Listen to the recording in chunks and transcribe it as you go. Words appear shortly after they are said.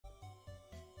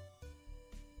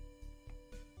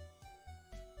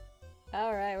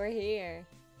Alright, we're here.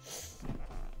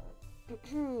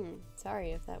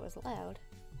 Sorry if that was loud.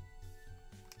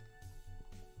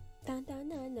 Dun dun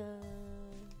dun dun.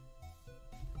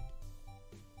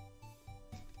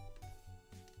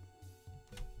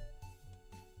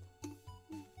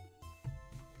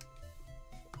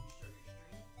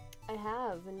 I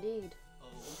have, indeed.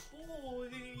 Oh boy!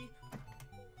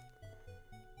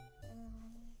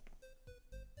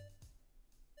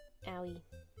 Owie.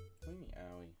 What do you mean,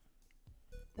 owie?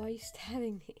 Why are you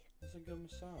stabbing me? That's a good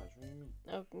massage. What do you mean?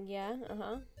 Oh, yeah?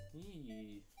 Uh-huh.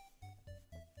 Yee.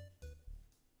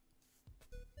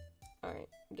 Alright,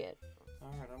 good.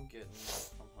 Alright, I'm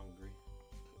hungry.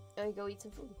 I'm gonna go eat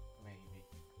some food. Maybe.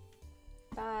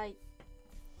 Bye.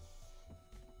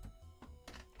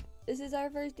 This is our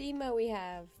first emo we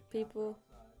have. People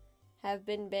have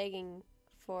been begging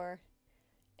for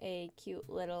a cute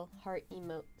little heart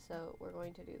emote, so we're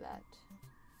going to do that.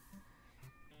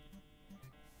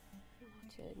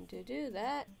 To do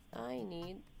that, I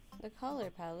need the color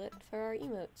palette for our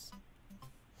emotes.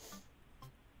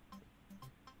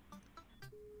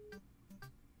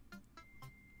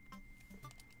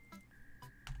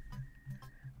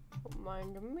 Don't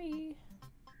mind me.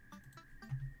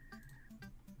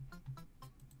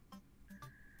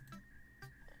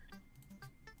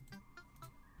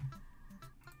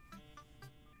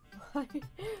 Why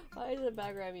is the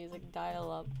background music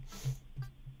dial up?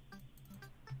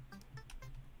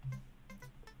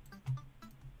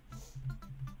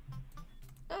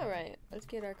 Alright, let's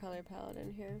get our color palette in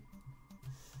here.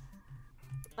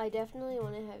 I definitely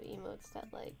want to have emotes that,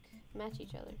 like, match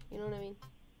each other. You know what I mean?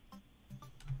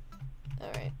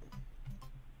 Alright.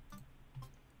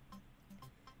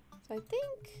 So I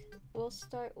think we'll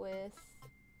start with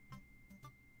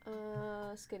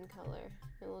skin color.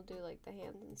 And we'll do, like, the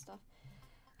hands and stuff.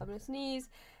 I'm gonna sneeze.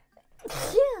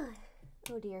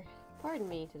 Oh dear. Pardon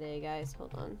me today, guys.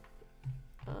 Hold on.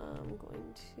 I'm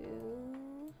going to...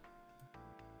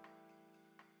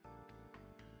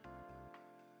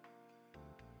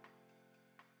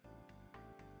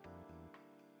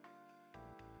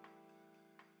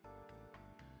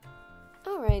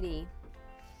 Alrighty.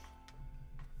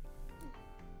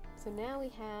 So now we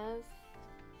have...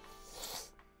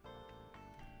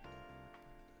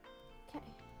 Okay.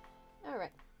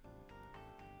 Alright.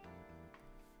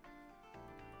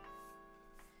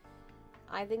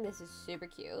 I think this is super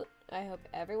cute. I hope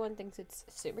everyone thinks it's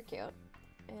super cute.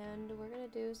 And we're gonna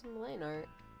do some line art.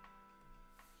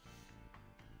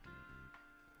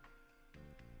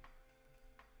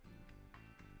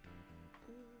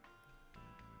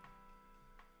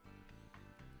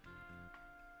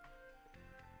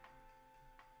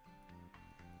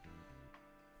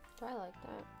 I like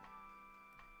that.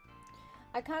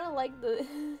 I kind of like the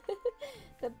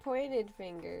the pointed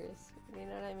fingers. You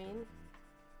know what I mean?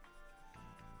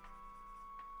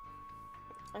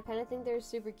 I kind of think they're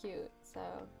super cute. So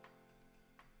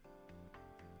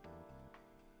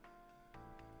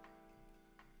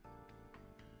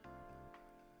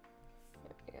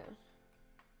there we go.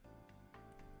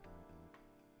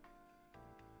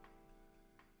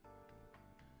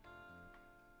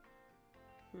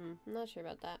 I'm not sure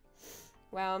about that.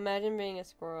 Wow, imagine being a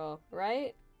squirrel,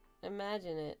 right?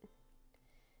 Imagine it.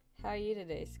 How are you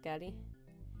today, Scotty?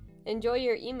 Enjoy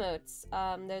your emotes.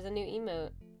 There's a new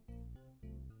emote.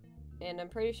 And I'm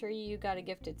pretty sure you got a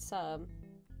gifted sub.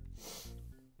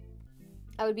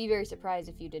 I would be very surprised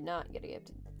if you did not get a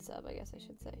gifted sub, I guess I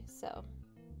should say. So.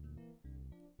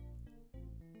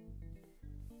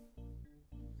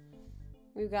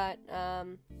 We've got, I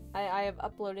have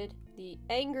uploaded the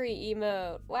angry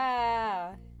emote.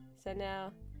 Wow! So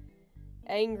now,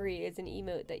 angry is an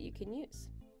emote that you can use.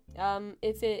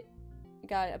 If it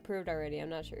got approved already, I'm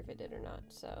not sure if it did or not,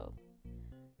 so.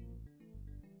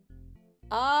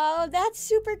 Oh, that's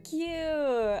super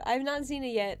cute! I've not seen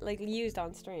it yet, like, used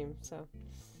on stream, so.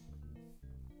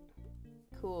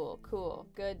 Cool, cool.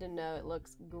 Good to know. It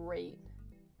looks great.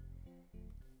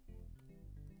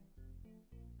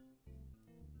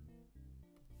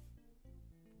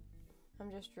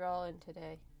 I'm just drawing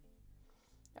today.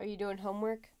 Are you doing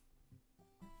homework?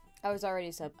 I was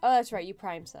already sub. Oh, that's right. You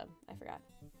prime sub. I forgot.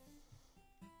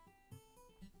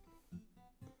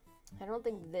 I don't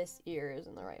think this ear is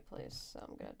in the right place, so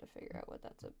I'm gonna have to figure out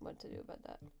what to do about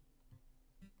that.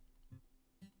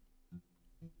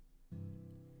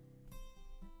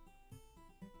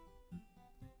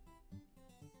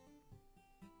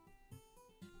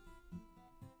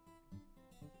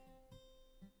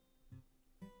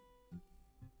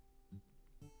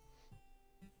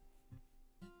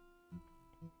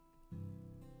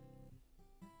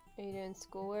 Are you doing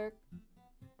schoolwork?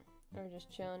 Or just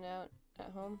chilling out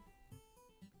at home.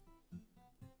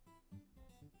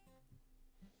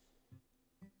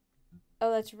 Oh,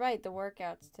 that's right, the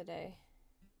workouts today.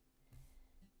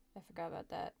 I forgot about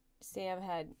that. Sam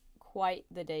had quite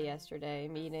the day yesterday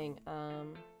meeting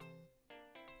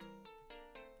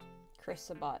Chris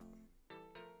Sabat.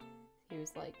 He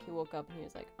was like, he woke up and he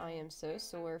was like, I am so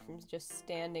sore from just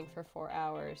standing for 4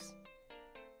 hours.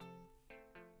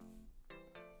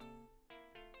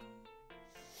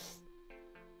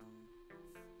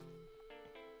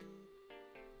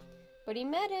 But he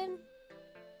met him.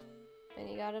 And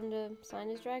he got him to sign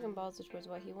his Dragon Balls, which was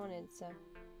what he wanted, so.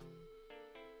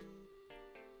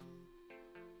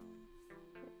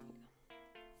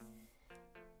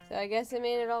 So I guess it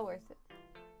made it all worth it.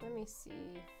 Let me see.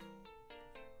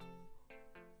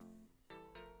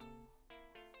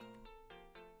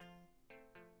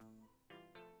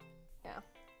 Yeah,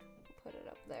 put it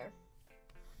up there.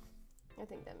 I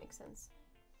think that makes sense.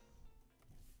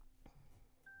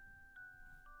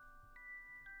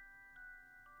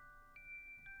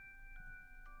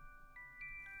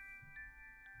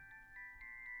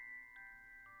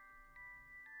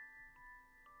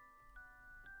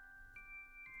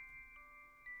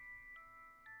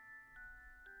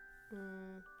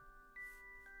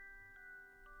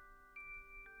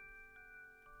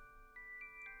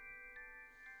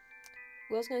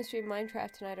 Will's gonna stream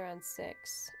Minecraft tonight around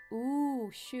 6. Ooh,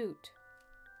 shoot.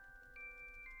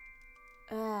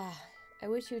 Ah, I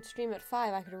wish he would stream at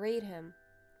 5. I could raid him.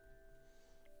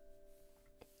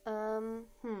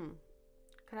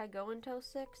 Could I go until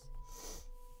 6?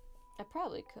 I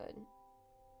probably could.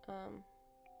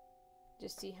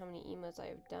 Just see how many emotes I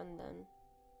have done then.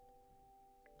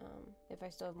 If I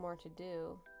still have more to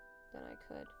do, then I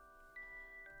could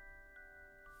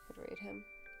raid him.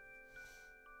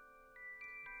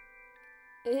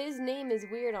 His name is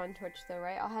weird on Twitch though,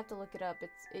 right? I'll have to look it up.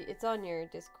 It's on your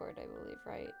Discord, I believe,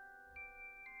 right?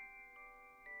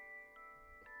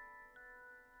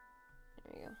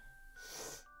 There you go.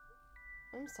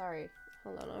 I'm sorry.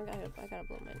 Hold on, I gotta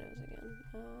blow my nose again.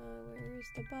 Where's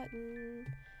the button?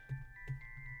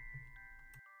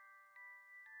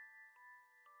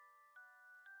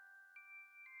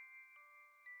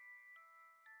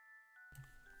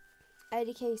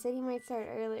 IDK said he might start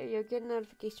earlier. You'll get a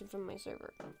notification from my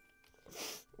server.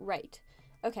 Right.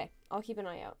 Okay, I'll keep an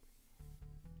eye out.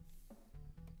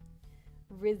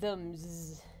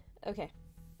 Rhythms. Okay.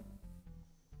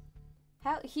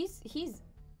 He's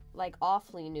like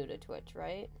awfully new to Twitch,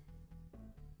 right?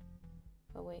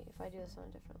 Oh wait, if I do this on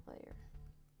a different layer.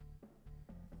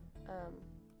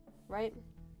 Right?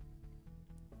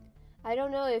 I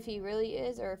don't know if he really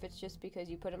is or if it's just because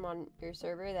you put him on your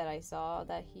server that I saw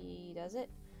that he does it.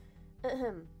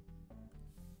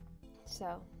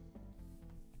 So.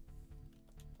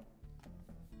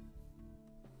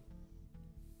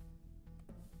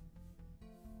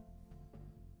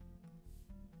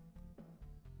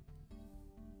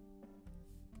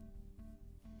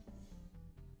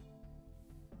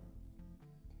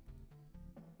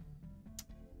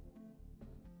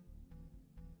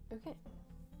 Okay.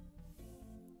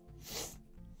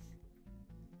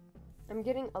 I'm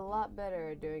getting a lot better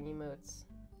at doing emotes,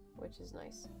 which is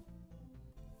nice.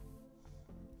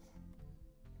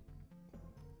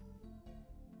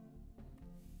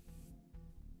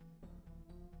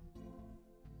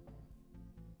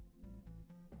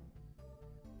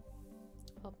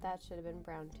 Oh, that should have been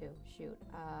brown too. Shoot.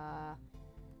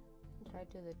 Did I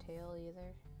do the tail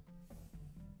either?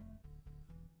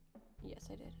 Yes,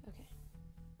 I did. Okay.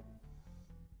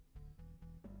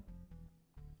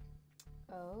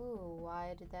 Oh,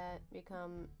 why did that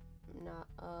become not,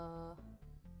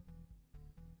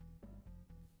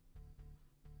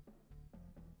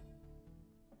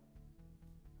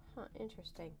 Huh,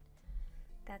 interesting.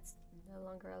 That's no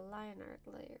longer a line art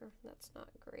layer. That's not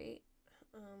great.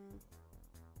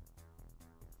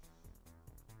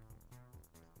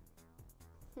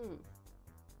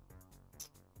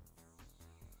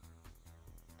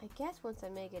 I guess once I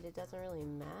make it, it doesn't really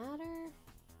matter.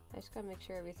 I just gotta make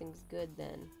sure everything's good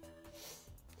then.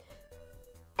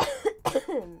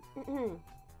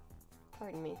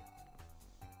 Pardon me.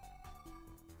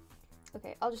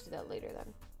 Okay, I'll just do that later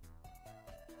then.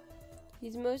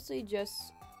 He's mostly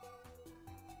just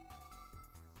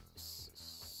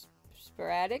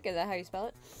sporadic, is that how you spell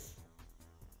it?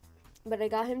 But I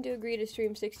got him to agree to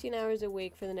stream 16 hours a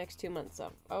week for the next 2 months,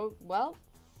 so, oh, well,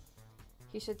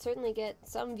 he should certainly get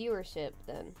some viewership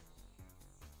then.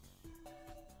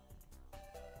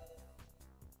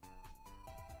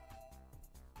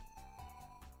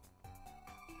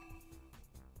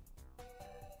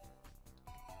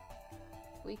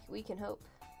 We can hope.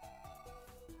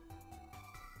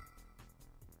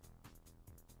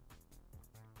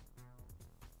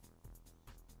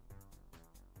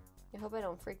 hope I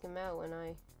don't freak him out when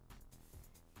I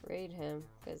raid him,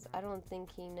 because I don't think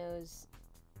he knows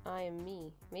I am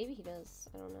me. Maybe he does.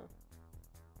 I don't know.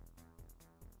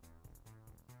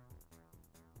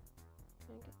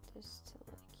 Can I get this to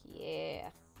like, yeah.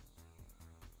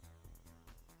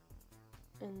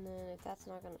 And then if that's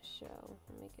not gonna show, I'll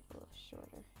make it a little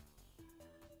shorter.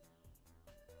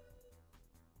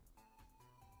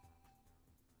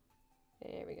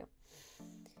 There we go.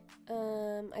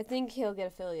 I think he'll get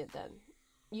affiliate then.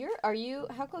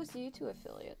 How close are you to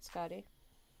affiliate, Scotty?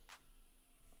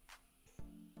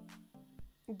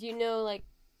 Do you know, like,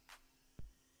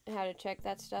 how to check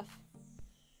that stuff?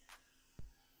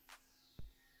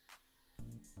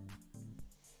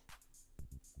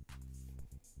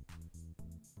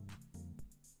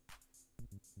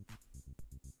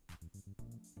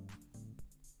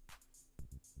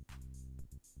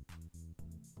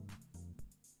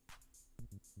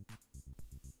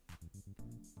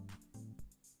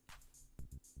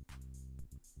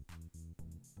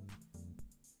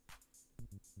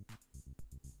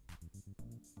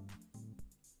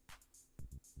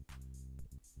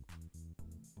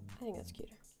 I think that's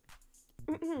cuter.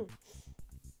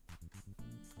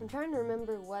 I'm trying to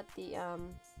remember what the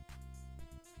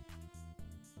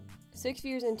 6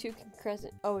 viewers and 2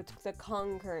 concurrent. Oh, it's the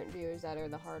concurrent viewers that are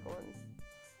the hard one.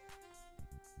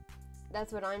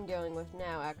 That's what I'm dealing with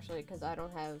now, actually, because I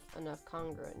don't have enough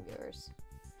congruent viewers.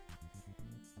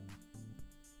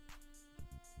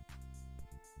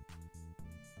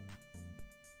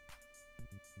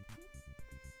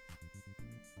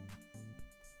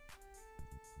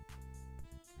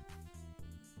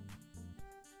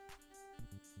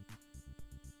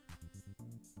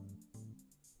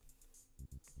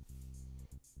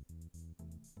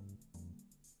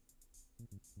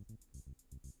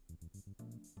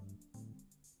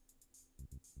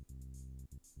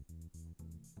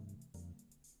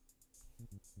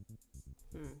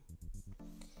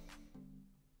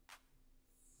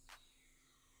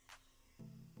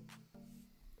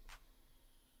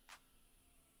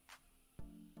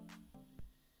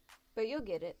 But you'll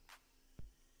get it.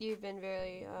 You've been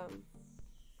very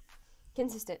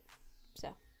consistent,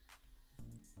 so.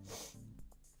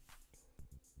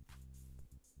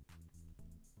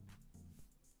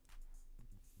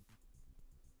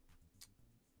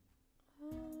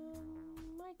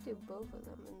 Might do both of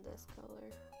them in this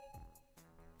color.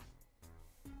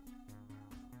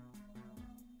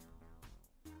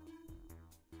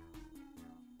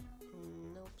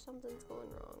 Nope, something's going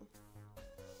wrong.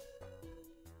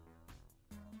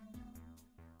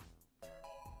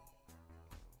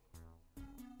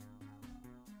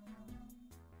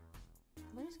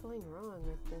 What is going wrong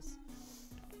with this?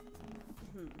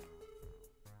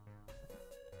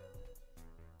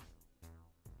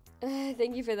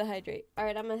 Thank you for the hydrate.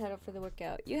 Alright, I'm gonna head up for the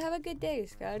workout. You have a good day,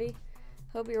 Scotty.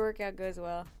 Hope your workout goes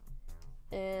well.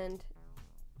 And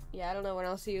yeah, I don't know when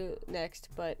I'll see you next,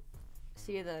 but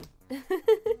see you then.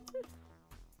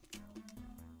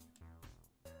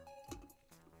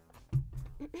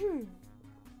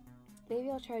 Maybe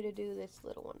I'll try to do this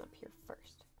little one up here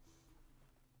first.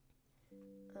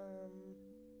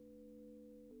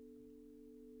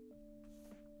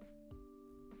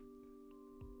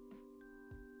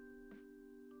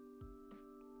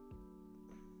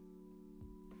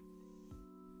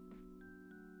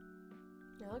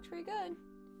 That looks pretty good.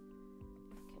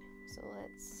 Okay, so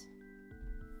let's...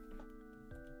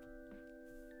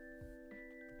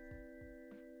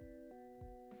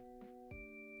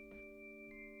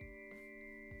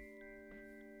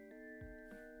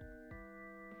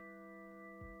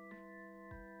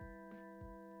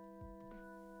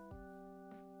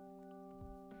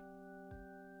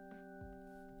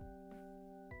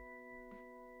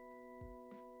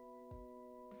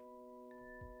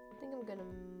 I think I'm gonna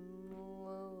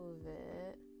move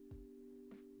it.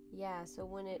 Yeah, so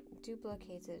when it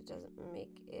duplicates it doesn't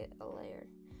make it a layer.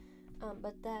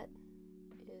 But that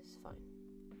is fine.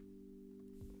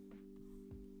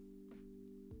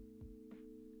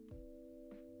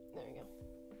 There we go.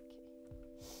 Okay.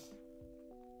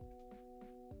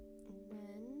 And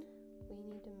then we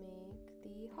need to make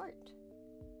the heart.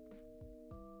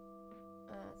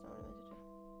 That's not what I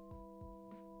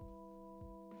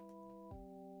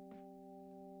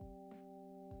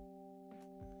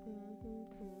meant to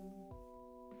do.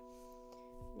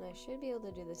 And I should be able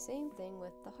to do the same thing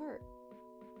with the heart.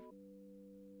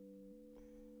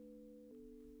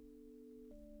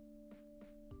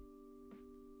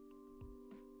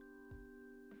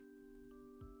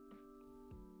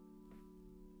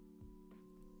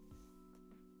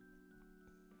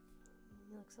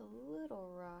 It looks a little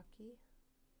rocky.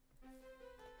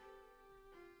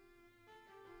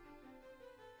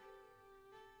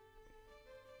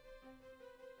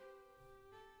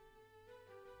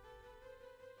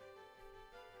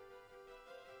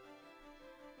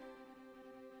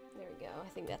 I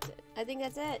think that's it. I think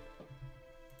that's it.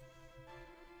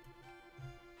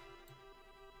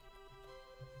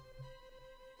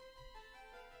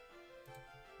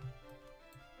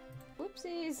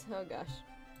 Whoopsies. Oh gosh.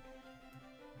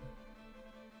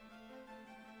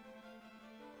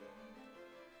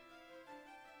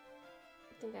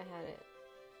 I think I had it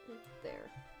there.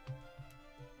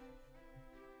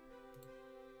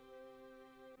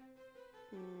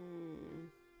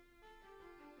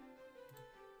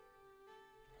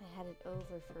 I had it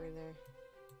over further.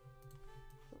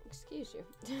 Excuse you.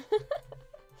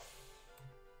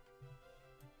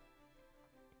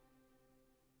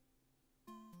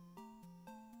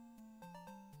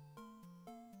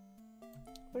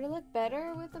 Would it look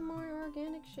better with a more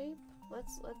organic shape?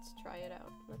 Let's try it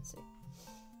out. Let's see.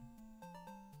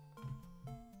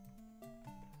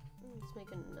 Let's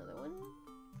make another one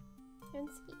and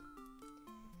see.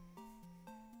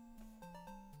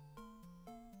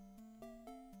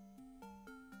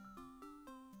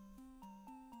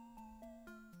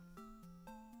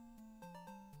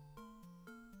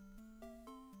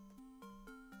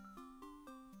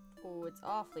 Oh, it's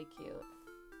awfully cute.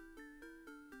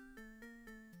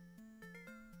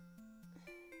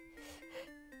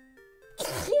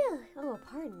 Oh,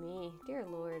 pardon me. Dear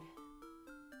Lord.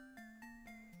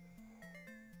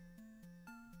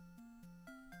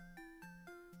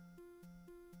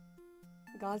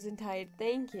 Gods and Tide,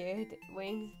 thank you,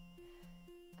 Wings.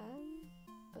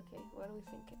 Okay, what are we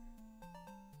thinking?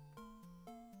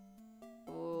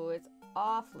 Oh, it's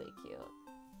awfully cute.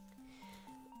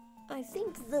 I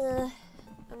think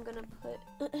I'm gonna put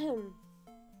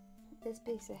this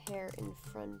piece of hair in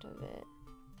front of it.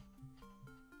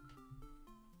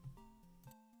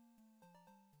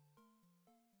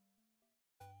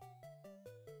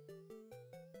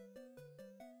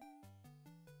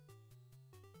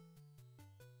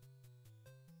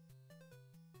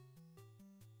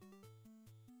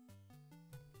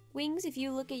 Wings, if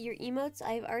you look at your emotes,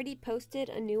 I've already posted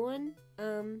a new one.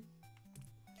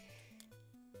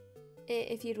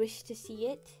 If you'd wish to see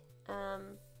it,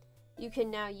 you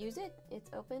can now use it. It's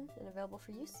open and available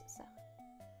for use, so.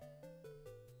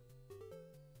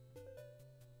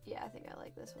 Yeah, I think I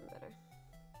like this one better.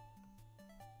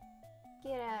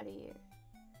 Get out of here.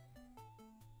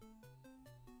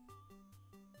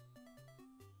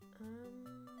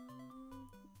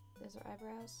 Those are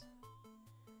eyebrows.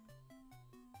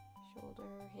 Shoulder,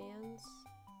 hands.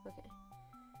 Okay.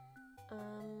 I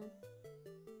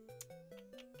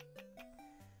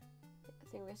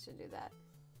think we should do that.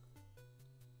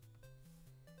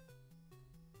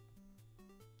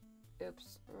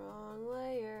 Oops, wrong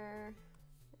layer.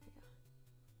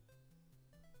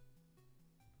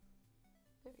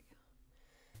 There we go.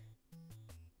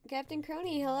 Captain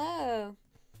Crony, hello.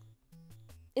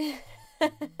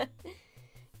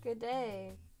 Good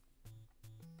day.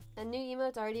 A new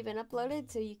emote's already been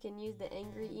uploaded, so you can use the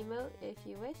angry emote if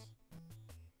you wish.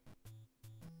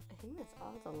 I think that's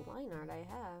all the line art I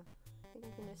have. I think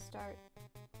I can just start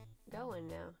going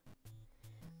now.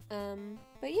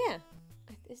 But yeah.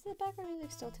 Is the background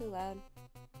music still too loud?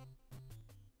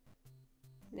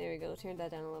 There we go, turn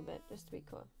that down a little bit, just to be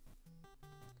cool.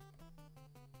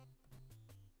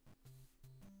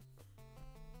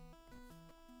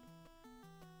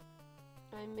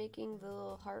 I'm making the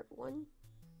little heart one.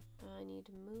 I need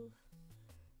to move.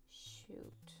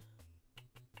 Shoot.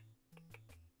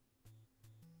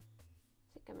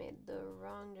 I think I made the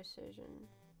wrong decision.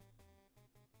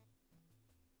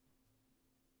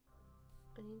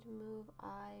 I need to move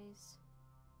eyes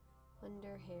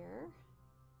under hair.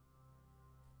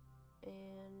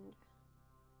 And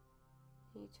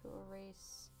I need to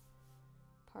erase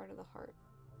part of the heart.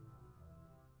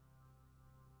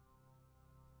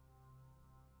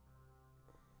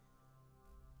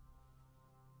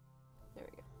 There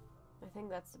we go. I think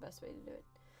that's the best way to do it.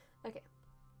 Okay.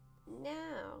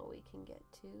 Now we can get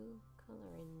to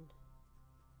coloring.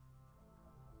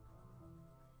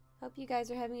 Hope you guys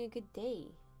are having a good day.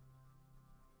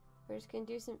 We're just gonna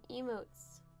do some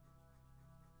emotes.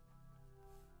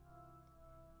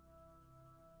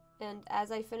 And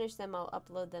as I finish them, I'll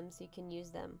upload them so you can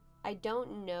use them. I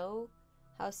don't know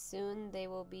how soon they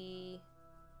will be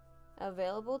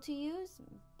available to use,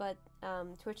 but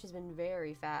Twitch has been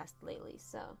very fast lately,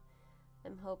 so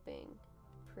I'm hoping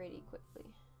pretty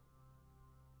quickly.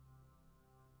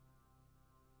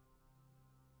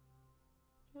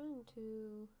 Trying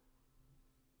to...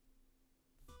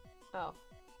 Oh,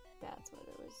 that's what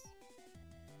it was.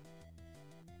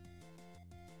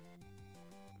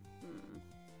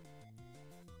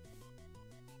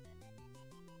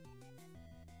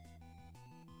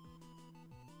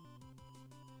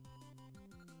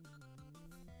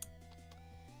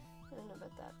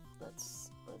 that.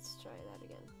 Let's try that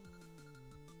again.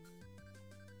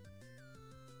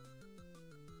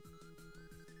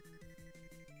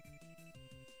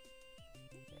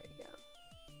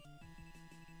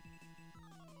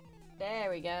 There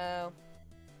we go. There we go.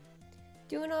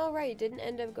 Doing all right. Didn't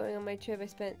end up going on my trip. I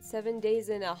spent 17 days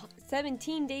in the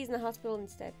hospital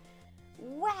instead.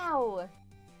 Wow.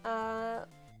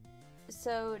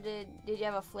 So did you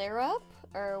have a flare up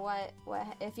or what?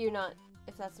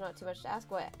 If that's not too much to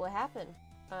ask, what happened?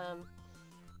 I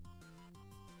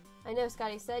know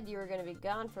Scotty said you were gonna be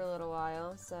gone for a little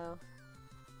while, so.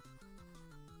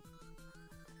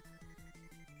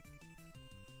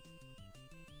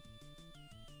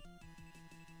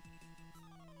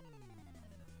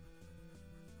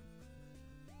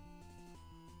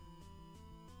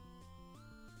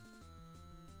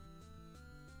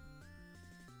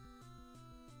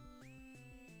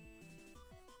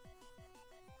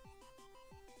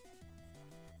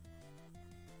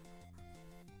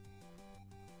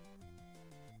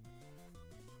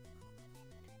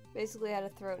 Basically had a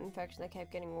throat infection that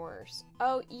kept getting worse.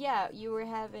 Oh yeah, you were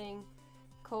having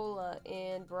cola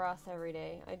and broth every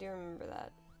day. I do remember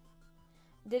that.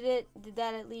 Did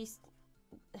that at least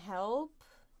help?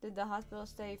 Did the hospital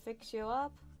stay fix you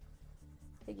up?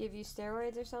 They give you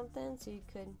steroids or something so you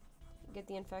could get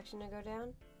the infection to go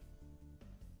down?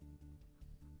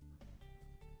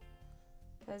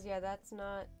 Cause yeah, that's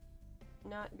not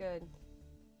good.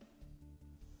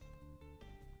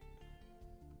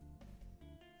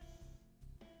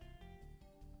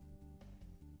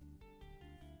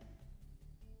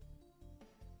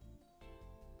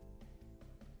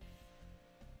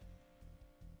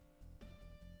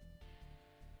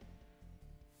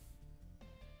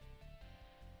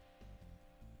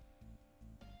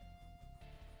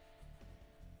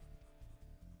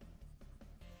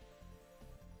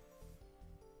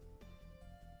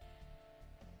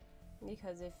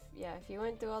 Because if you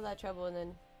went through all that trouble and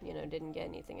then, didn't get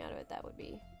anything out of it, that would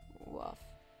be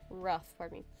rough,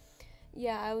 pardon me.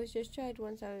 Yeah, I was just tried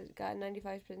once. Got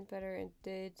 95% better and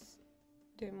did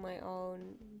my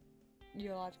own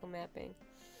urological mapping.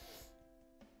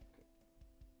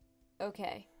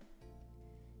 Okay.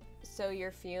 So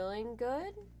you're feeling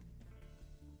good?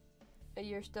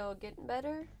 You're still getting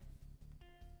better?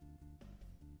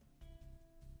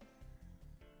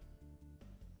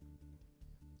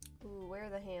 Ooh, where are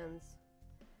the hands?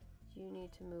 You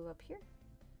need to move up here.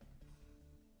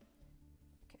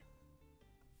 Okay.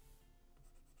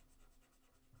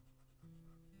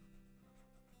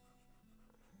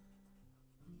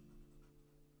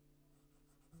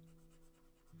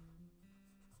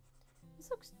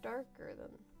 This looks darker than...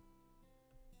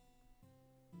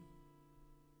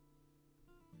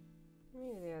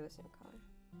 Maybe they are the same color.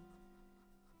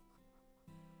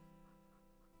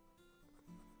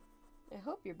 I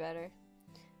hope you're better.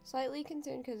 Slightly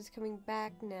concerned because it's coming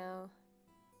back now.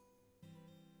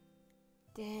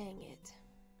 Dang it.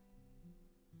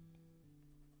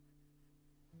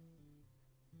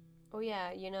 Oh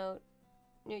yeah,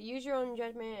 use your own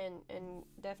judgment and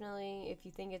definitely if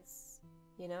you think it's,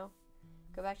 go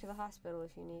back to the hospital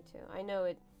if you need to. I know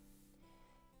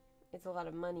it's a lot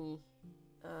of money,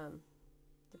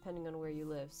 depending on where you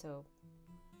live, so,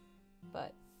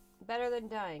 but better than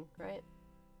dying, right?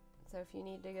 So if you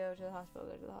need to go to the hospital,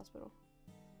 go to the hospital.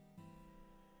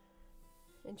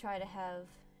 And try to have,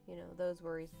 those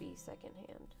worries be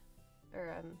secondhand.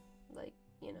 Or, like,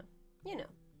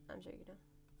 I'm sure you know.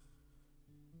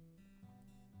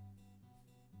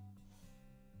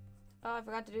 Oh, I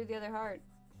forgot to do the other heart.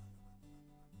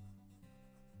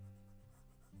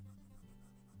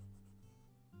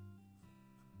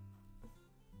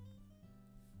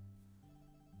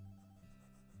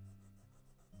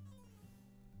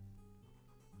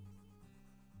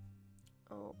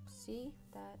 Oh, see?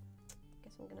 That.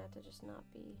 Guess I'm gonna have to just not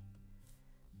be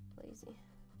lazy.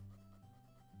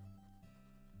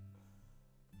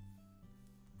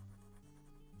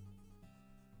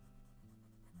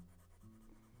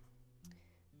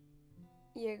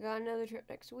 Yeah, got another trip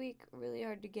next week. Really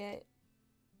hard to get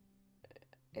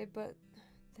it, but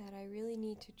that I really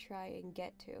need to try and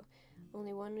get to.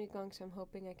 Only 1 week long, so I'm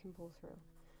hoping I can pull through.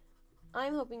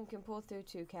 I'm hoping you can pull through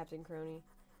too, Captain Crony.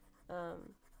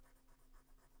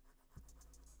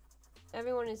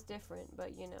 Everyone is different,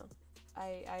 but you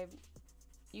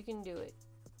can do it.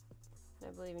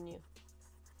 I believe in you.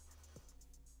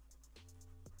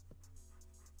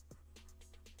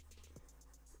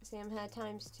 Sam had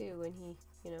times too when he,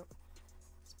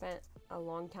 spent a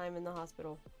long time in the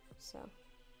hospital, so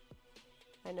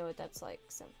I know what that's like.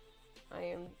 So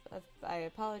I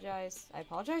apologize.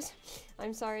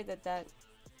 I'm sorry that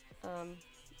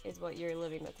is what you're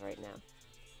living with right now.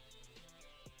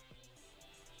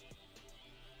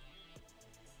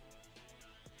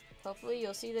 Hopefully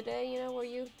you'll see the day, you know, where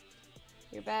you're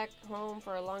back home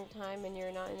for a long time and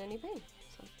you're not in any pain.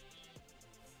 So.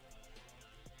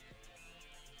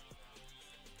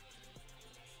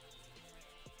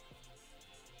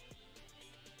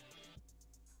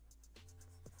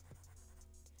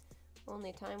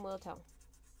 Only time will tell.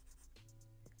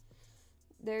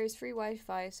 There's free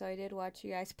Wi-Fi, so I did watch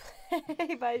you guys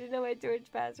play, but I didn't know my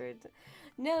Twitch password.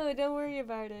 No, don't worry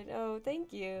about it. Oh,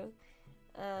 thank you.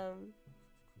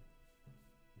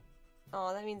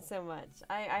 Oh, that means so much.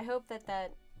 I hope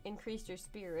that increased your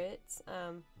spirits.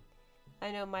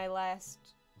 I know my last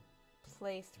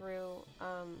playthrough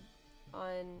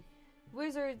on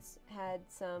Wizards had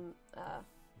some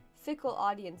fickle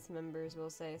audience members, we'll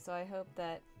say, so I hope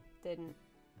that didn't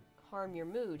harm your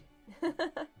mood.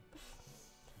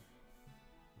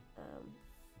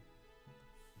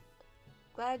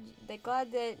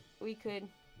 Glad that we could,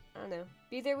 I don't know,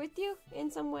 be there with you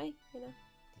in some way, you know.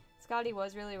 Scotty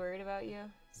was really worried about you,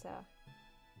 so.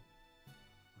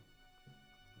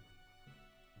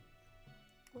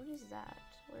 What is that?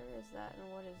 Where is that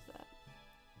and what is that?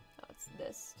 Oh, it's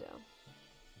this still.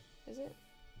 Is it?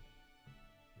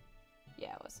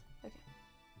 Yeah, it was. Okay.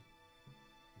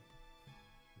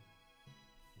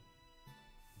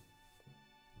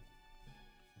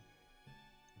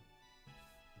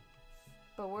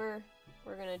 But we're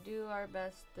gonna do our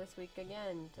best this week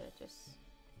again to just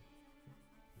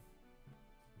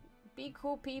be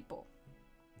cool people.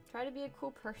 Try to be a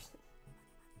cool person.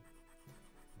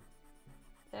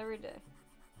 Every day.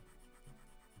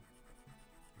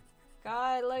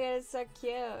 God, look at it, it's so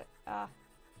cute. Ah.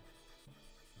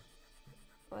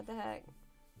 What the heck?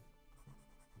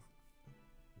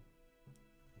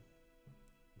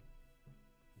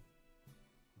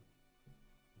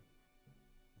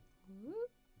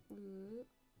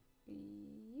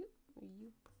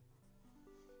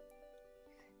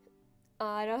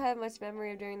 I don't have much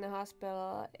memory of during the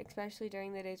hospital, especially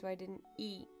during the days where I didn't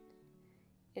eat.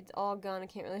 It's all gone. I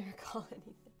can't really recall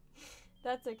anything.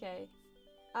 That's okay.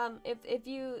 If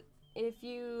you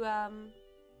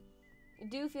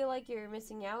do feel like you're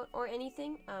missing out or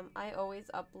anything, I always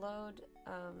upload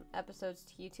episodes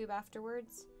to YouTube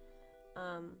afterwards.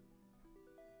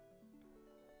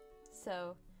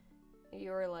 So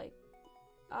you're like,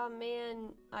 oh man,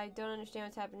 I don't understand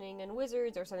what's happening in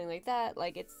Wizards or something like that.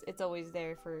 Like it's always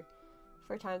there for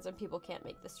times when people can't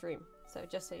make the stream. So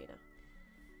just so you know.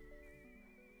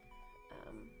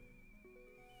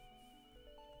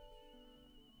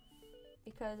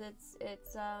 Because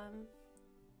it's I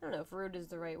don't know if rude is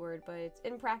the right word, but it's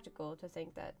impractical to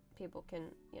think that people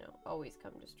can, you know, always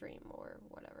come to stream or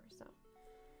whatever. So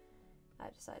I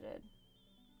decided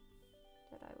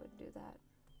that I would do that.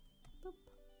 Boop.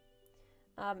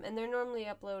 And they're normally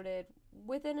uploaded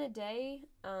within a day,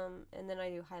 and then I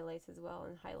do highlights as well,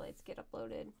 and highlights get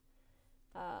uploaded.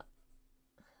 Hello?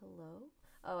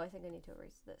 Oh, I think I need to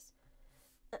erase this.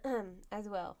 As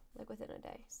well, like within a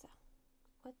day, so.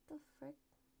 What the frick?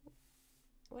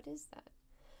 What is that?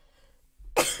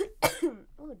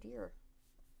 Oh dear.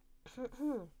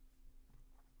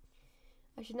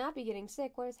 I should not be getting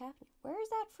sick. What is happening? Where is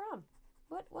that from?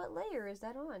 What layer is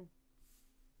that on?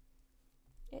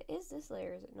 It is this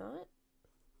layer, is it not?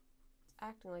 It's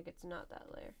acting like it's not that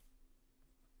layer.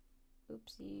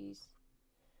 Oopsies.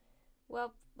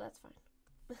 Well, that's fine.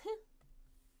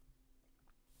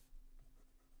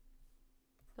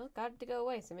 Well, got it to go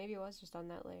away, so maybe it was just on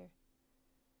that layer.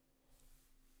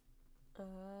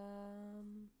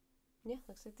 Yeah,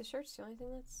 looks like the shirt's the only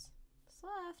thing that's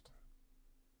left.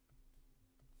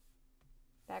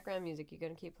 Background music, you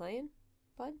gonna keep playing,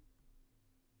 bud?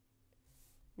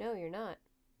 No, you're not.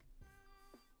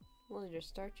 We'll just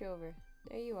start you over.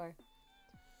 There you are.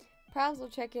 Probs will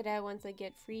check it out once I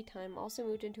get free time. Also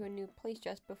moved into a new place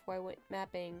just before I went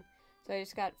mapping, so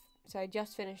I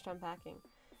just finished unpacking.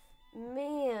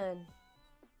 Man,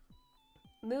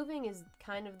 moving is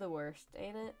kind of the worst,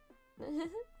 ain't it?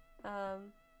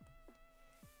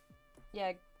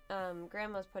 Yeah,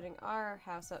 Grandma's putting our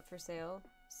house up for sale,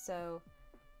 so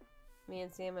me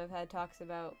and Sam have had talks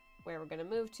about where we're gonna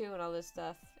move to and all this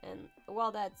stuff, and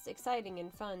while that's exciting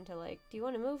and fun to like, do you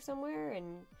want to move somewhere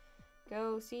and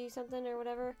go see something or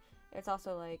whatever, it's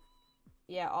also like,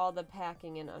 yeah, all the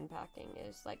packing and unpacking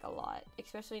is like a lot,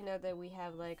 especially now that we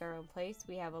have like our own place.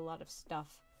 We have a lot of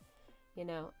stuff, you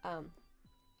know.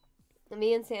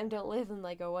 Me and Sam don't live in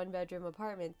like a 1-bedroom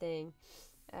apartment thing.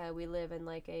 We live in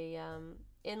like a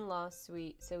in-law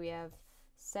suite, so we have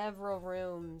several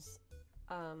rooms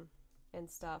and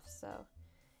stuff, so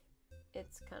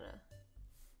it's kind of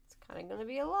gonna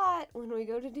be a lot when we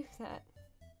go to do that.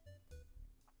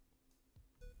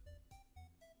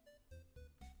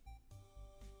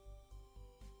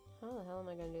 How the hell am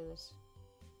I gonna do this?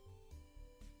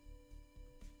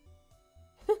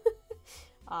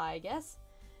 I guess.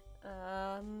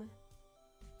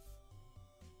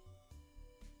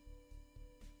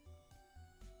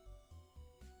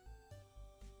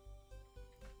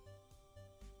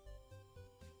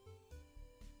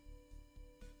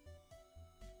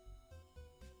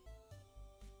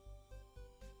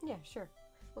 Yeah, sure.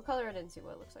 We'll color it in and see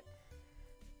what it looks like.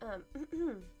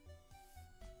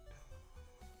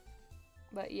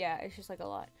 But yeah, it's just like a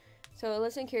lot. So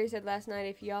Alyssa and Carrie said last night,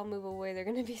 if y'all move away, they're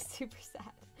gonna be super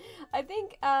sad. I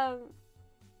think, well,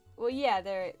 yeah,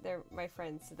 they're my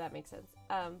friends, so that makes sense.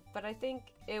 But I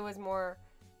think it was more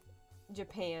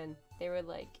Japan. They were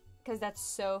like, because that's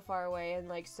so far away and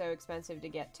like so expensive to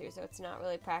get to, so it's not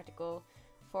really practical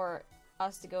for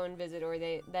us to go and visit or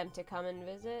them to come and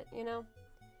visit, you know?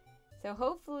 So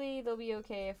hopefully they'll be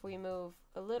okay if we move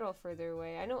a little further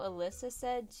away. I know Alyssa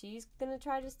said she's gonna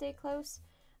try to stay close.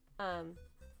 I'm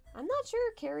not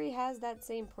sure Carrie has that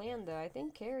same plan though. I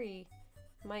think Carrie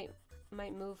might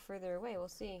move further away. We'll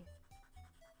see.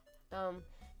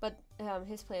 But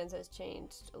his plans has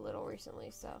changed a little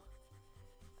recently, so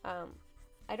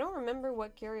I don't remember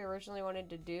what Carrie originally wanted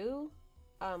to do,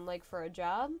 like for a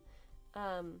job.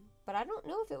 But I don't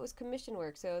know if it was commission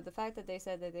work, so the fact that they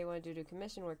said that they wanted to do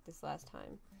commission work this last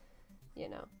time, you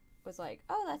know, was like,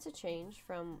 oh, that's a change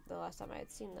from the last time I had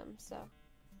seen them, so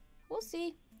we'll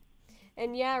see.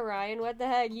 And yeah, Ryan, what the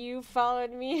heck, you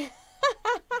followed me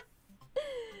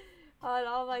on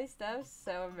all my stuff?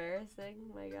 So embarrassing,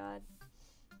 my god.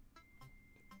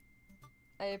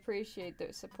 I appreciate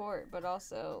the support, but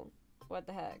also, what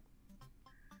the heck.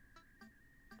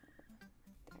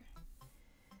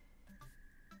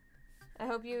 I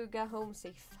hope you got home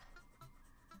safe.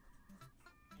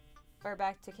 Or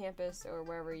back to campus or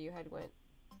wherever you had went.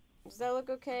 Does that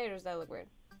look okay or does that look weird?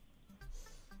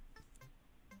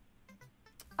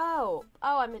 Oh,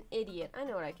 I'm an idiot. I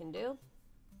know what I can do.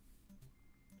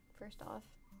 First off,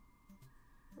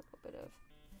 a little bit of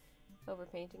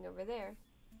overpainting over there.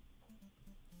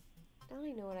 Now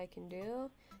I know what I can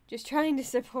do. Just trying to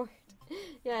support.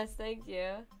 Yes, thank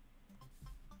you.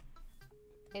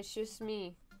 It's just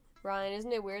me. Ryan,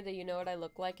 isn't it weird that you know what I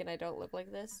look like and I don't look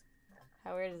like this?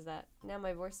 How weird is that? Now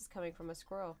my voice is coming from a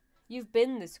squirrel. You've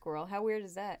been the squirrel. How weird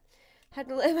is that? Had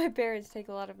to let my parents take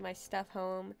a lot of my stuff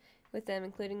home with them,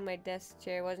 including my desk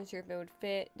chair. Wasn't sure if it would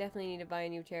fit. Definitely need to buy a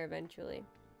new chair eventually.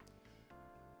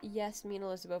 Yes, me and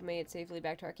Alyssa both made it safely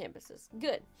back to our campuses.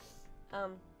 Good.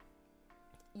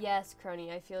 Yes,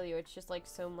 Crony, I feel you. It's just like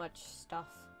so much stuff.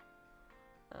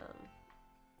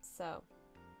 So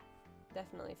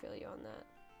definitely feel you on that.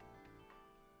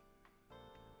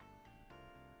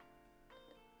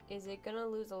 Is it gonna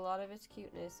lose a lot of its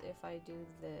cuteness if I do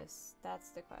this? That's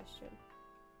the question.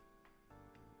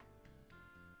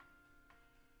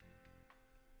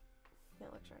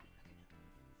 That looks right. Okay.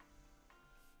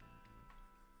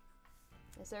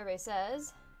 The survey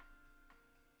says,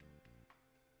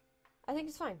 I think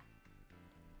it's fine.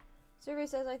 Survey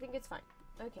says I think it's fine.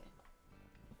 Okay.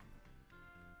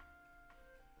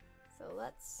 So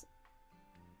let's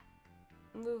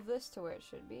move this to where it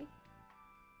should be.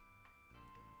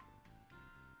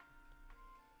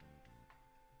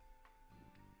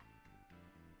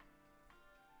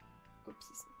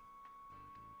 Oopsies.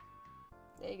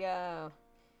 There you go.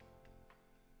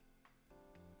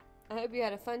 I hope you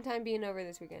had a fun time being over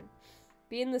this weekend.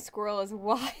 Being the squirrel is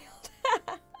wild.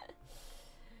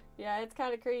 Yeah, it's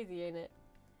kind of crazy, ain't it?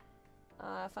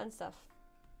 Fun stuff.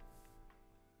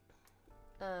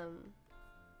 But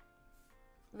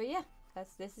yeah,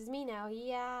 this is me now.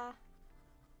 Yeah.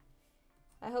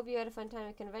 I hope you had a fun time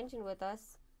at convention with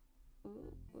us.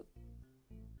 Ooh.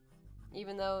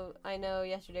 Even though I know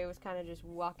yesterday was kind of just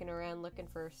walking around looking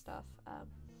for stuff,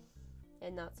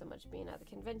 and not so much being at the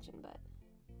convention, but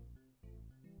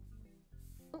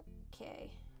okay.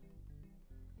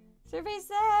 Survey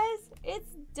says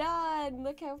it's done.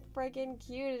 Look how freaking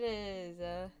cute it is.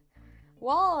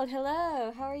 Wald,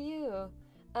 hello. How are you?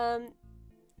 Oh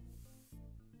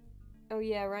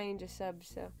yeah, Ryan just subbed,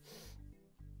 so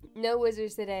no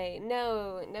wizards today.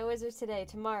 No wizards today.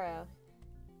 Tomorrow.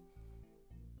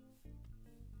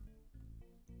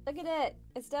 Look at it.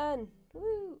 It's done.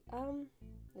 Woo.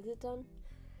 Is it done?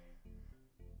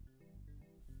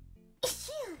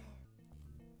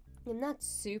 I'm not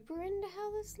super into how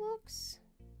this looks.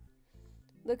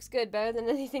 Looks good. Better than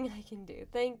anything I can do.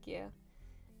 Thank you.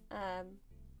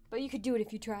 But you could do it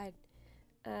if you tried.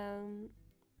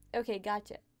 Okay,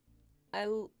 gotcha.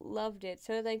 Loved it.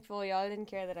 So thankful y'all didn't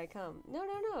care that I come. No,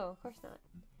 no, no. Of course not.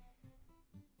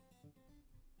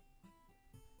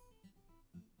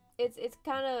 It's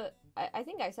kind of. I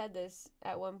think I said this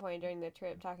at one point during the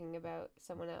trip, talking about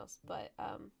someone else, but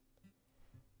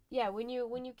yeah. When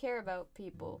you care about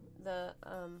people,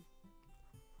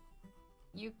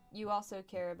 you also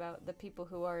care about the people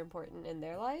who are important in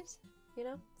their lives. You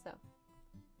know, so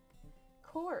of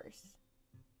course.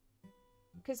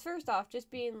 Because first off, just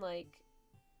being like,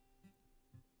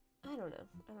 I don't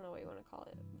know what you want to call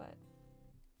it, but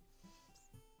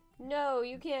no,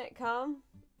 you can't come.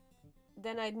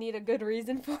 Then I'd need a good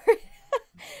reason for it.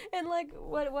 And like,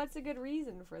 what's a good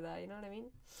reason for that? You know what I mean?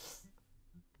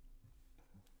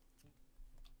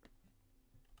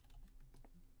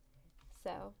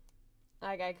 So,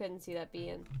 like, I couldn't see that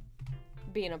being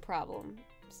a problem.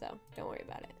 So don't worry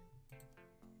about it.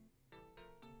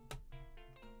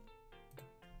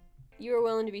 You were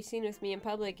willing to be seen with me in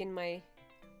public in my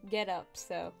get up,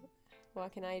 so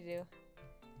what can I do?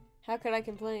 How could I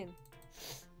complain?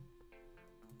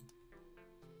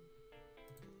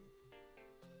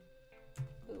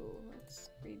 Ooh, let's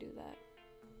redo that.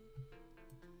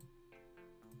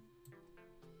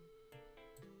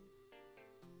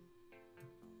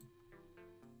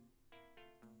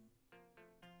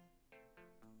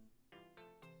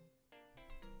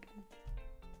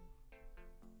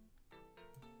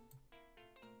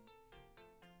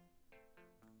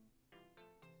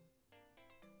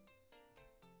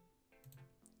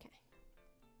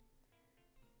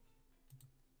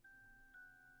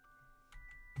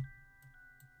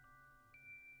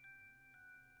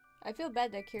 I feel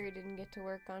bad that Carrie didn't get to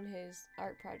work on his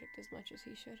art project as much as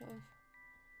he should have.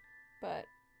 But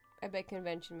I bet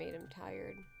convention made him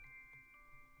tired.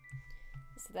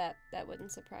 So that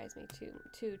wouldn't surprise me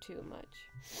too much.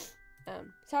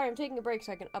 Sorry, I'm taking a break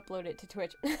so I can upload it to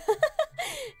Twitch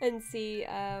and see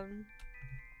how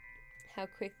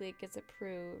quickly it gets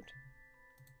approved.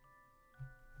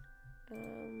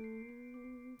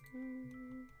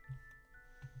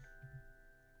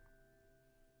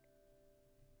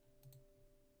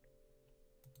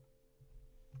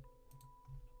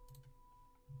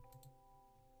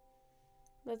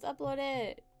 Let's upload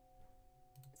it.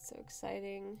 So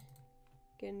exciting.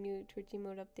 Get a new Twitch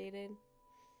emote updated.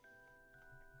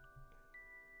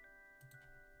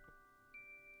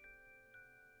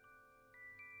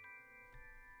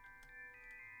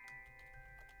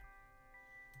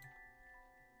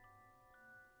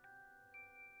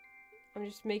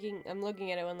 I'm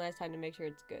looking at it one last time to make sure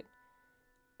it's good.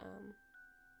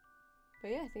 But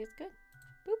yeah, I think it's good.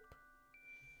 Boop.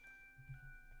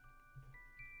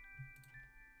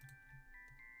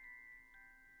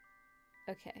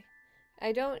 Okay.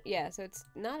 So it's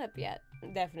not up yet,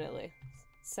 definitely.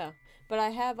 So, but I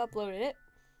have uploaded it,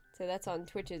 so that's on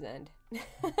Twitch's end.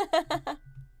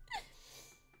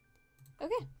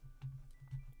 Okay.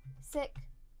 Sick.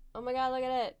 Oh my god, look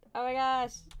at it. Oh my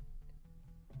gosh.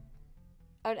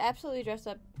 I would absolutely dress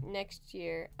up next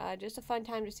year. Just a fun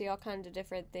time to see all kinds of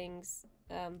different things,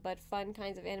 but fun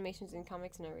kinds of animations and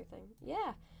comics and everything.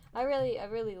 Yeah, I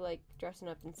really like dressing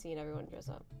up and seeing everyone dress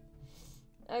up.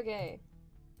 Okay.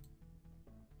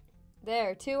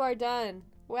 There, 2 are done.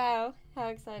 Wow, how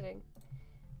exciting.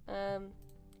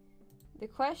 The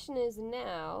question is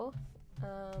now,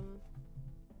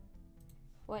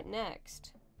 what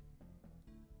next?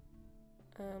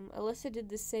 Alyssa did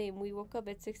the same. We woke up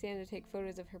at 6 a.m. to take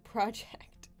photos of her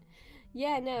project.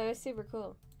 Yeah, no, it was super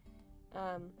cool.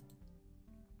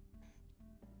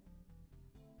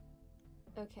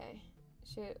 Okay.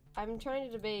 I'm trying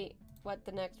to debate what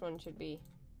the next one should be.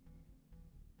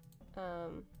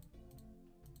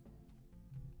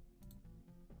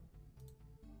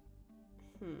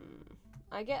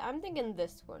 I'm thinking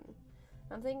this one.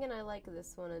 I'm thinking I like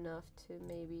this one enough to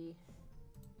maybe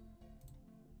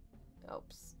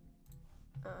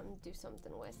do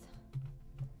something with.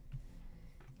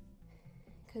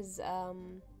 Cause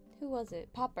who was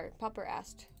it? Popper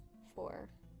asked for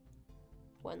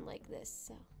one like this,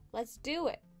 so let's do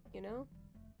it, you know?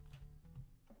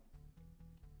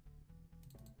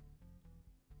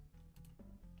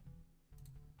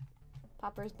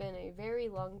 Popper's been a very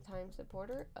long time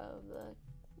supporter of the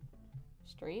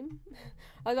stream.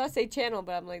 I was about to say channel,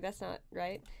 but I'm like, that's not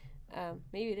right.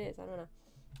 Maybe it is, I don't know.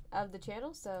 Of the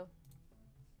channel, so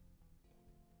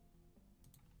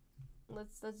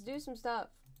let's do some stuff.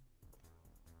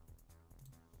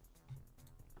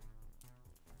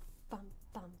 Bum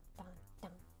bum bum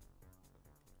dum.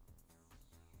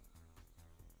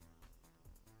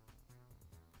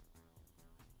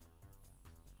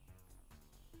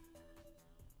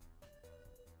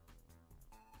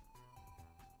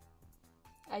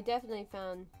 I definitely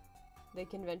found the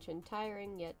convention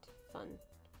tiring yet fun.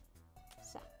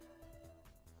 So,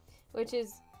 which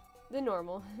is the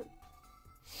normal.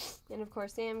 And of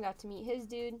course Sam got to meet his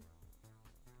dude,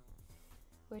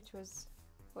 which was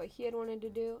what he had wanted to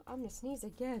do. I'm gonna sneeze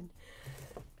again.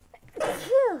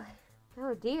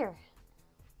 Oh dear.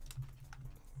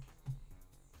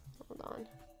 Hold on.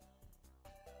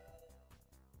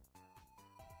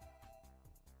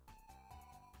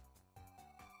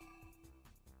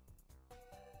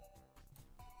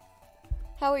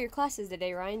 How were your classes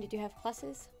today, Ryan? Did you have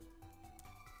classes?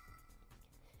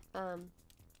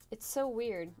 It's so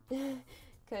weird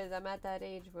because I'm at that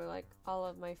age where like all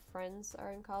of my friends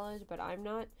are in college, but I'm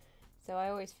not. So I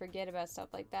always forget about stuff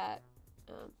like that.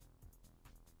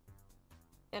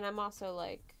 And I'm also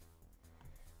like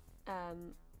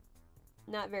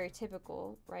not very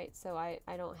typical, right? So I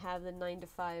don't have the 9 to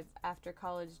 5 after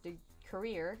college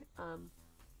career.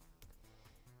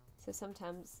 So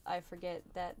sometimes I forget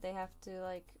that they have to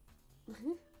like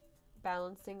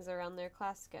balance things around their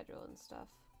class schedule and stuff.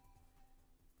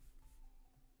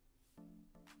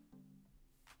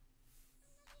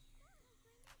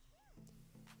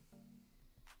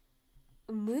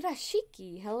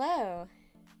 Murashiki, hello.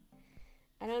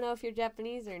 I don't know if you're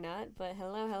Japanese or not, but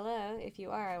hello, hello. If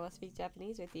you are, I will speak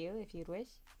Japanese with you if you'd wish.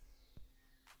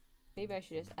 Maybe I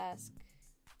should just ask.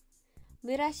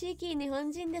 Murashiki, 日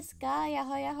本人ですか?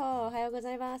 Yahoo yahoo, おはようご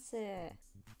ざいます. I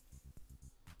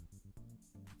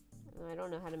don't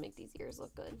know how to make these ears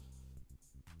look good.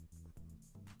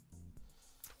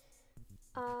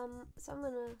 So I'm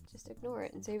gonna just ignore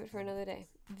it and save it for another day.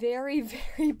 Very,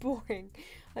 very boring.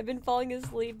 I've been falling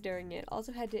asleep during it.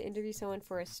 Also had to interview someone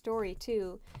for a story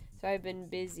too, so I've been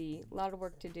busy. A lot of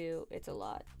work to do. It's a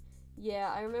lot.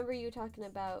 Yeah, I remember you talking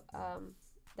about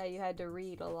that you had to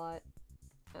read a lot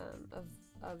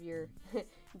of your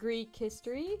Greek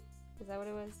history. Is that what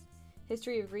it was?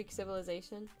 History of Greek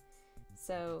civilization.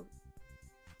 So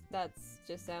that's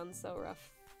just sounds so rough.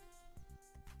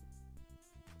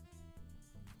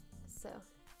 So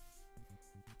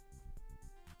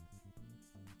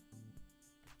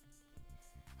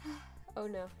oh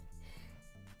no.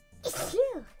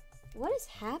 What is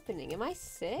happening? Am I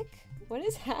sick? What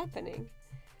is happening?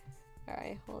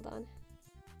 Alright, hold on.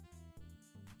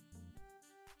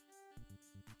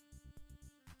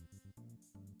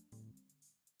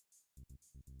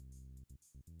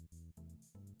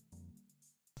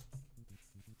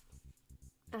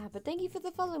 But thank you for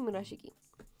the follow, Murashiki.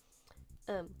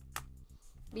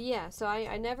 But yeah, so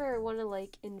I never want to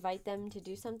like invite them to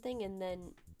do something and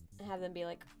then have them be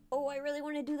like, oh, I really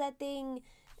want to do that thing,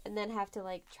 and then have to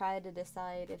like try to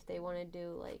decide if they want to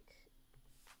do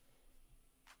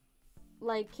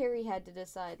like Carrie had to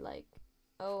decide like,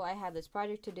 oh, I have this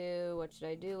project to do, what should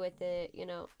I do with it, you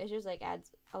know. It just like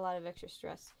adds a lot of extra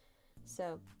stress.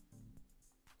 So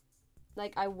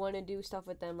like I want to do stuff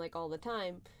with them like all the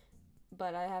time,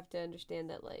 but I have to understand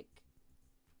that like,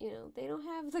 you know, they don't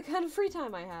have the kind of free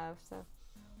time I have. So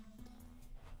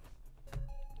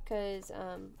because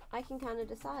I can kind of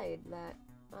decide that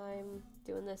I'm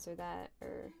doing this or that,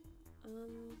 or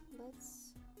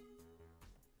let's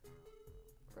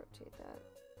rotate that,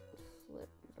 flip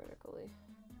vertically,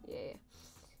 yeah.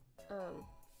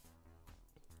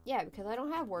 Yeah, because I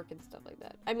don't have work and stuff like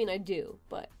that. I mean, I do,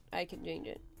 but I can change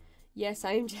it. Yes,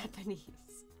 I am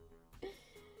Japanese.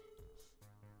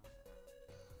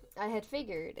 I had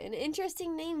figured an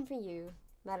interesting name for you,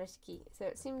 Marashiki. So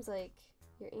it seems like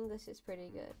your English is pretty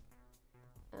good.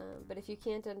 But if you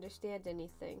can't understand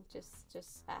anything,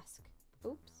 just ask.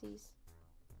 Oopsies.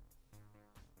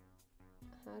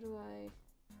 How do I...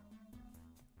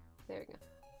 There we go.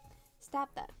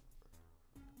 Stop that.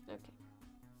 Okay.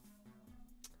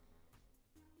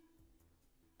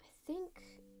 I think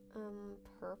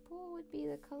purple would be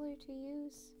the color to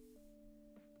use.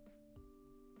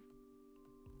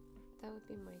 That would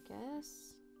be my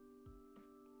guess.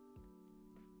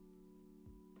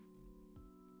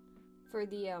 For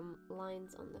the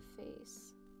lines on the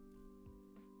face.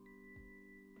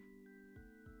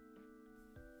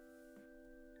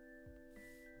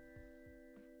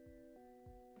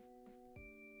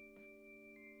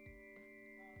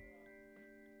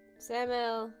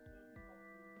 Samuel,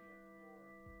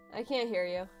 I can't hear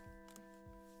you.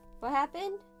 What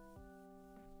happened?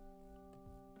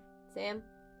 Sam?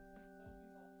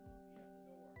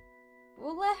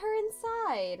 We'll let her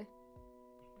inside.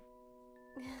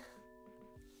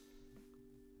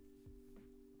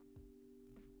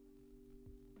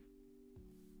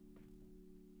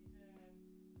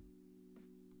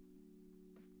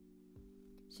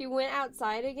 She went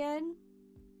outside again?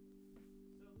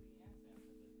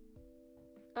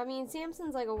 I mean,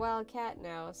 Samson's like a wild cat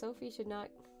now. Sophie should not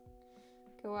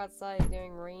go outside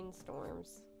during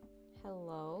rainstorms.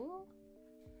 Hello?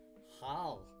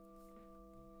 How?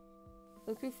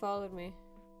 Look who followed me.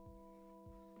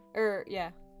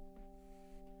 Yeah.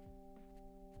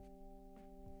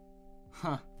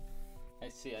 Huh. I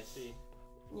see.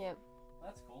 Yep.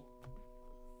 That's cool.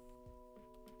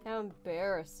 How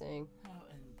embarrassing. How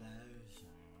embarrassing.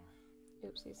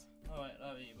 Oopsies. Alright,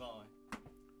 love you, bye.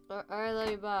 Alright, love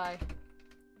you, bye.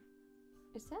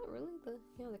 Is that really the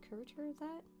curvature of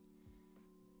that?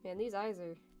 Man, these eyes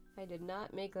are... I did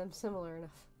not make them similar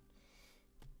enough.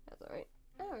 That's alright.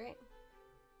 Alright.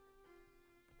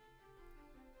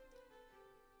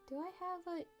 Do I have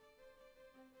a...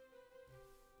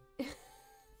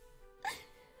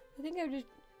 I think I'm just...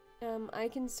 I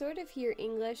can sort of hear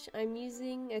English. I'm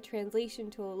using a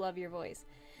translation tool. Love your voice.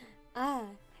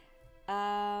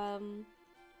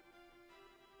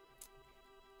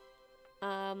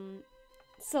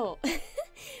 So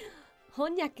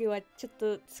翻訳はちょっ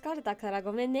と疲れたから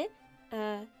ごめんね。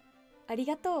あり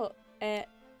がと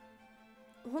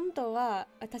う。本当は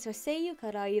私は声優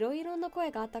からいろいろな声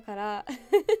があったから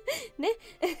ね。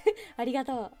ありが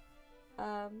とう。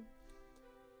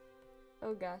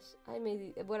Oh gosh,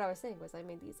 what I was saying was I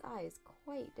made these eyes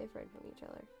quite different from each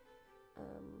other.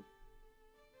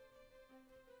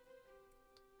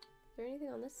 Is there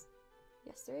anything on this?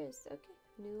 Yes, there is. Okay,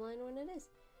 new line when it is.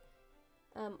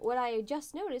 What I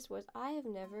just noticed was I have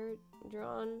never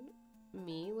drawn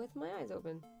me with my eyes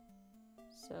open.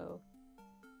 So,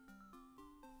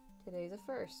 today's a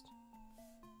first,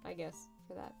 I guess,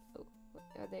 for that. Oh,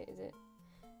 is it?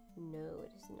 No,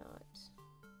 it is not.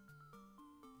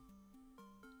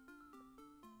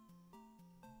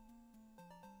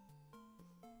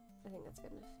 I think that's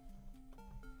good enough.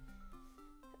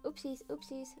 Oopsies,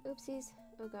 oopsies, oopsies.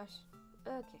 Oh gosh.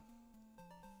 Okay.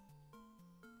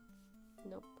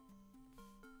 Nope.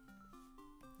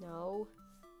 No.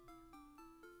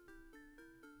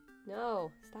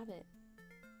 No. Stop it.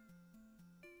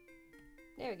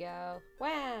 There we go.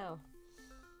 Wow.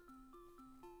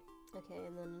 Okay,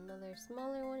 and then another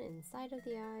smaller one inside of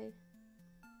the eye.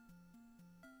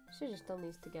 Should've just done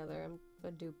these together. I'm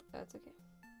a dupe. That's okay.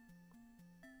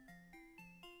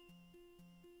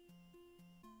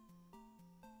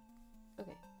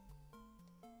 Okay.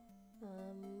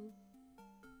 Turn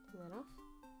that off.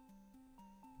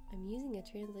 I'm using a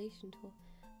translation tool.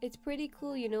 It's pretty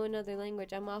cool, you know another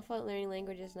language. I'm off on learning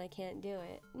languages and I can't do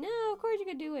it. No, of course you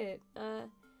could do it.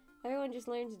 Everyone just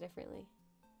learns differently.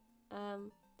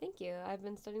 Thank you. I've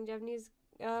been studying Japanese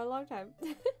a long time.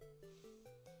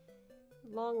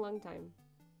 long time.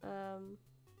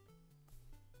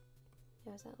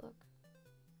 How's that look?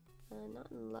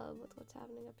 Not in love with what's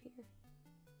happening up here.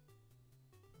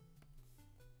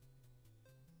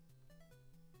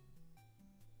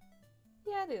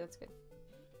 Yeah, I think that's good.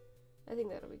 I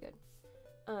think that'll be good.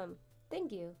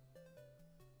 Thank you.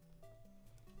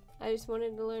 I just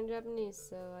wanted to learn Japanese,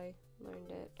 so I learned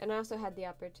it. And I also had the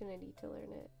opportunity to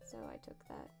learn it, so I took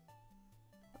that.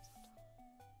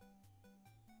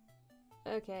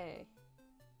 Okay.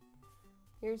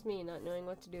 Here's me not knowing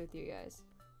what to do with you guys.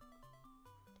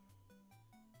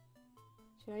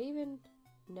 Should I even...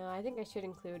 No, I think I should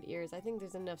include ears. I think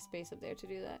there's enough space up there to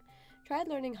do that. Tried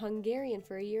learning Hungarian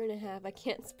for 1.5 years. I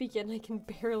can't speak it and I can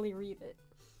barely read it.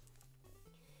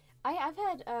 I've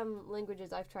had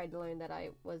languages I've tried to learn that I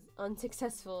was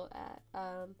unsuccessful at.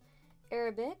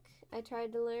 Arabic, I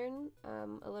tried to learn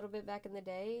a little bit back in the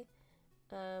day.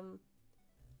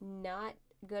 Not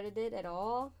good at it at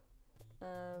all.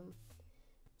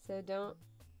 So don't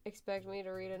expect me to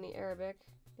read any Arabic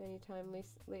anytime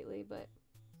lately, but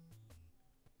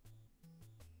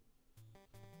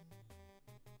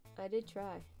I did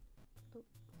try. Oh.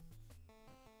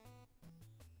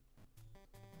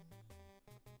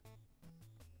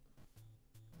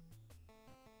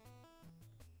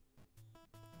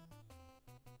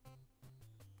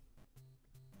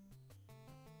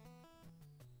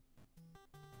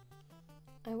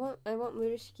 I want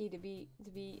Murashiki to be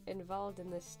involved in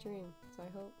this stream, so I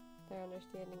hope they're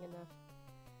understanding enough.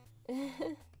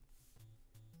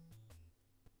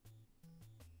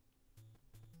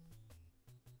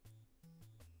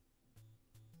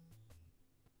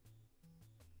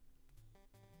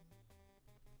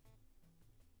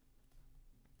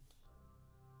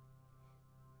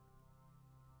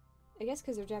 I guess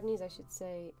because they're Japanese, I should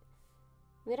say,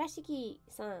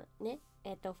 Murashiki-san, ne?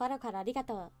 Follow kara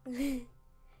arigatou.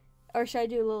 Or should I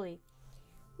do Lily?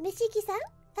 Murashiki-san,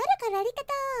 follow kara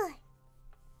arigatou.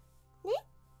 Ne?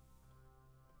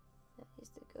 That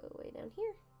used to go way down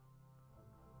here.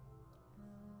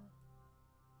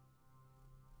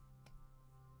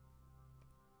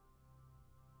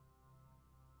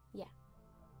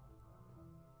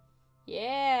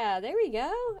 Yeah, there we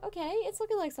go. Okay, it's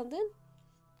looking like something.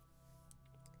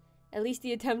 At least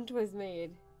the attempt was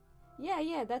made.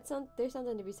 Yeah, there's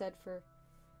something to be said for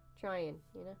trying,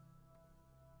 you know?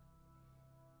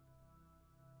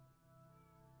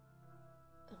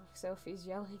 Oh, Sophie's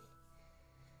yelling.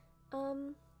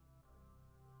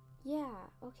 Yeah,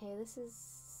 okay,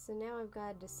 so now I've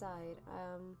got to decide,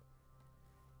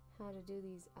 how to do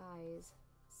these eyes.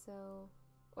 So,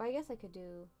 well, I guess I could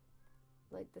do,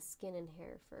 like, the skin and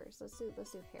hair first. Let's do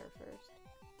hair first.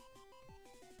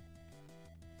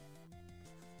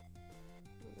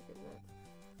 Look at that.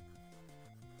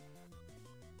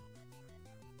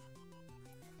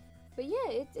 But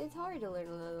yeah, it's hard to learn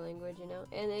another language, you know?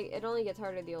 And it only gets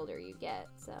harder the older you get,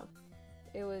 so.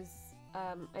 It was,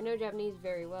 I know Japanese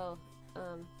very well,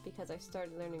 because I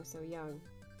started learning so young.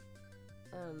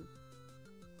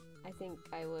 I think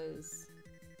I was,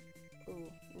 ooh,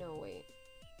 no, wait.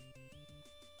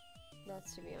 That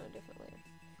should be on a different layer.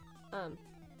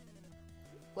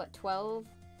 What, 12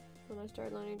 when I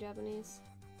started learning Japanese?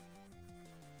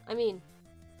 I mean,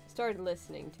 started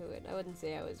listening to it. I wouldn't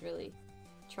say I was really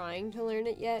trying to learn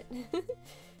it yet.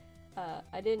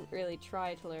 I didn't really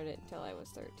try to learn it until I was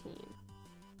 13.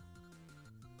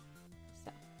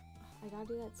 So, I gotta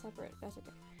do that separate. That's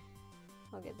okay.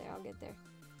 I'll get there.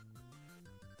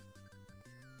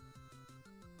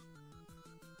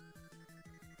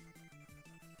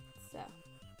 So.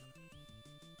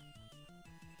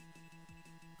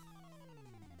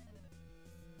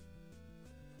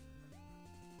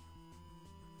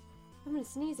 I'm gonna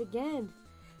sneeze again.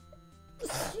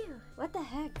 What the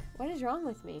heck? What is wrong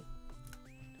with me?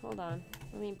 Hold on.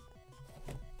 Let me...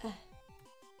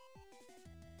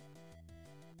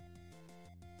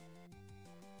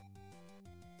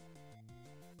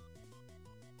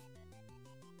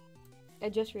 I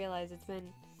just realized it's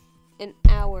been an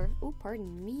hour. Oh,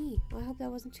 pardon me. I hope that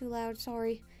wasn't too loud.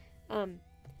 Sorry. I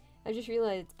just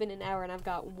realized it's been an hour and I've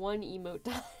got one emote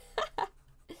done. Oh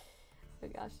my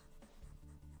gosh.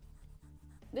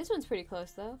 This one's pretty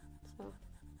close though. So.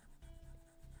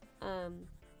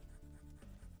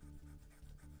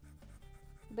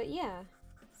 But yeah.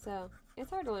 So, it's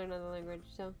hard to learn another language,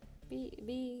 so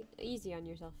be easy on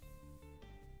yourself.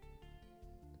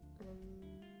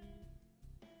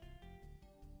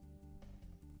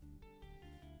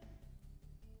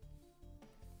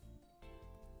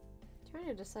 Trying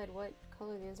to decide what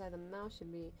color the inside of the mouth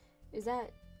should be. Is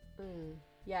that...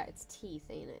 yeah, it's teeth,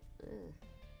 ain't it? Ugh.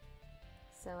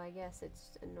 So I guess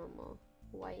it's a normal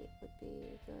white would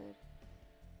be good.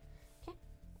 Okay.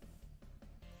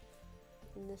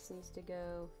 And this needs to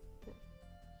go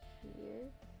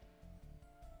here.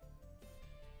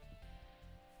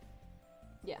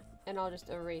 Yeah, and I'll just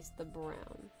erase the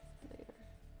brown later.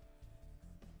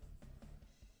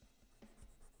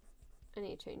 I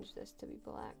need to change this to be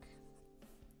black.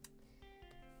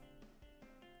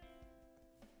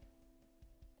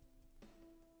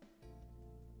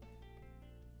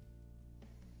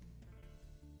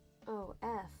 Oh, F.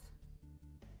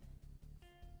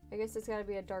 I guess it's gotta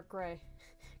be a dark gray.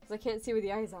 Because I can't see where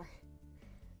the eyes are.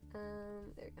 There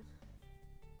we go.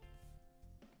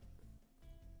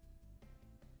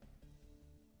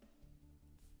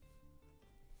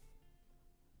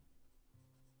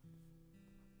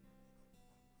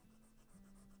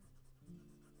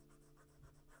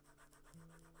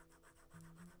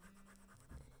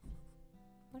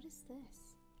 What is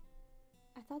this?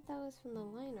 I thought that was from the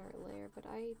line art layer, but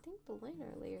I think the line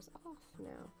art layer's off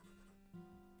now.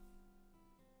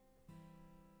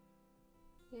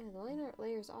 Yeah, the line art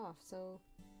layer's off, so...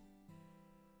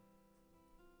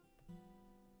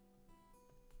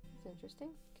 That's interesting.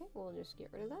 Okay, we'll just get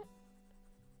rid of that.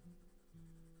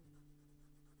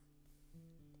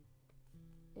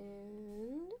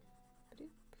 And... okay.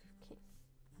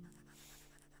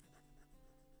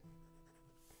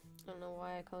 I don't know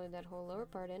why I colored that whole lower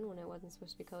part in when it wasn't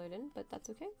supposed to be colored in, but that's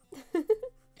okay.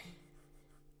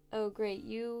 Oh great,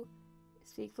 you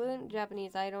speak fluent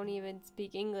Japanese. I don't even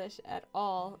speak English at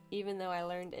all, even though I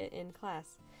learned it in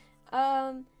class.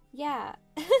 Yeah.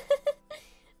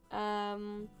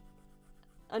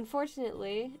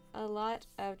 Unfortunately, a lot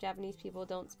of Japanese people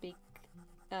don't speak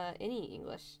any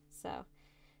English, so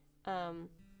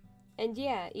and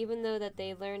yeah, even though that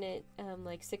they learn it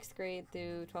like 6th grade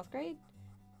through 12th grade,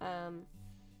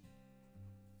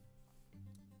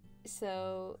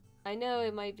 so I know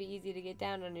it might be easy to get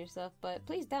down on yourself, but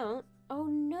please don't. Oh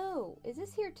no, is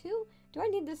this here too? Do I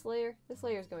need this layer? This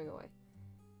layer is going away.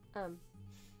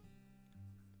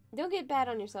 Don't get bad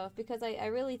on yourself, because I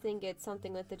really think it's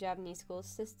something with the Japanese school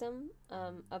system,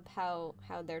 of how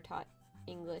they're taught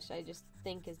English, I just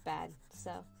think is bad,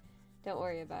 so, Don't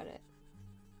worry about it.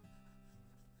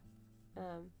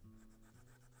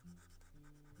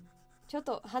 ちょっ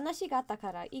と話があった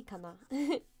からいいかな。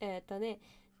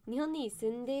日本に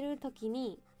住んでいる時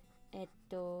に、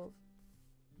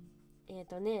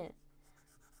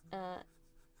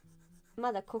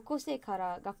まだ高校生か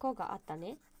ら学校があった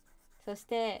ね。そし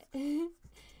て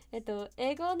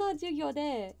英語の授業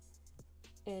で、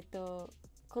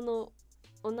この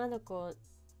女の子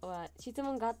は質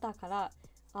問があったから、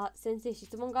あ、先生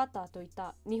質問があったと言っ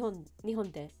た。日本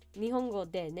語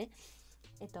でね。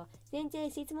先生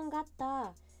質問があっ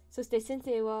た。そして先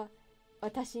生は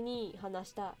私に話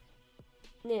した。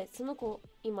ねえ、その子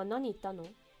今何言ったの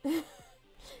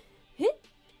え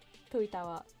と言った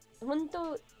わ。本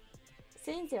当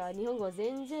先生は日本語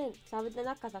全然喋って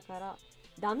なかったから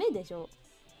ダメでしょ。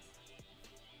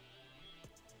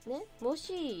ね、も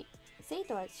し生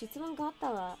徒は質問があっ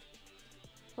たら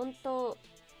本当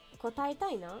答えた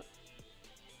いな。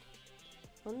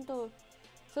本当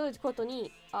そういうこと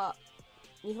に、あ、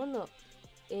日本の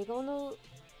英語の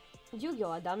授業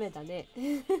はダメだね。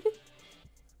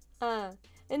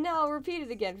And now I'll repeat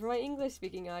it again for my English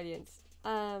speaking audience.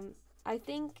 I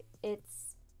think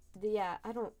it's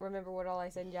I don't remember what all I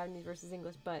said in Japanese versus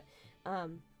English, but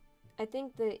I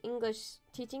think the English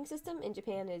teaching system in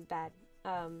Japan is bad.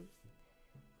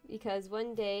 Because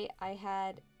one day I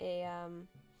had an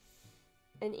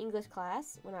English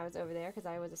class when I was over there, because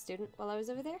I was a student while I was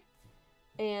over there.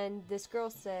 And this girl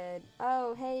said,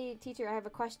 "Oh, hey, teacher, I have a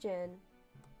question."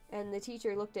 And the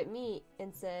teacher looked at me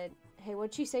and said, "Hey,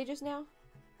 what'd she say just now?"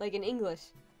 Like in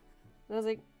English. And I was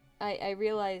like, I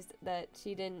realized that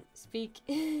she didn't speak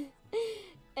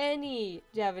any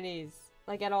Japanese,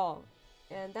 like at all.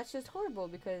 And that's just horrible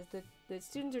because the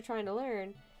students are trying to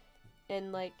learn.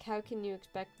 And like, how can you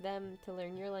expect them to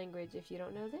learn your language if you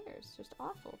don't know theirs? It's just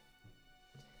awful.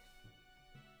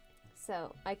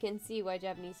 So I can see why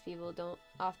Japanese people don't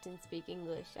often speak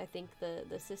English. I think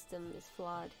the system is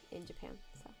flawed in Japan.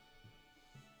 So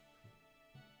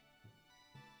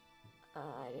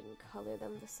I didn't color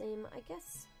them the same. I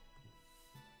guess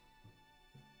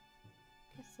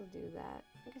I'll do that.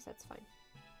 I guess that's fine.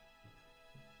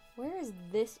 Where is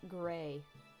this gray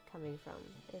coming from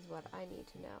is what I need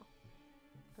to know.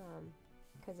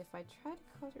 Because if I try to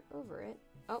color over it...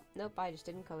 Oh, nope, I just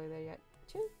didn't color there yet.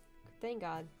 Choo. Thank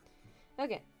God.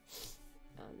 Okay.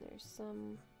 There's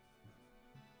some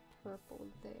purple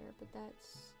there, but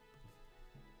that's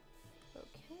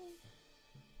okay.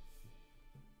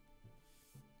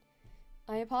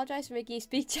 I apologize for making you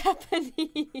speak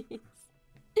Japanese.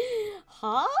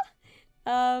 Huh?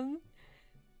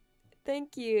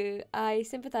 Thank you. I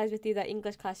sympathize with you that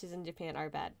English classes in Japan are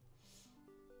bad.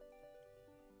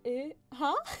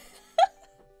 Huh?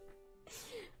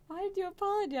 Why did you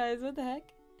apologize? What the heck?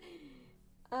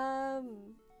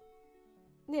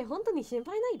 ねえ、本当に心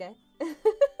配ないで。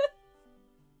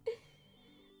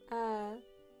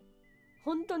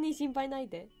本当に心配ない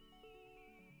で。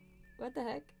What the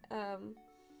heck?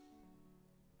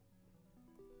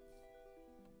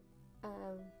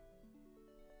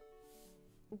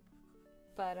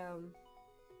 But,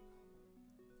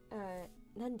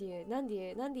 なんで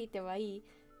言ってはいい？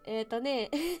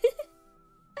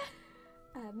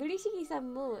無理しぎさ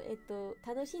んも、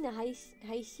楽しいな配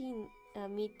信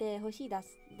見てほしいで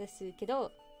すけ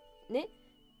ど、ね。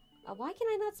Why can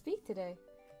I not speak today?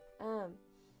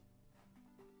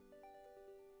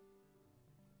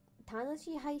 楽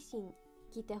しい配信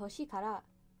聞いてほしいから、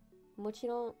もち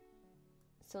ろん、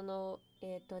その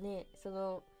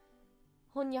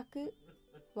翻訳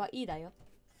はいいだよ。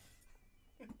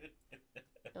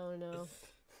Oh no.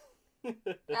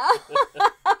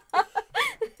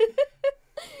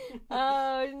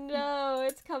 Oh no,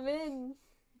 it's come in.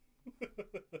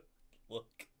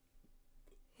 Look.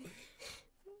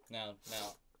 Now.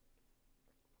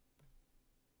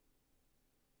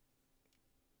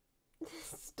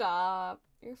 Stop.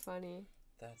 You're funny.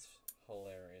 That's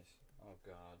hilarious. Oh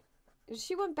God.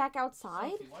 She went back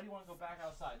outside? Sophie, why do you want to go back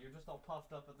outside? You're just all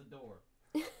puffed up at the door.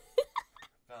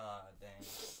 God dang.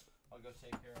 I'll go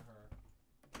take care of her.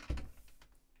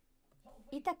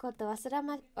 言ったこと忘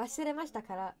れました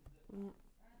から、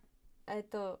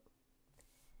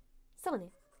そう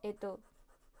ね、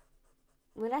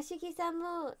村重さん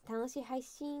も楽しい配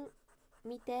信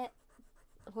見て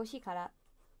ほしいから、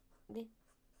ね、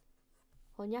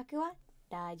翻訳は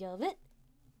大丈夫。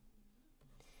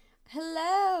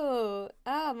Hello!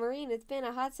 Ah, Maureen, it's been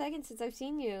a hot second since I've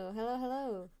seen you.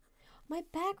 Hello. My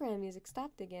background music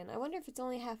stopped again. I wonder if it's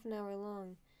only half an hour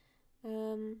long.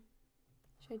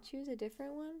 Should I choose a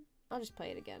different one? I'll just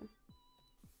play it again.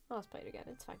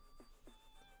 It's fine.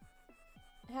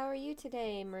 How are you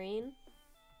today, Marine?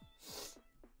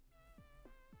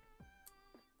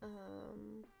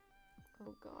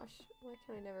 Oh gosh, why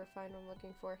can I never find what I'm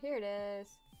looking for? Here it is.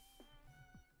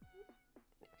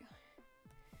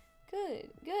 Good,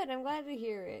 good, I'm glad to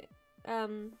hear it.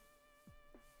 I'm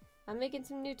making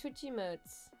some new Twitch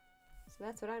emotes. So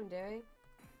that's what I'm doing.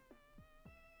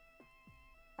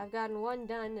 I've gotten one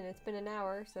done and it's been an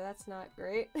hour, so that's not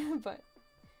great, but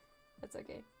that's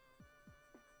okay.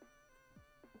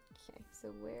 Okay, so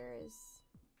where is...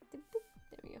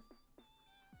 There we go.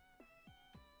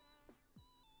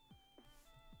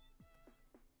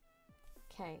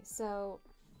 Okay, so...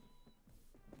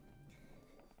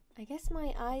 I guess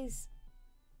my eyes...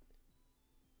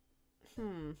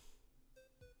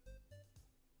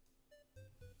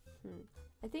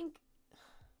 I think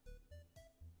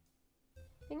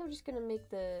I'm just gonna make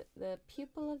the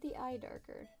pupil of the eye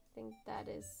darker. I think that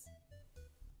is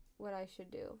what I should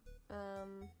do.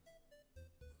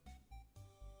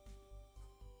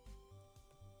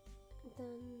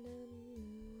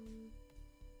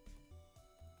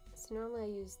 So normally I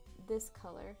use this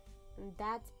color, and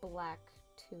that's black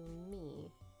to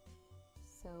me.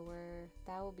 So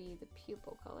that will be the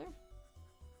pupil color.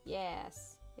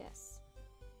 Yes, yes,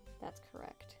 that's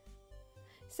correct.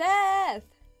 Seth!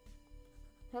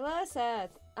 Hello,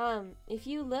 Seth. If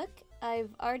you look,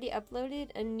 I've already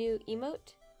uploaded a new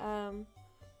emote,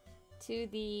 to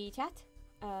the chat.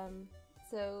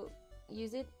 So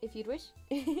use it if you'd wish.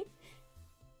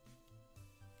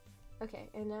 Okay,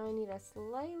 and now I need a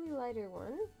slightly lighter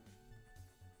one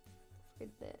for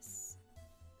this.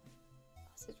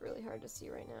 This is really hard to see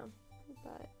right now,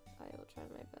 but I will try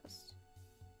my best.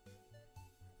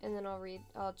 And then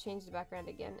I'll change the background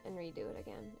again and redo it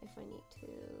again if I need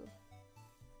to.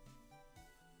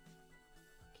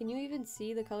 Can you even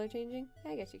see the color changing?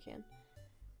 I guess you can.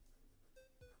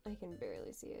 I can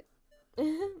barely see it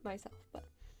myself, but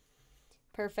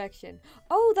perfection.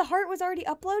 Oh, the heart was already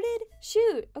uploaded?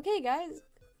 Shoot. Okay, guys.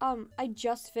 I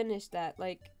just finished that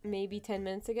like maybe 10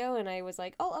 minutes ago, and I was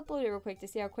like, I'll upload it real quick to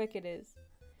see how quick it is.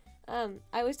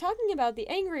 I was talking about the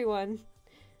angry one,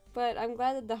 but I'm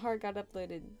glad that the heart got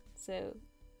uploaded. So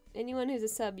anyone who's a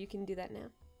sub, you can do that now.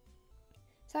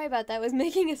 Sorry about that. I was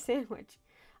making a sandwich.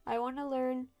 I want to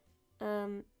learn,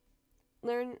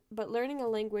 but learning a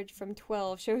language from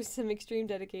 12 shows some extreme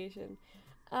dedication.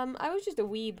 I was just a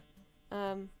weeb,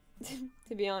 to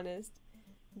be honest.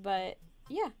 But,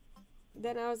 yeah.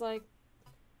 Then I was like,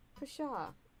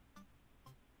 pshaw.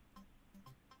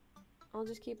 I'll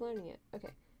just keep learning it.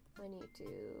 Okay. I need to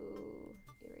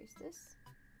erase this.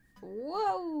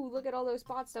 Whoa! Look at all those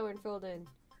spots that weren't filled in.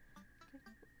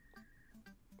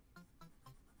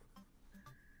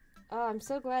 Oh, I'm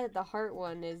so glad that the heart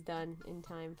one is done in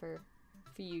time for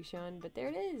you, Sean. But there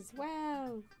it is.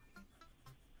 Wow.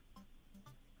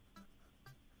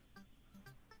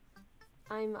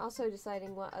 I'm also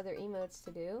deciding what other emotes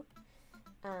to do.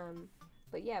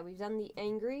 But yeah, we've done the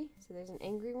angry. So there's an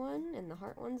angry one, and the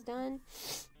heart one's done.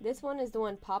 This one is the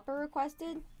one Papa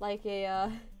requested. Like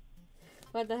a,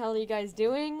 what the hell are you guys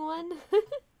doing one?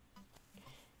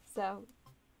 So...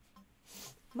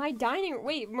 My dining room.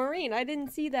 Wait, Maureen, I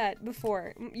didn't see that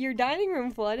before. Your dining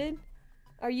room flooded?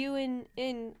 Are you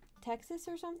in Texas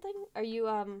or something? Are you,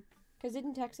 because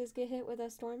didn't Texas get hit with a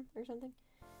storm or something?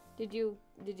 Did you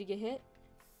get hit?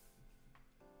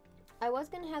 I was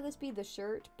gonna have this be the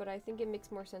shirt, but I think it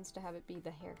makes more sense to have it be the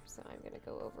hair, so I'm gonna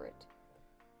go over it.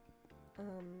 I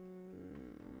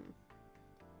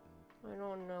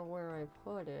don't know where I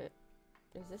put it.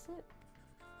 Is this it?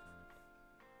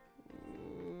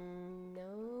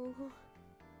 No.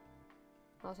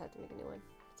 I'll just have to make a new one.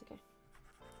 It's okay.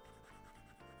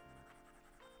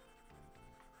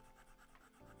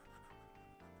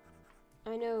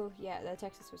 I know, yeah, that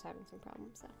Texas was having some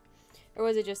problems, so. Or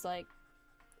was it just like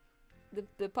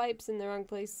the pipe's in the wrong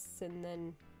place and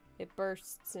then it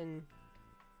bursts and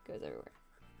goes everywhere?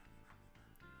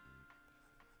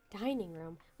 Dining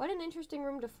room. What an interesting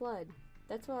room to flood.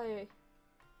 That's why I'm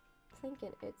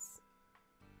thinking it's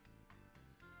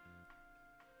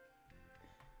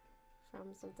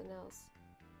from something else.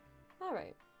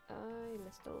 Alright. I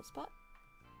missed a little spot.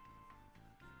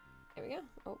 There we go.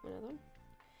 Oh, another one.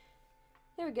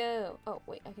 There we go. Oh,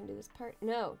 wait, I can do this part.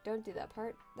 No, don't do that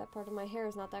part. That part of my hair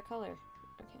is not that color.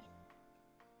 Okay.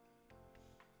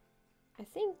 I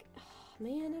think... Oh,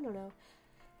 man, I don't know.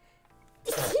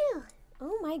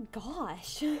 Oh my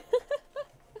gosh.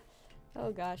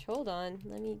 Oh gosh, hold on.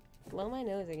 Let me blow my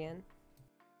nose again.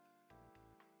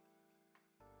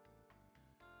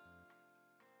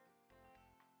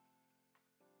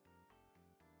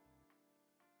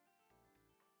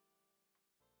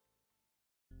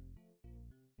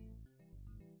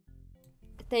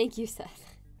 Thank you,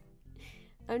 Seth.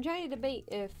 I'm trying to debate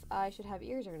if I should have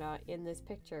ears or not in this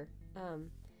picture.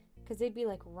 Because they'd be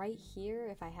like right here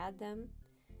if I had them.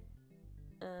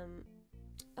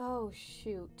 Oh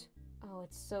shoot. Oh,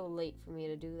 it's so late for me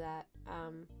to do that.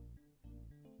 I'm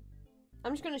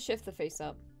just gonna shift the face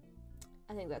up.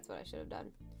 I think that's what I should have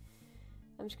done.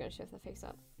 I'm just gonna shift the face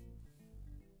up.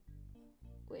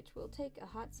 Which will take a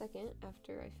hot second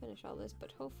after I finish all this,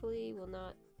 but hopefully will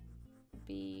not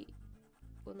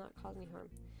cause any harm.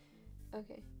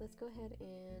 Okay, let's go ahead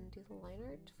and do the line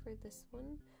art for this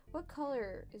one. What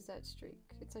color is that streak?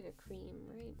 It's like a cream,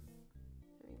 right?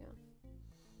 There we go.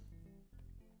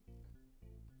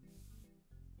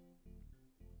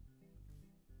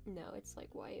 No, it's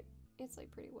like white. It's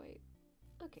like pretty white.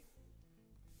 Okay.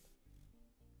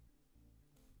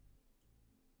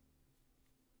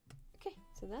 Okay,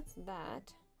 so that's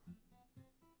that.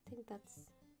 I think that's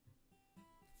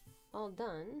all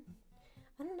done.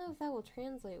 I don't know if that will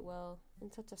translate well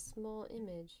in such a small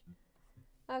image.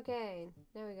 Okay,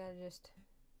 now we gotta just...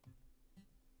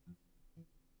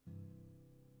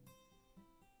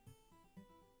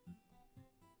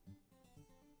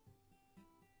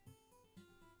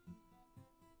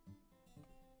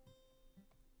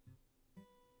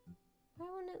 Why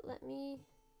won't it let me...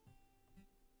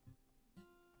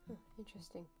 Huh,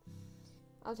 interesting.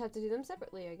 I'll just have to do them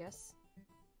separately, I guess.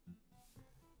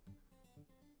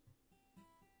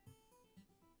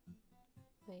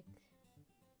 Like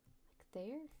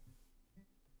there?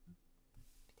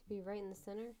 To be right in the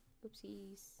center?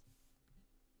 Oopsies.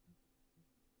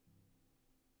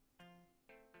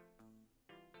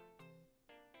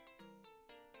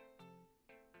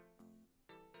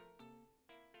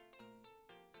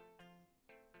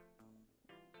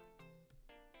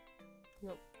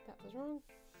 Nope, that was wrong.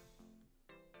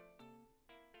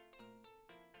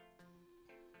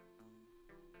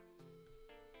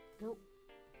 Nope.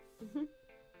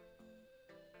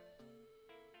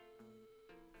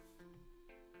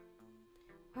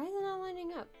 Why is it not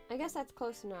lining up? I guess that's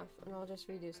close enough, and I'll just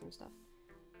redo some stuff.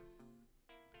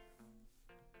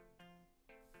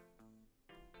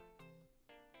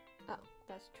 Oh,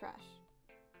 that's trash.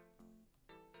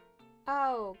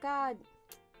 Oh, God.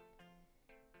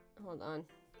 Hold on.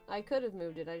 I could have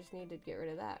moved it, I just needed to get rid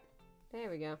of that.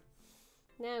 There we go.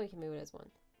 Now we can move it as one.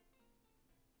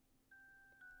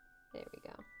 There we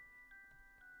go.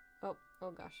 Oh,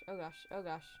 oh gosh, oh gosh, oh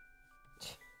gosh.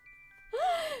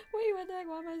 Wait, what the heck?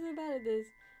 Why am I so bad at this?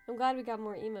 I'm glad we got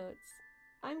more emotes.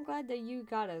 I'm glad that you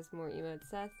got us more emotes,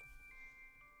 Seth.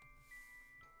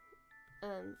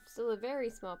 Still a very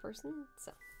small person,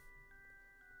 so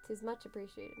 'tis much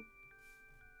appreciated.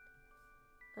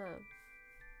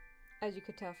 As you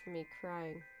could tell from me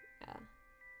crying, so.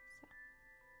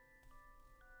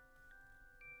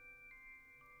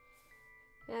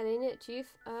 That ain't it,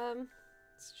 Chief.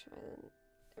 Let's try that.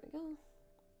 There we go.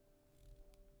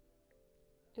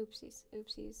 Oopsies,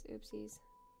 oopsies, oopsies.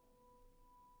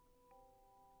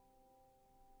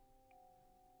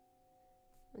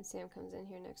 When Sam comes in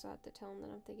here next, I'll have to tell him that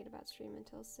I'm thinking about streaming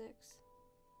until 6.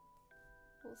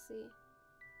 We'll see.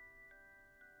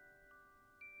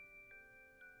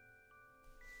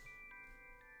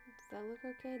 Does that look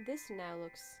okay? This now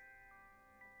looks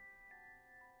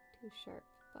too sharp,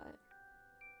 but...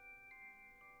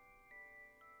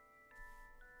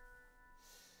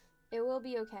 it will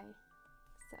be okay.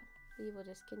 So, we will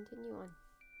just continue on.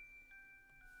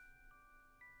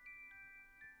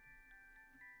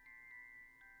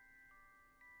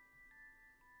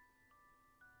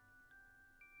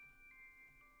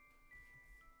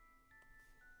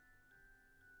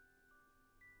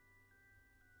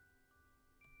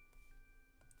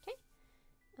 Okay.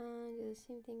 Do the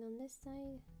same thing on this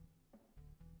side.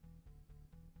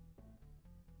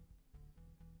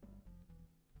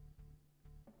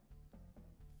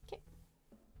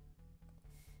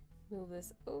 Move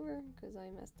this over because I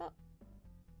messed up.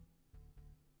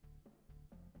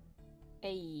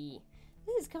 Hey,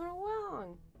 this is coming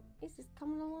along. This is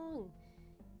coming along.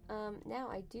 Now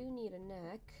I do need a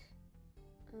neck.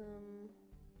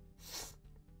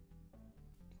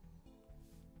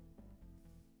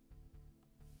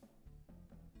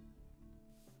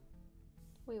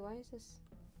 Wait, why is this?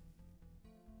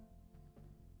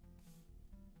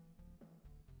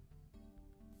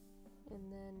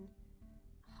 And then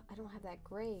I don't have that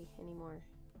gray anymore.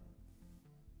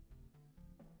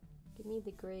 Give me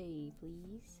the gray,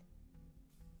 please.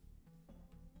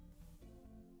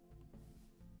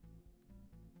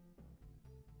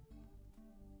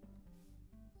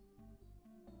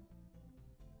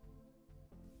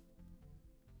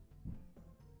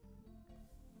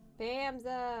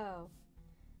 Bamzo!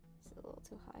 a little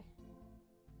too high.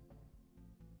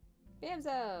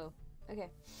 Bamzo! Okay.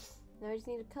 Now I just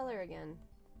need to color again.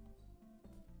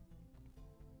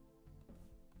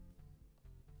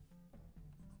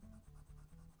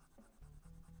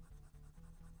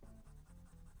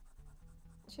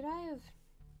 Should I have...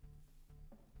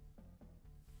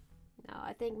 No,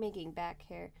 I think making back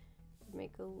hair would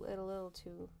make it a little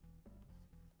too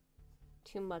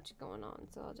much going on,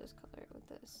 so I'll just color it with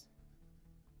this.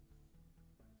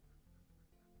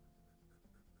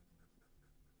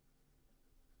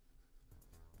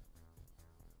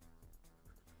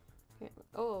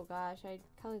 Oh gosh, I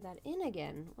colored that in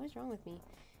again. What is wrong with me?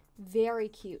 Very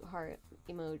cute heart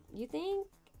emote. You think?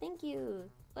 Thank you.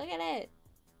 Look at it.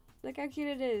 Look how cute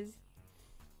it is.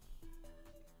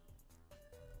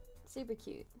 Super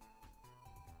cute.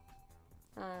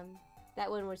 That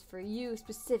one was for you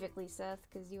specifically, Seth,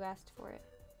 because you asked for it.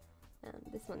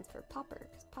 This one's for Popper,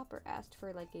 because Popper asked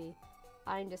for like a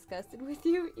I'm disgusted with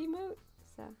you emote,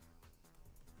 so.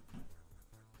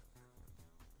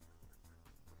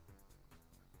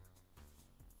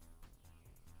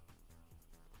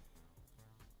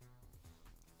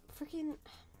 Freaking,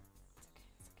 it's okay.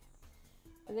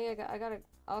 I think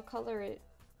I'll color it.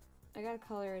 I gotta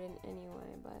color it in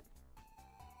anyway, but.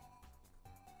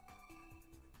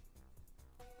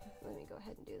 Let me go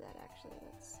ahead and do that actually,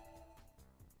 that's.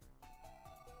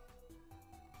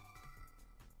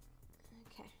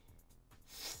 Okay.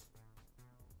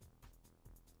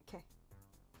 Okay.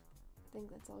 I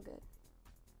think that's all good.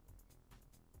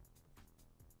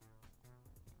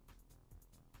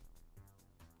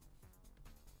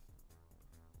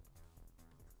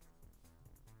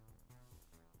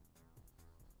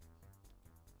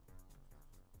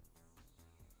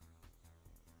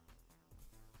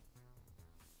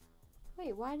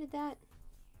 Wait, why did that...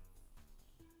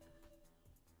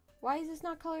 Why is this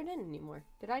not colored in anymore?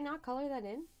 Did I not color that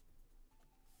in?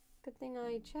 Good thing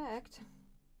I checked.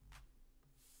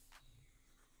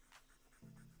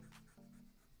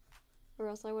 Or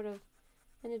else I would have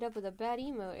ended up with a bad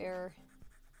emote error.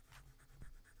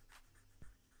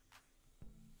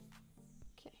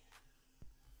 Okay.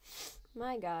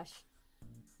 My gosh.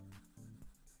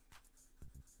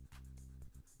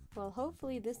 Well,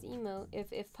 hopefully this emote,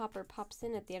 if Popper pops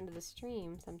in at the end of the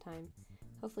stream sometime,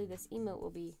 hopefully this emote will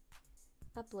be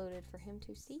uploaded for him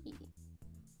to see.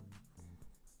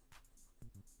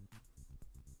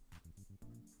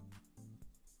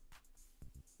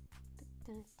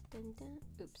 Dun, dun, dun.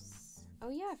 Oops. Oh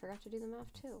yeah, I forgot to do the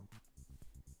math too.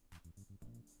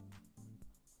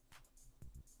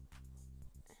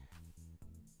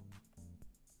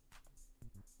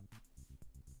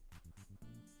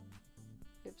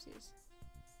 Oopsies.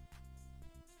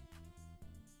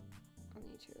 I'll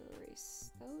need to erase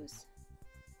those.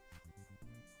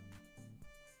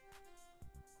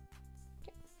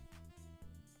 Okay.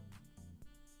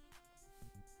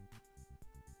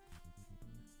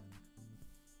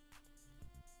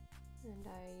 And I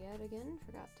yet again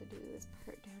forgot to do this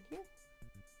part down here.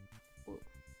 Ooh.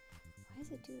 Why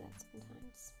does it do that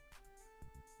sometimes?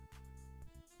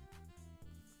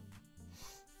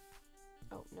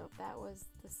 Oh, no, that was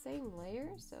the same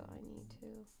layer, so I need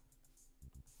to...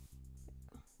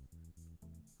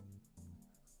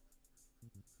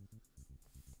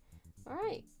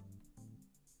 Alright.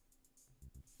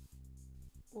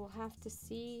 We'll have to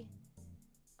see.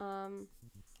 Yeah,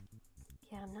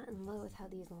 I'm not in love with how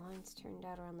these lines turned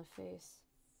out around the face.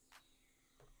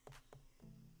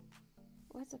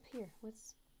 What's up here?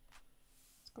 What's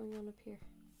going on up here?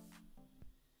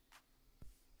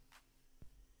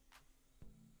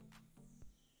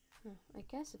 Huh, I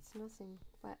guess it's nothing,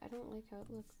 but I don't like how it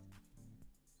looks.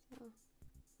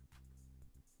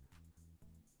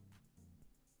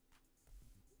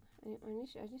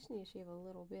 So I just need to shave a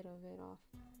little bit of it off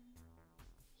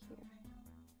here.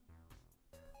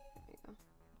 There we go.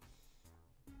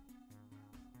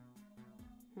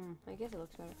 I guess it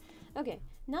looks better. Okay,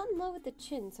 not in love with the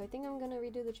chin, so I think I'm gonna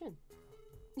redo the chin.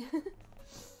 Let's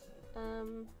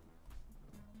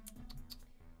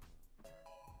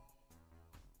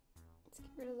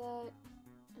get rid of that.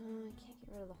 I can't get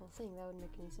rid of the whole thing. That wouldn't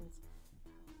make any sense.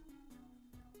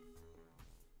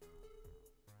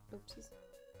 Oopsies.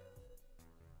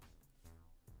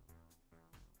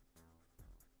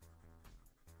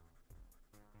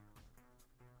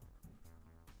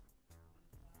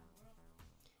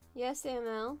 Yes,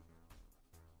 ML.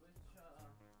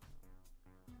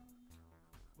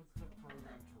 What's the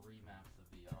program to remap the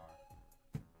VR?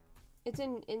 It's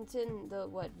in the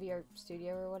what, VR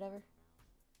Studio or whatever.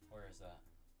 Where is that?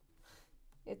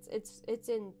 It's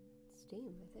in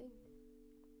Steam, I think.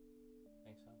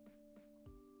 Think so?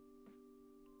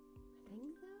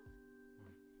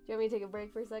 you want me to take a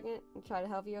break for a second and try to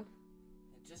help you?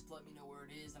 Just let me know where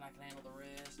it is and I can handle the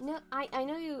rest. No,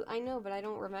 I know, but I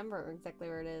don't remember exactly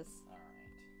where it is. Alright.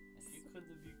 If you could,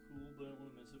 that'd be cool, but I don't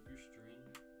want to mess up your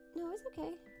stream. No, it's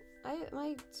okay.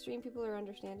 My stream people are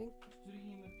understanding.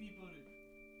 Stream people.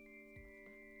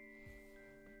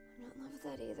 I'm not in love with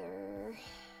that either.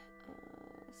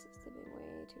 This is being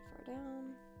way too far down.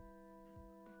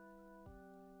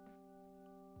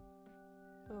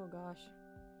 Oh gosh.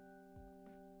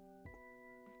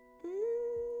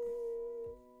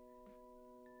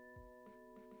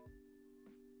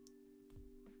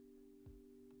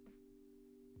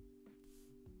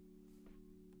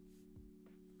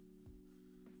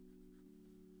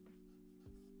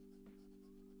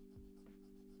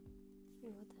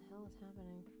 Dude, what the hell is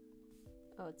happening?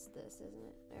 Oh, it's this, isn't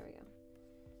it? There we go.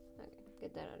 Okay,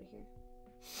 get that out of here.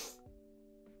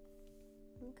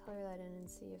 Let me color that in and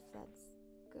see if that's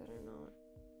good or not.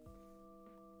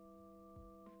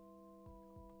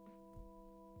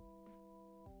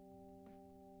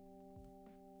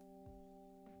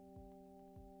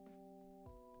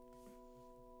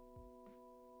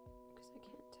 Because I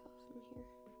can't tell from here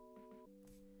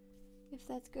if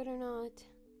that's good or not.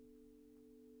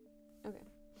 Okay.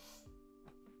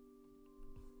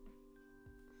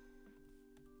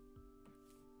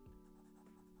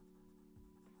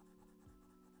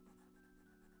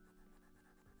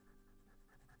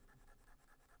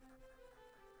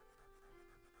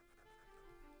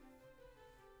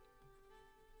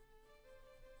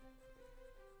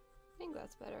 I think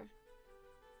that's better.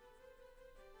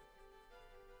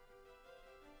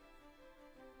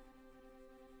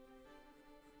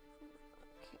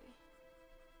 Okay.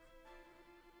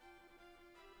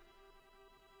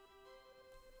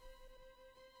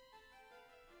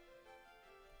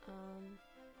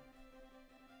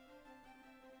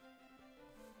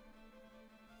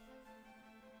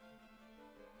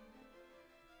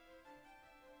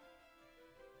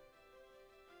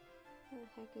 Where the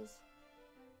heck is that?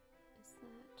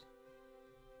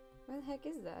 Where the heck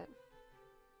is that?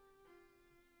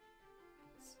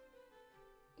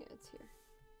 Yeah, it's here.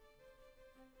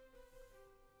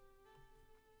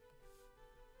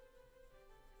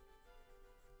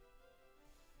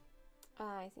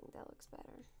 I think that looks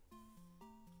better.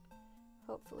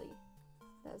 Hopefully,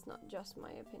 that's not just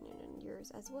my opinion and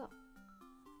yours as well.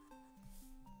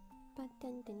 Ba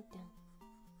dun dun dun.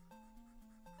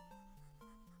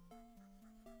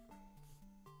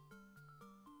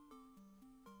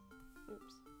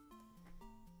 Oops.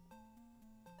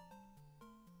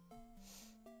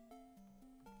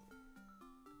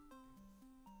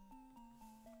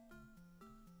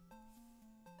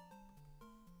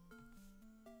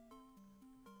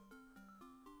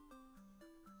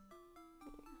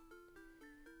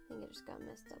 I think it just got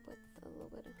messed up with a little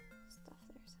bit of stuff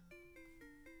there. So.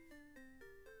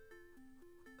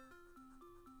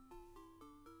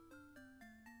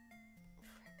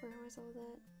 Where was all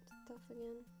that stuff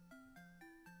again?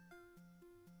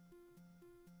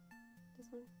 This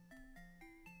one?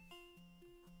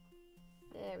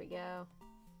 There we go.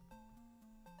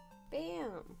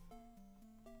 Bam!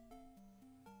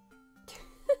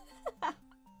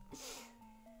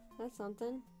 That's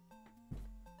something.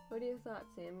 What are your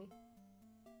thoughts, Sammy?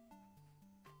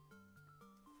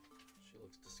 She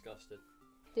looks disgusted.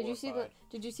 Did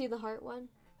you see the heart one?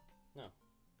 No.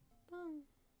 Oh.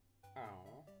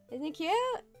 Oh. Isn't it cute?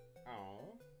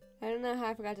 Oh. I don't know how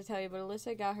I forgot to tell you, but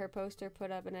Alyssa got her poster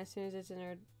put up, and as soon as it's in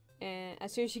her, and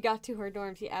as soon as she got to her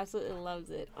dorm, she absolutely loves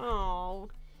it. Oh.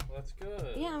 Well, that's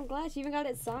good. Yeah, I'm glad she even got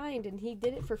it signed, and he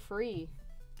did it for free.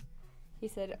 He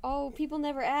said, "Oh, people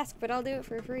never ask, but I'll do it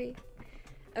for free."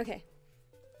 Okay.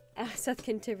 Seth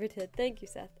contributed. Thank you,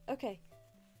 Seth. Okay.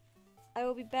 I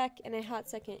will be back in a hot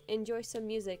second. Enjoy some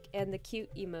music and the cute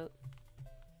emote.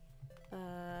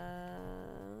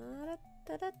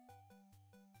 Da-da-da.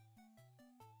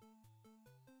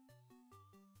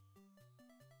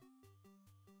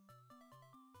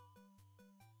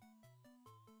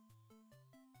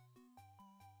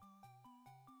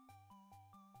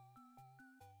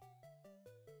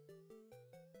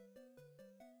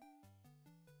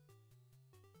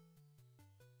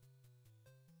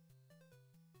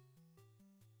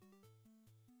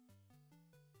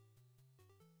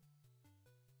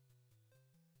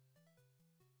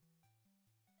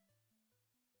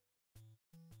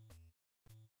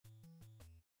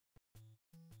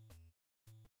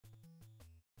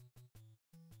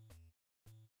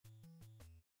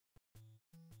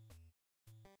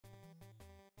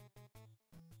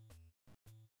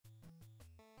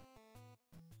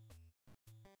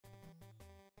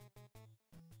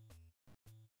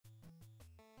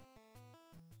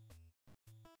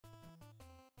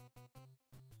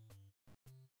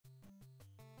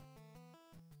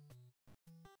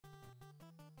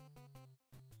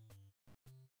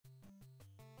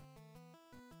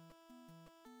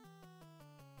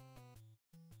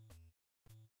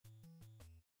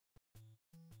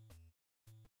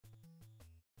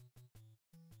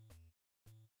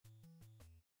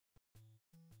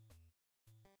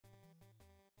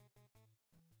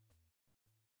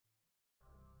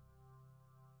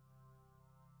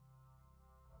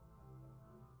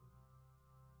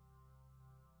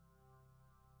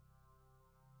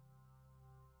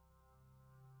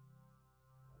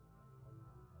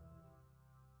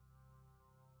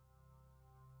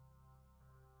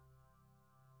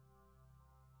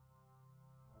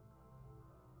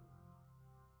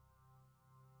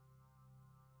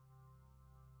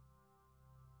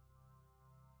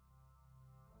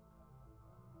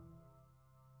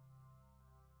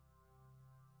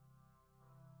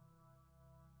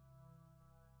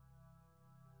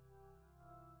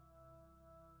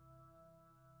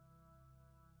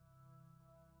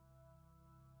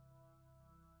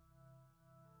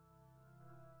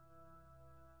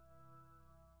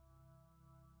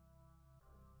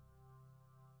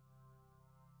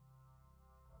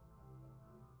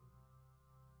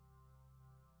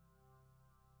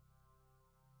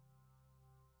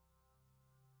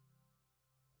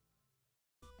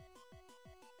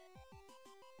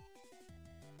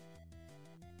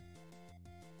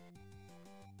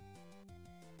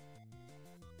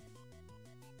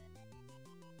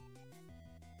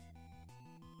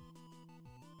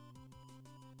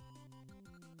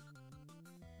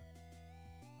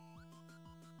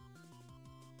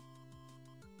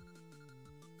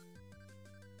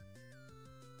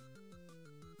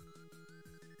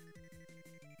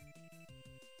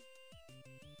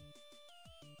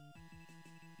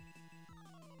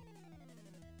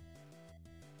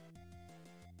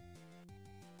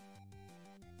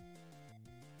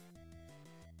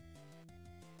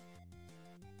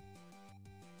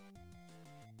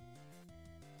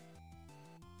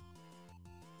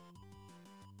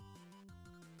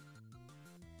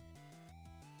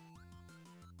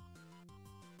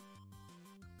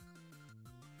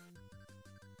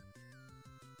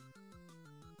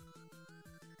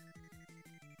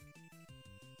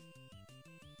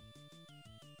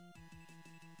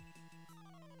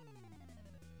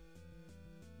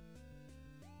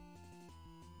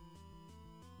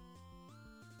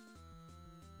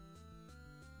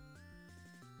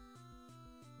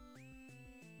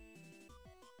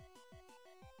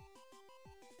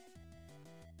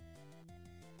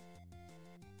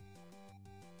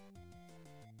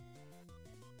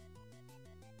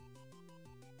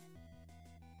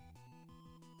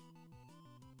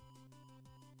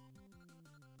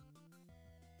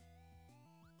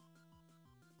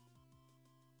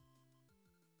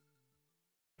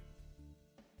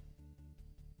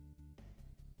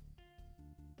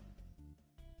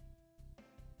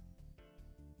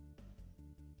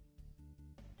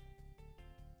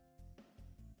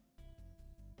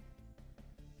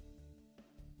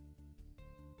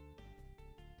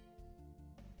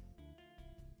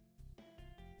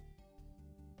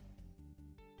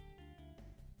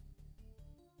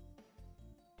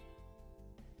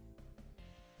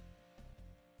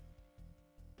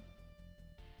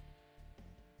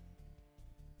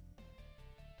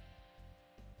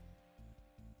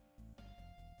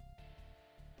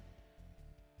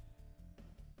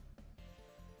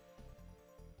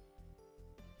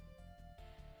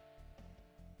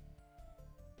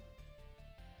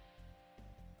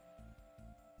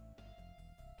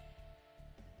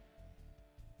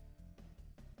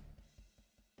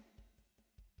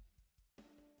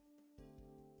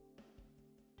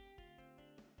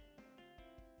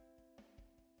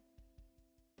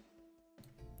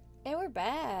 And we're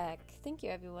back. Thank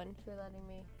you everyone for letting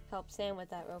me help Sam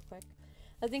with that real quick.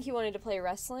 I think he wanted to play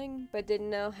wrestling, but didn't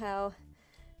know how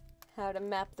to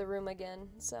map the room again,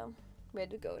 so we had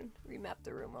to go and remap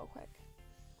the room real quick.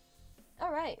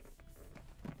 Alright.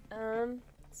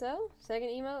 So, second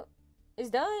emote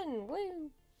is done! Woo!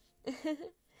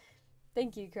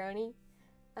 Thank you, Crony.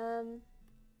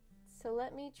 So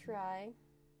let me try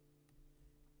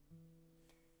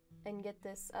and get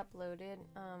this uploaded.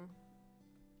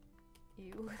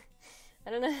 I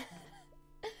don't know.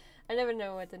 I never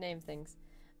know what to name things.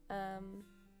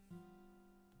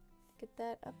 Get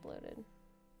that uploaded.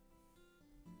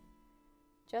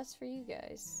 Just for you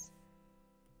guys.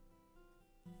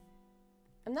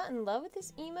 I'm not in love with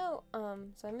this emote,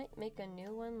 so I might make a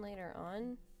new one later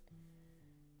on.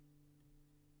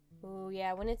 Ooh,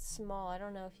 yeah, when it's small, I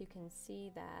don't know if you can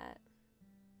see that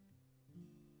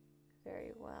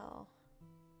very well.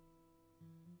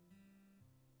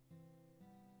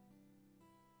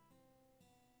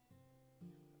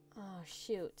 Oh,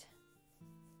 shoot.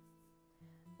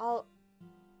 I'll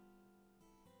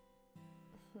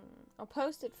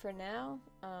post it for now,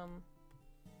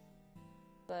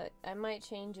 but I might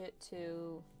change it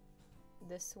to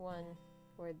this one,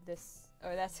 or this,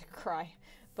 or that's a cry,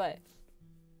 but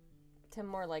to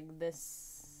more like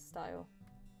this style.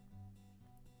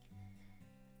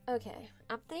 Okay,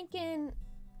 I'm thinking,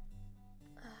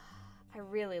 I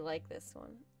really like this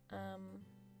one.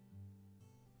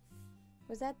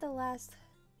 Was that the last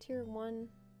tier 1?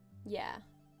 Yeah.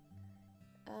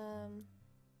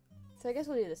 So I guess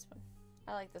we'll do this one.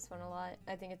 I like this one a lot.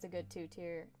 I think it's a good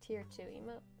tier 2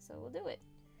 emote, so we'll do it.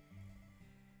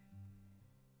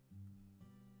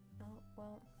 Oh,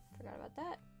 well, forgot about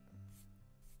that.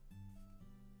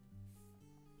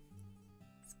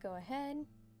 Let's go ahead.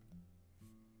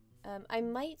 I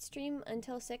might stream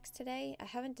until 6 today. I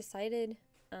haven't decided,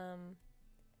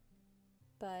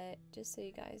 but just so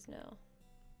you guys know.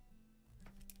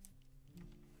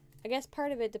 I guess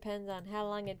part of it depends on how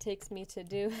long it takes me to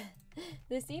do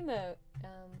this emote.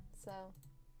 So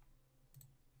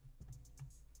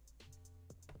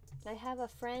I have a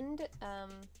friend,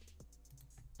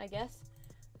 I guess,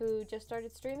 who just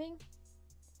started streaming.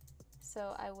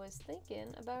 So I was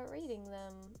thinking about rating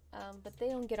them, but they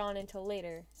don't get on until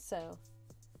later, so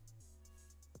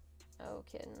Oh,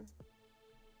 kidding.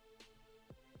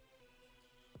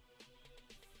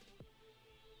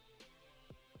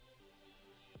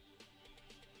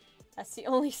 That's the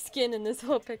only skin in this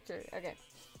whole picture. Okay.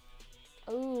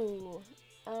 Ooh.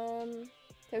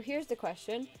 So here's the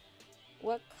question.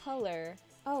 What color?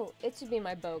 Oh, it should be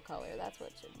my bow color. That's what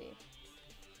it should be.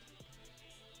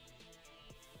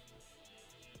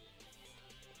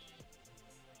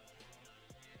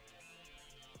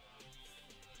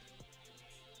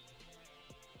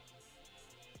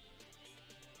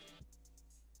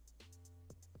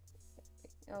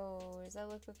 Oh, does that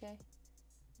look okay?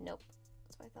 Nope.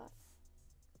 That's what I thought.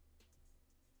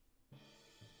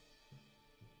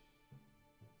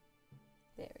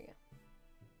 There we go.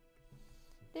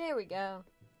 There we go.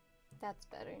 That's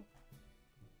better.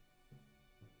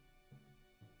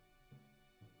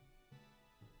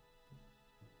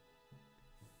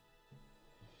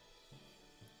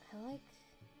 I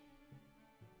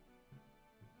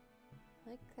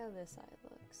like how this side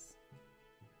looks.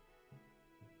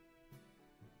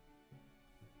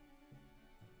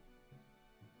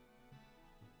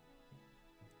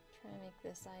 Try to make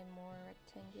this eye more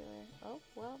rectangular. Oh,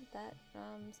 well, that,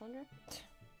 slender.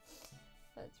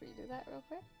 Let's redo that real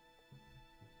quick.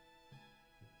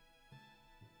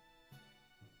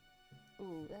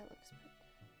 Ooh, that looks pretty.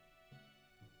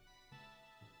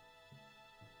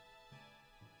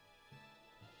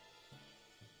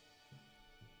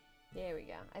 There we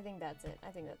go. I think that's it.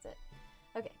 I think that's it.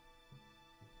 Okay.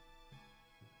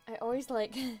 I always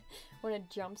like want to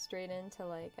jump straight into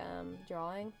like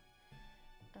drawing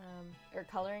or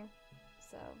coloring,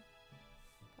 so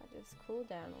I just cool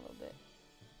down a little bit.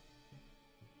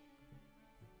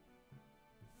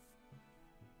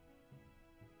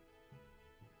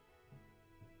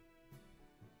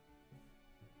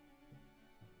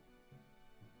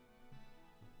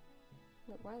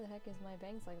 But why the heck is my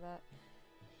bangs like that?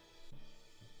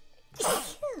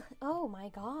 Oh my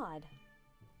god.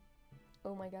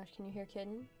 Oh my gosh, can you hear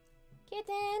kitten?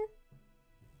 Kitten!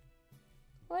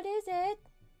 What is it?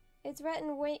 It's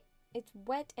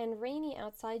wet and rainy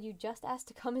outside. You just asked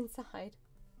to come inside.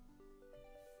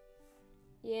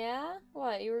 Yeah?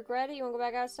 What, you regret it? You wanna go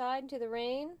back outside into the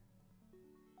rain?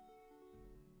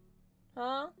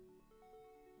 Huh?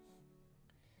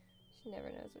 She never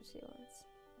knows what she wants.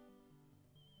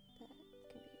 That can be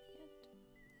the end.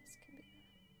 This can be the...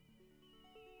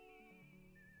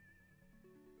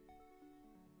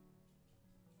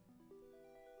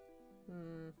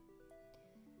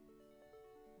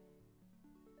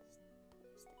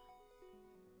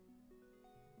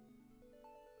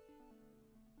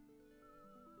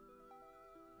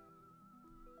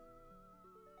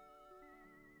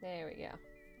 There we go.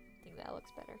 I think that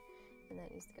looks better. And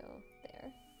that needs to go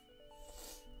there.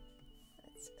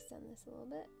 Let's extend this a little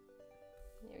bit.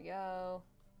 There we go.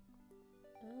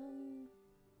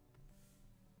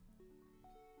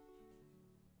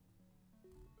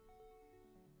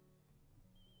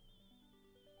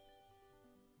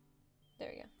 There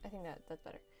we go. I think that's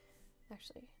better.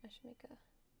 Actually, I should make a...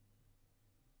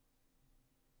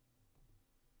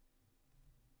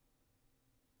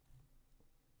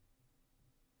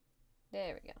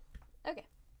 There we go. Okay.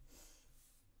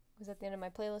 Was that the end of my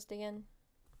playlist again?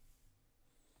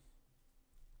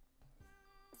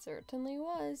 Certainly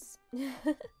was. Okay.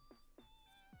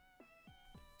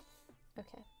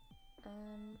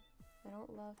 I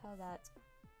don't love how that's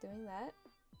doing that.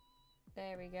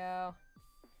 There we go.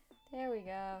 There we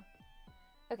go.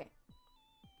 Okay.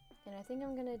 And I think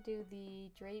I'm gonna do the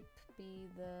drape be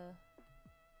the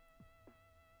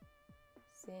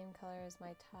same color as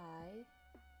my tie.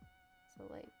 So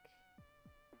like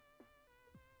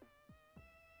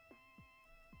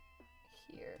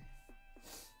here.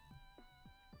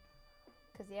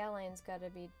 Because the outline's gotta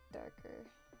be darker.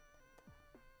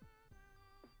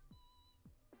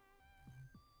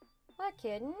 What,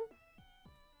 kitten?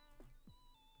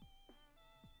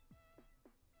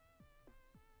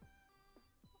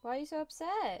 Why are you so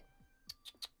upset?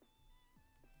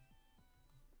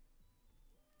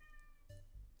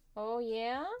 Oh,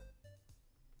 yeah?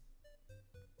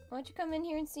 Why don't you come in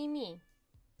here and see me?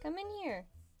 Come in here.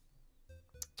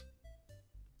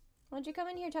 Why don't you come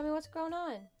in here and tell me what's going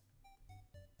on?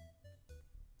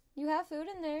 You have food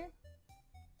in there.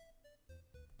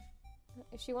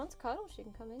 If she wants cuddles, she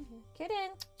can come in here.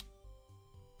 Kitten!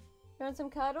 You want some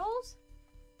cuddles?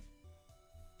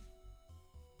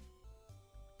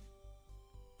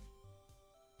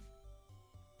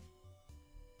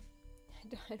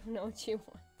 I don't know what she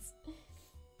wants.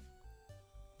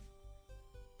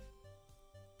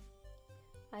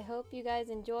 I hope you guys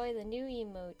enjoy the new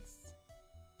emotes.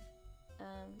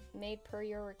 Made per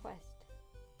your request.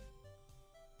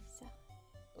 So.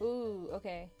 Ooh,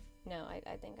 okay. No, I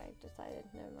think I decided.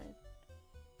 Never mind.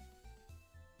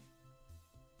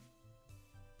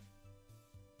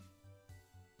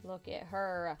 Look at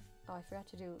her. Oh, I forgot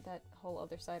to do that whole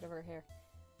other side of her hair.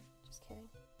 Just kidding.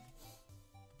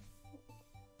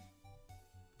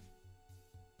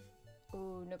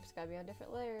 Ooh, nope, it's gotta be on a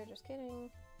different layer. Just kidding.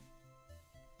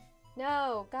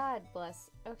 No, God bless.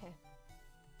 Okay.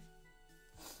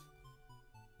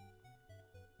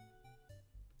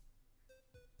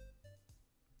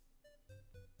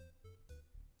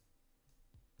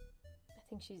 I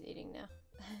think she's eating now.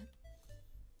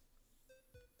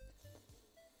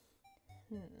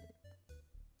 I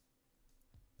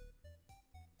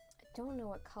don't know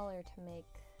what color to make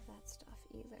that stuff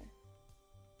either.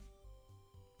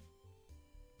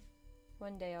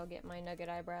 One day I'll get my nugget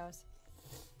eyebrows.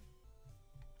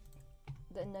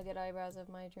 The nugget eyebrows of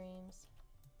my dreams.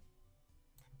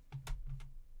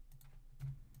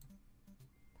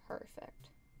 Perfect.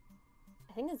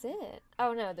 I think that's it.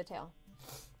 Oh no, the tail.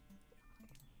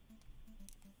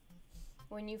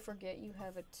 When you forget you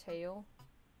have a tail.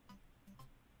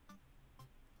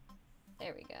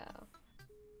 There we go.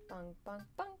 Bung, bung,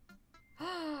 bung.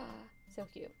 So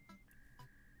cute.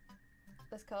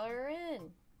 Let's color her in.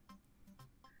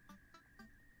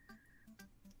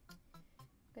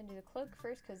 I'm gonna do the cloak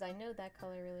first because I know that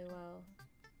color really well.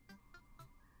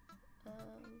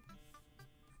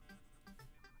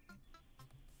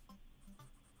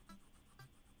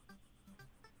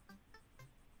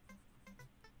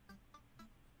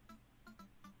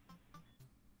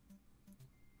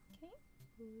 Okay.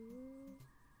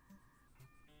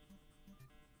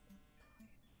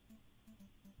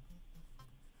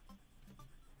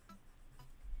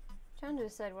 Trying to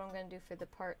decide what I'm gonna do for the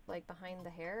part like behind the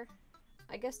hair.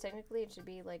 I guess technically it should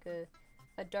be like a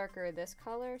darker this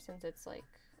color since it's like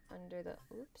under the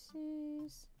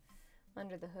oopsies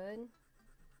under the hood.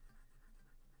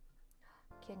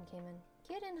 Kitten came in.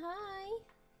 Kitten, hi.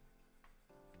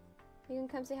 You can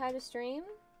come say hi to stream.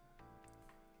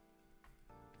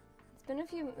 It's been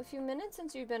a few minutes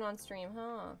since you've been on stream,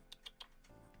 huh?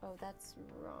 Oh, that's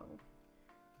wrong.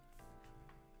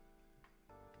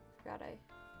 Forgot I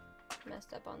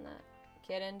messed up on that.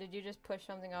 Kitten, did you just push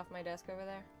something off my desk over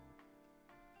there?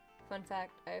 Fun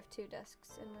fact, I have 2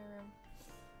 desks in my room.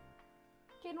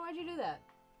 Kitten, why'd you do that?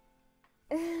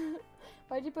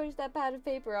 Why'd you push that pad of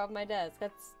paper off my desk?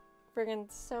 That's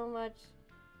friggin' so much.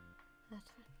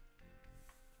 That's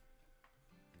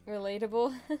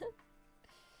relatable.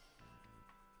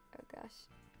 Oh gosh.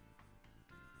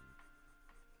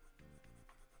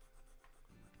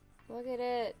 Look at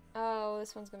it. Oh,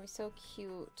 this one's gonna be so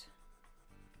cute.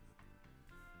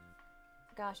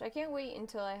 Gosh, I can't wait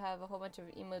until I have a whole bunch of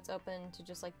emotes open to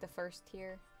just like the first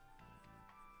tier.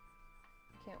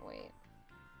 Can't wait.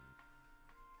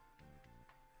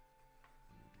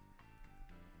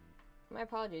 My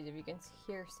apologies if you can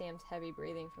hear Sam's heavy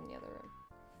breathing from the other room.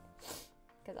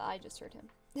 Because I just heard him.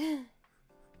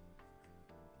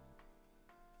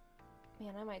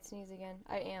 Man, I might sneeze again.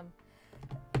 I am.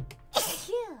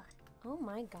 Oh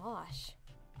my gosh.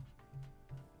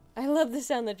 I love the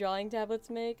sound the drawing tablets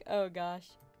make. Oh gosh.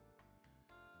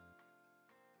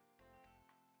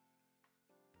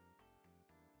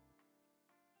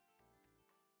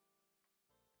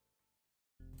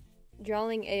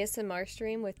 Drawing ASMR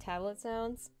stream with tablet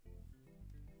sounds.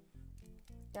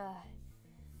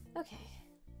 Okay.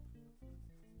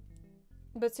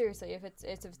 But seriously, if it's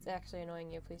actually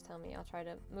annoying you, please tell me. I'll try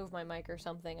to move my mic or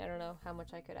something. I don't know how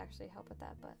much I could actually help with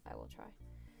that, but I will try.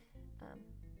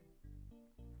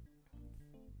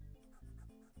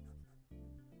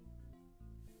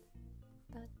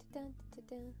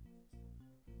 Okay.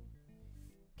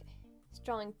 This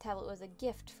drawing tablet was a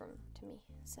gift to me,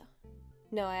 so.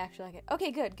 No, I actually like it.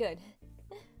 Okay, good.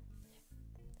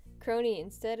 Crony,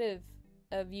 instead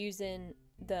of using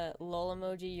the lol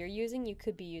emoji you're using, you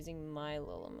could be using my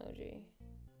lol emoji.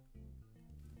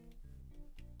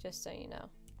 Just so you know.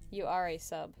 You are a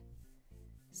sub.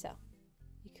 So,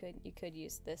 you could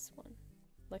use this one.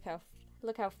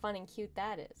 Look how fun and cute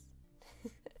that is.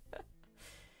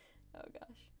 Oh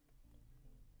gosh.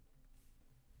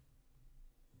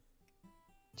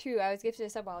 True, I was gifted a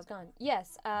sub while I was gone.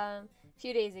 Yes, a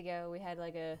few days ago we had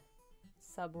like a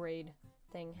sub raid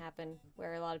thing happen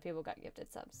where a lot of people got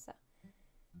gifted subs, so.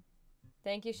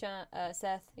 Thank you,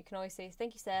 Seth. You can always say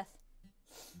thank you, Seth.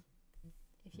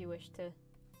 If you wish to.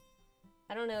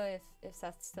 I don't know if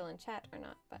Seth's still in chat or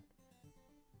not, but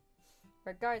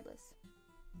regardless.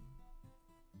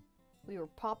 We were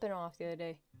popping off the other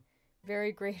day.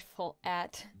 Very grateful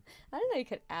at. I don't know you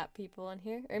could at people on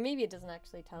here. Or maybe it doesn't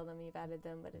actually tell them you've added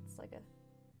them, but it's like a...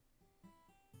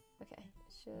 Okay,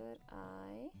 should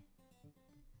I...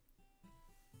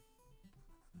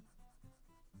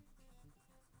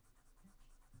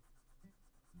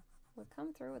 Will it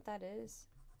come through what that is?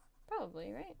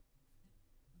 Probably, right?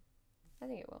 I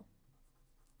think it will.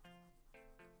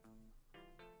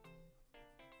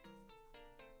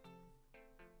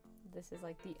 This is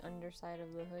like the underside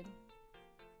of the hood.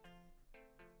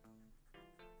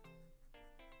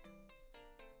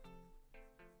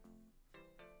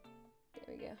 There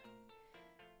we go.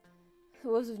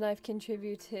 Wolves of Knife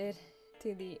contributed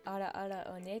to the Ara Ara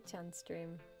One-chan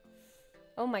stream.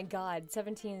 Oh my god,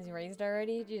 17 is raised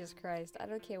already? Jesus Christ. I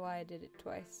don't care why I did it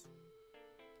twice.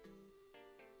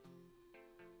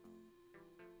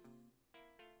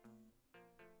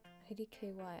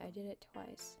 IDKY, I did it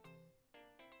twice.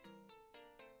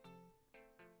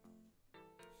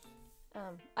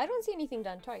 I don't see anything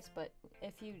done twice, but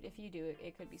if you do it,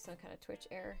 it could be some kind of Twitch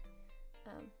error.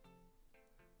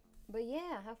 But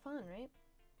yeah, have fun, right?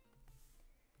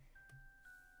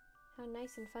 How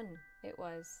nice and fun it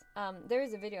was. There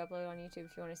is a video uploaded on YouTube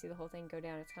if you want to see the whole thing go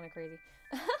down. It's kind of crazy.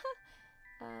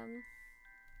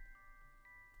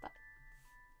 But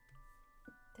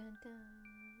dun, dun.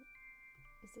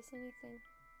 Is this anything?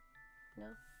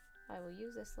 No? I will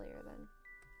use this layer then.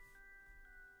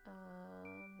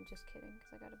 Just kidding,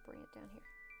 because I gotta bring it down here.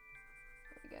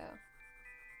 There we go.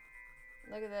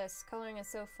 Look at this. Coloring is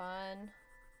so fun.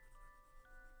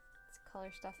 Let's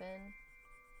color stuff in.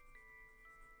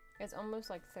 It's almost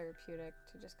like therapeutic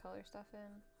to just color stuff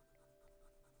in.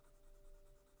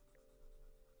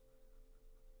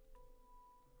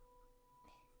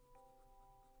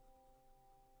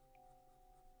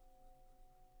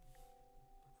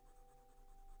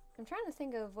 I'm trying to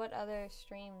think of what other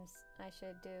streams I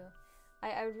should do.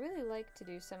 I would really like to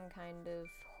do some kind of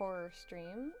horror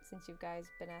stream, since you guys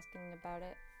been asking about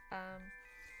it.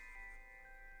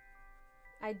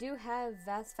 I do have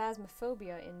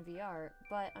Phasmophobia in VR,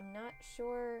 but I'm not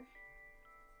sure...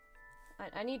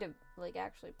 I need to, like,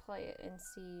 actually play it and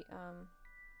see,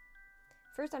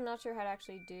 First, I'm not sure how to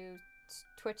actually do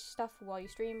Twitch stuff while you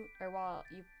stream, or while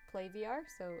you play VR,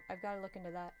 so I've got to look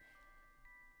into that.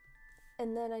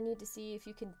 And then I need to see if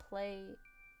you can play,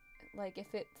 like,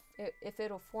 if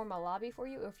it'll form a lobby for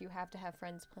you, or if you have to have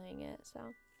friends playing it, so...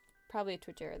 Probably a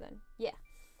Twitch error then. Yeah.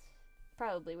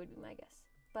 Probably would be my guess.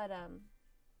 But,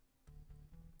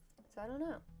 so I don't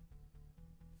know.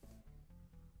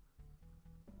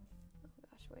 Oh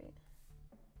gosh, wait.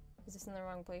 Is this in the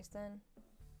wrong place then?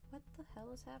 What the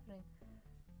hell is happening?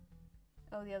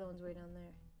 Oh, the other one's way down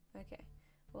there. Okay.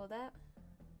 Well, that...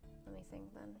 Let me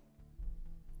think then.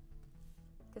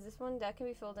 Because this one, that can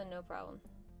be filled in, no problem.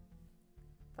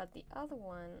 But the other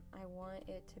one, I want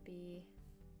it to be...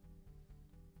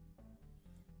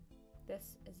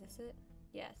 This, is this it?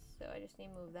 Yes, so I just need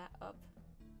to move that up.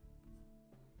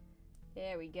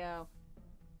 There we go.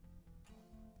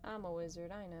 I'm a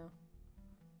wizard, I know.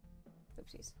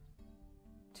 Oopsies.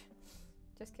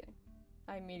 Just kidding.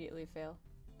 I immediately fail.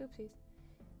 Oopsies.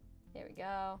 There we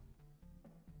go.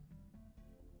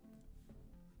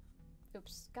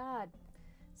 Oops, God.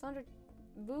 Sandra,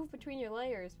 move between your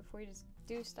layers before you just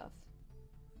do stuff.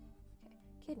 Okay.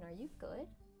 Kitten, are you good?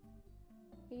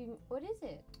 What is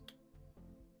it?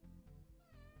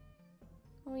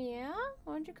 Oh yeah?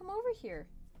 Why don't you come over here?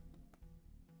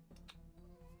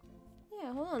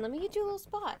 Yeah, hold on. Let me get you a little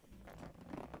spot.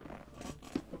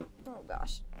 Oh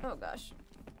gosh. Oh gosh.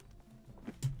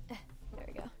 There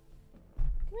we go.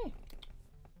 Come here.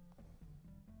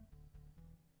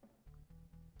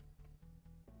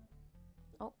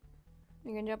 Oh.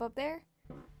 You're gonna jump up there?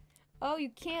 Oh,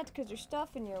 you can't because there's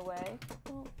stuff in your way.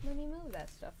 Well, let me move that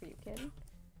stuff for you, kid.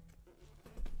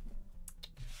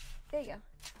 There you go.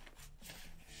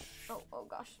 Oh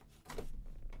gosh.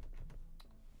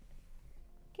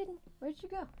 Kitten, where'd you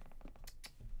go?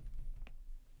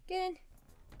 Kitten.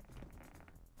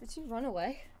 Did she run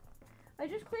away? I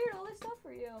just cleared all this stuff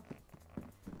for you.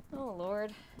 Oh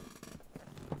Lord.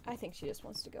 I think she just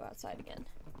wants to go outside again.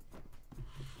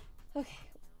 Okay.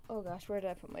 Oh gosh, where did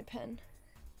I put my pen?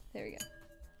 There we go.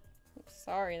 Oops,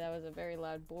 sorry, that was a very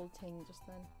loud bolting just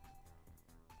then.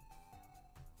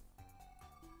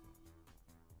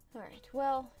 Alright,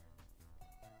 well...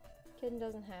 Kitten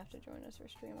doesn't have to join us for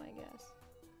stream, I guess.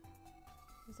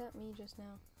 Is that me just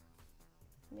now?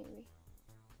 Maybe.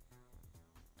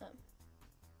 There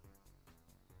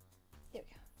we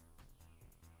go.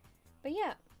 But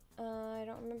yeah, I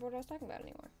don't remember what I was talking about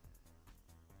anymore.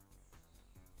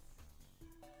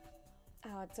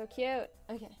 Oh, it's so cute.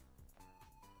 Okay.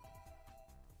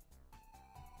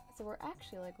 So we're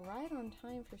actually like right on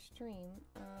time for stream.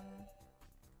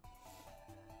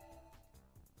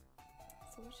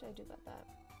 So what should I do about that?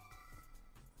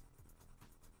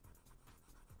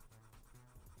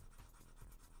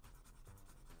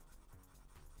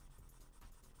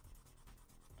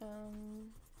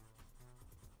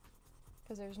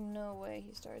 Because there's no way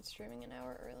he started streaming an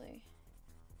hour early.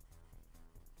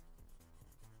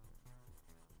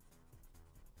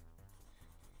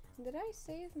 Did I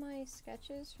save my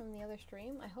sketches from the other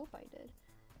stream? I hope I did.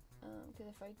 Because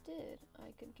if I did,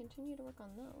 I could continue to work on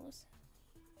those.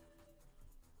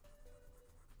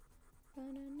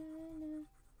 Ba-na-na-na,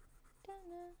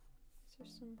 da-na. Is there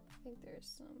some? I think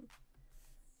there's some.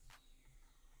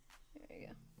 There you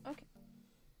go. Okay.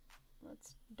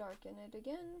 Let's darken it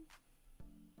again.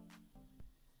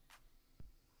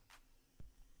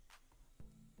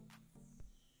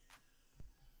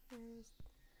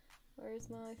 Where's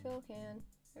my fill can?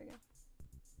 There we go.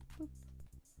 Boop.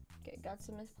 Okay, got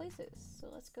some misplaces, so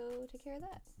let's go take care of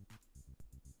that.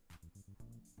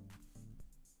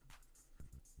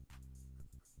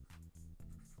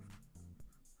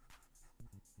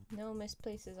 No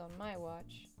misplaces on my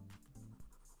watch.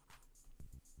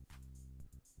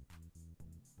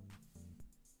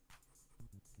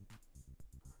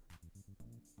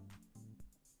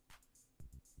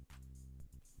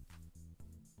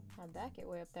 How'd that get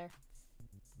way up there?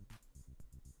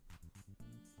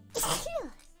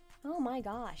 Oh my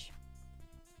gosh.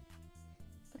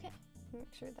 Okay,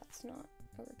 make sure that's not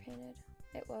overpainted.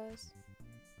 It was.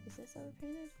 Is this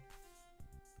overpainted?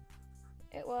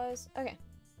 It was. Okay.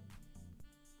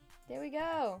 There we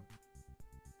go.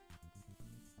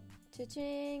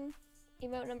 Cha-ching!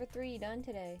 Emote number 3 done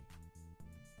today.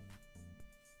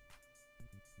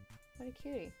 What a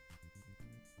cutie.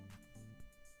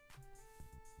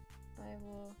 I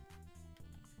will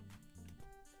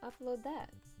upload that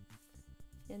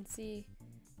and see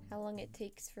how long it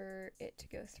takes for it to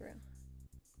go through.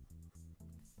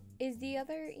 Is the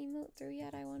other emote through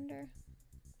yet, I wonder?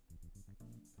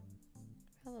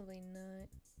 Probably not.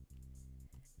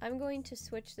 I'm going to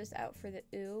switch this out for the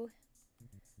ooh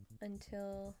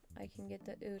until I can get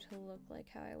the ooh to look like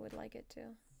how I would like it to.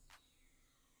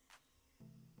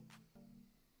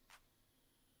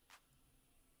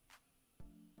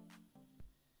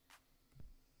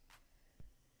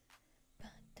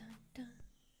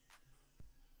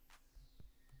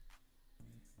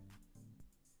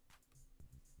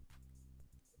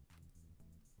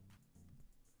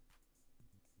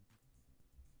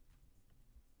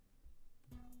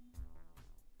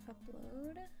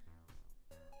 Upload.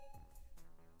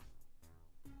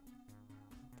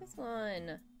 This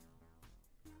one.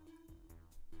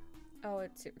 Oh,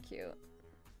 it's super cute.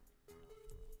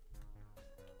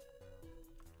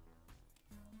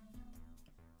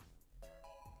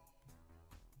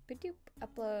 Ba-doop.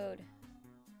 Upload.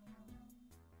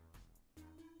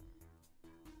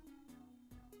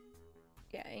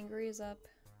 Yeah, angry is up.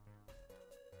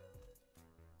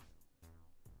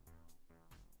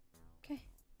 Okay.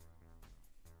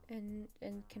 And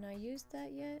can I use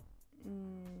that yet?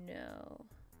 No.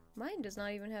 Mine does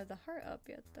not even have the heart up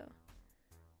yet, though.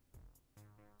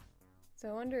 So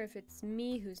I wonder if it's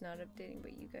me who's not updating,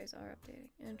 but you guys are updating.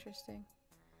 Interesting.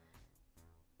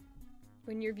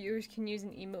 When your viewers can use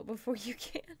an emote before you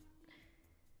can.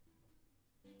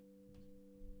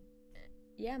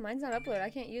 Yeah, mine's not uploaded. I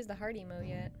can't use the heart emote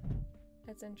yet.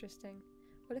 That's interesting.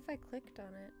 What if I clicked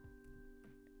on it?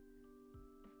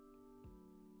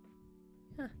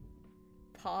 Huh.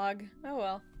 Pog. Oh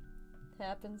well.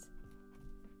 Happens.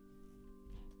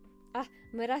 Ah,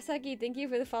 Murasaki, thank you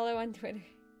for the follow on Twitter.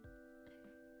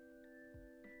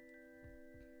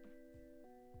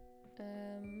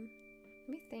 Let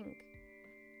me think.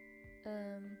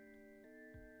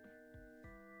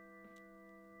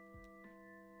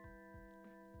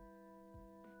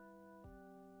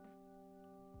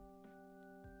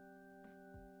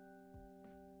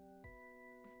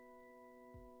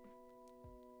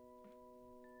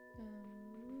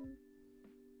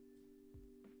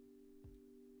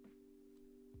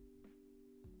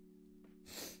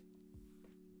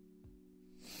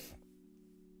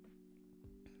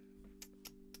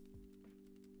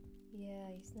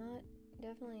 Yeah, he's not,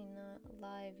 definitely not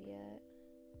live yet.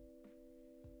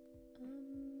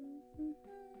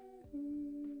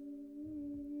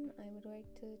 I would like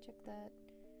to check that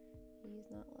he's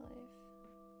not live.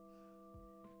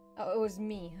 Oh, it was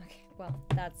me. Okay, well,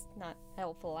 that's not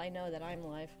helpful. I know that I'm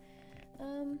live.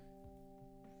 I'm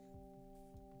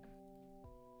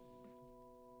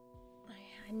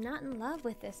not in love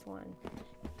with this one.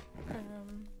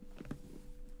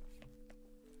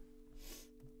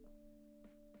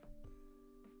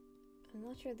 I'm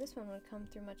not sure this one would come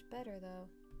through much better, though.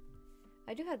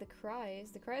 I do have the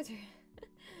cries. The cries are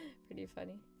pretty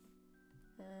funny.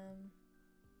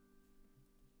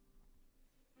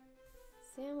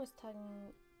 Sam was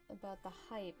talking about the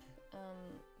hype.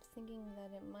 Thinking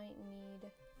that it might need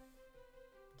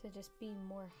to just be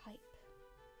more hype.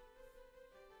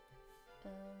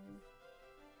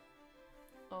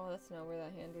 Oh, that's not where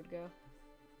that hand would go.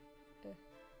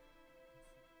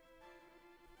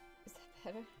 Is that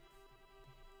better?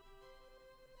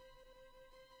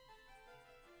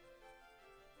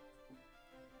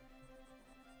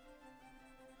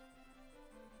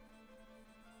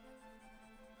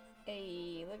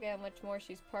 Hey, look at how much more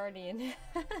she's partying.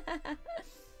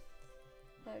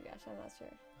 Oh gosh, I'm not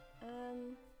sure.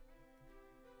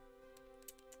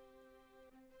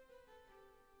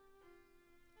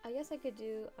 I guess I could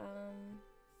do, I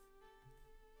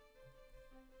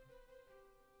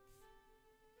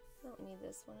don't need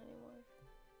this one anymore.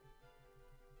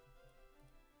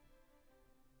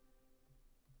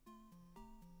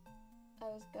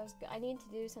 I need to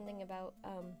do something about,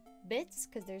 bits,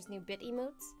 because there's new bit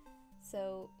emotes.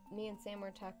 So, me and Sam were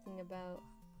talking about...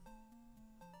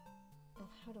 Oh,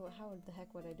 how the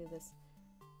heck would I do this?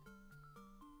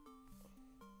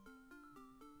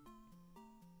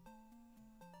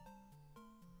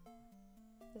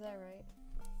 Is that right?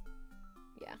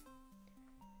 Yeah.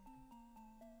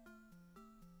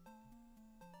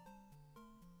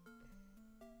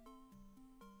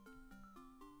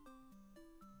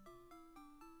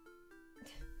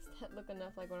 Does that look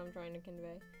enough like what I'm trying to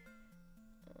convey?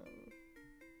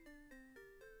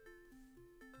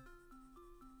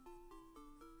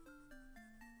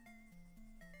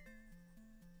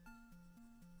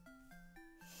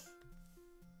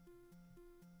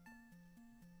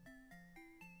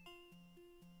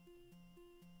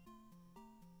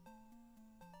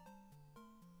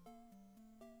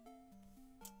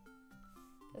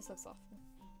 This looks awful.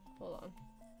 Hold on.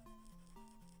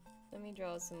 Let me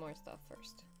draw some more stuff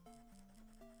first.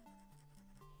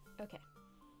 Okay.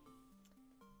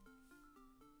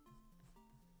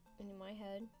 Into my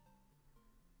head.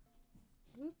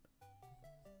 Whoop.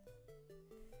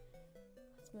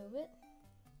 Let's move it.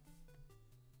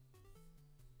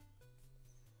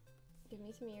 Give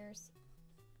me some ears.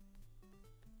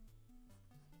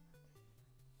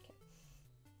 Okay.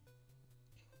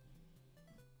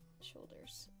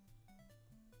 Shoulders.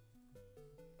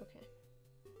 Okay.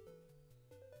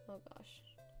 Oh gosh.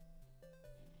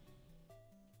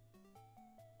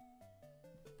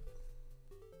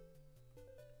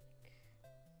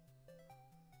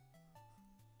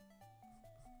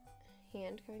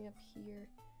 Hand coming up here.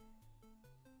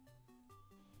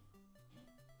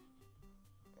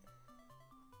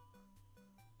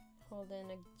 Hold in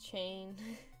a chain.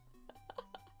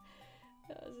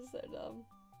 That was just so dumb.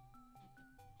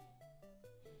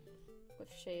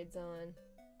 With shades on.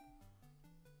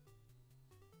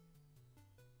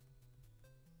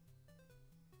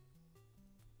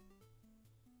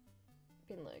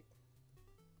 Being like,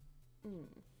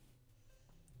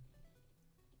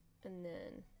 And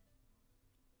then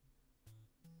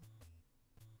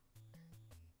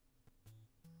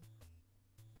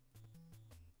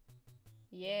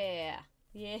yeah.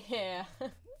 Yeah.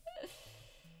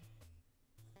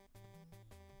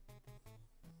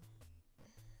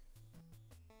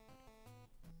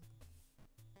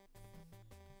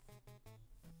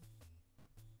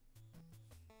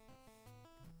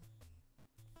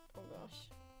 Oh gosh.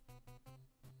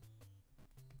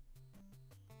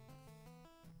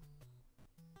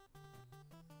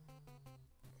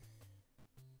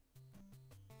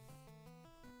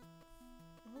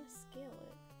 I want to scale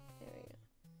it. There we go.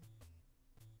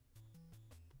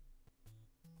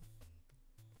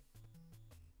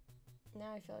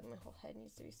 Now I feel like my whole head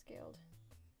needs to be scaled.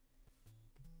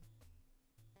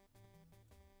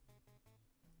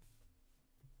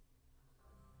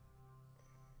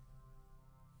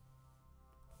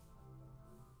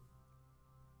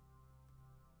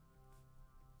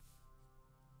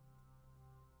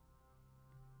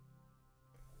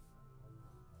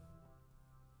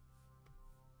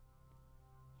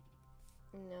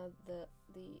 Now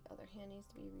the other hand needs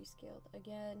to be rescaled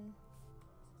again.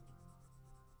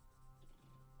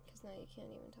 Because now you can't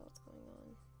even tell what's going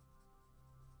on.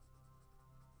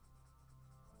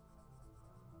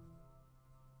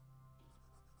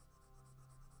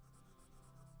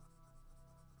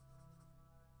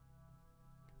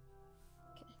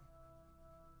 Okay.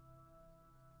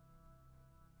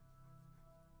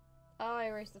 Oh, I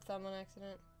erased the thumb on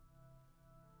accident.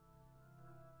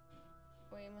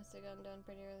 Wait, it must have gotten done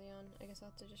pretty early on. I guess I'll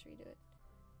have to just redo it.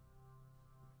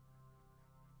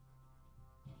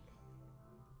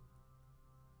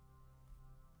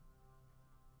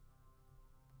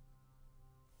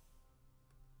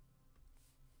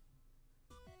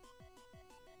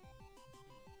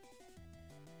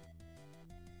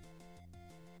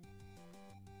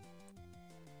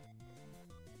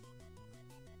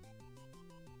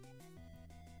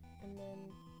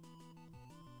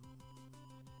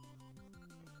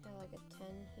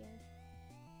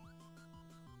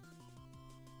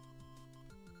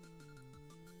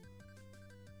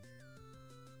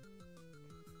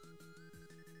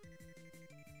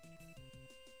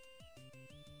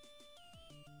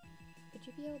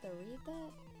 be able to read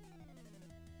that?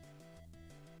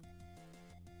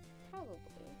 Probably.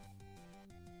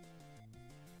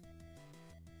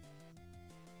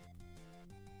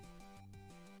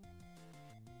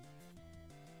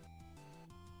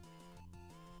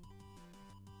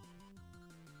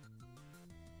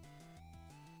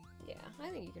 Yeah, I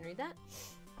think you can read that.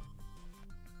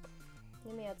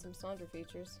 Let me add some Sandra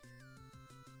features.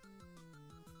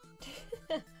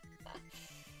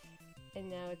 And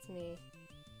now it's me.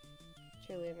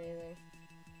 Truly amazing.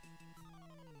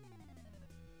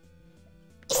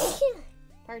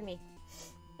 Pardon me.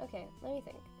 Okay, let me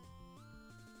think.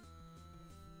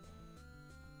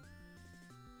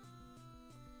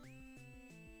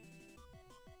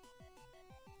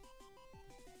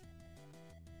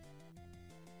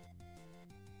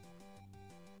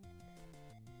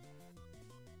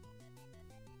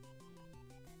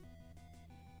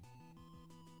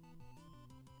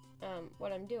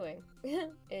 What I'm doing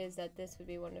is that this would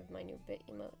be one of my new bit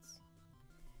emotes.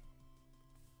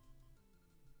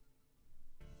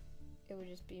 It would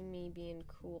just be me being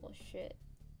cool as shit.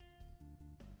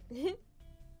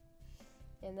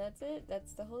 And that's it.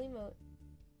 That's the whole emote.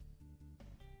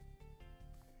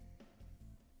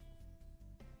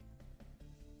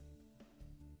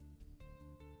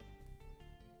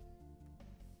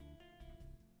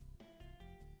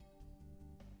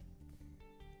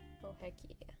 Oh, heck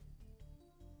yeah.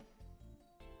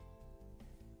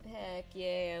 Heck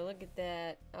yeah, look at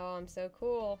that. Oh, I'm so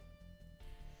cool.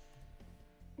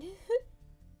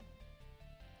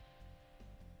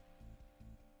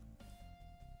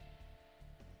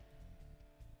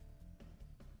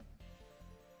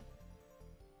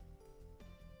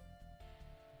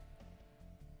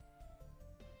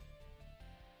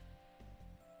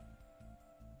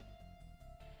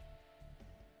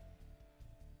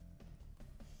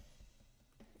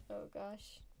 Oh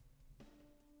gosh.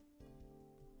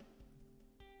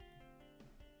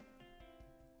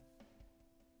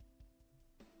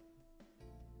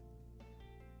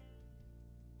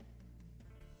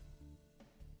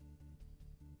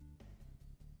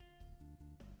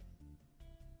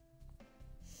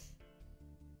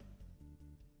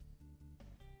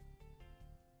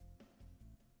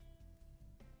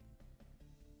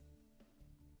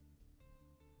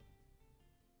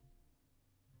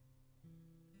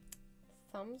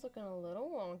 Thumb's looking a little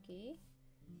wonky.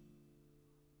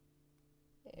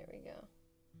 There we go.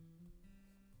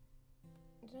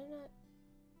 Did I not?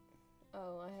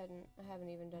 Oh, I haven't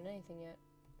even done anything yet.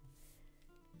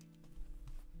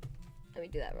 Let me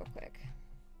do that real quick.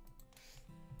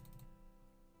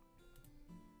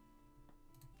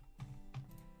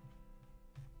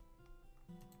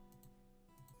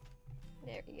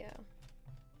 There we go.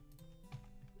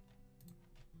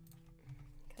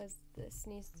 Because this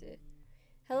needs to...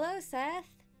 Hello, Seth!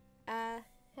 How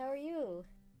are you?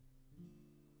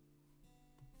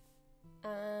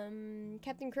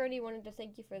 Captain Crody wanted to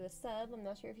thank you for the sub. I'm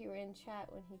not sure if you were in chat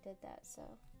when he did that, so...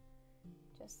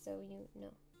 Just so you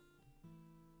know.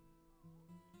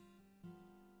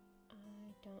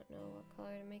 I don't know what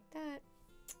color to make that,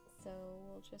 so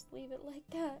we'll just leave it like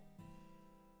that.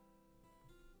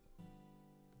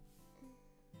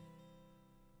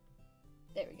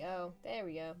 There we go. There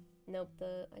we go. Nope,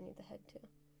 I need the head too.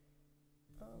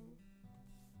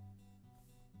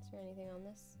 Is there anything on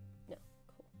this? No.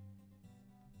 Cool.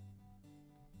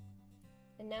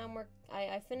 And now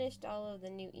I finished all of the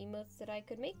new emotes that I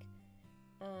could make.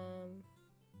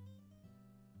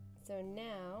 So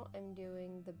now I'm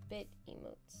doing the bit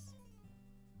emotes.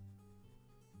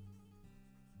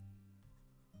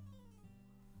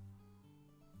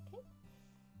 Okay.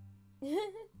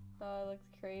 Oh, it looks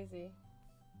crazy.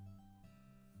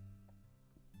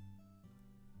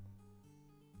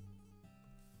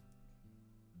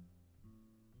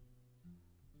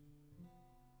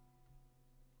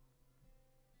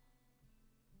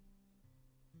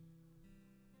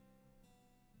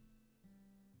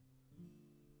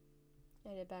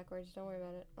 I did it backwards, don't worry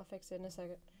about it. I'll fix it in a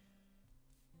second.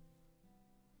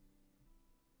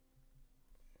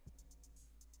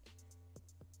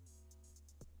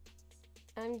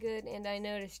 I'm good, and I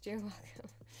noticed. You're welcome.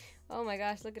 Oh my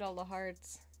gosh, look at all the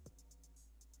hearts.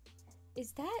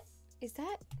 Is that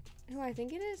who I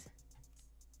think it is?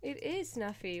 It is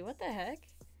Snuffy. What the heck?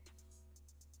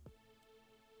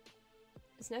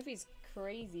 Snuffy's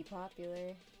crazy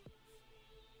popular.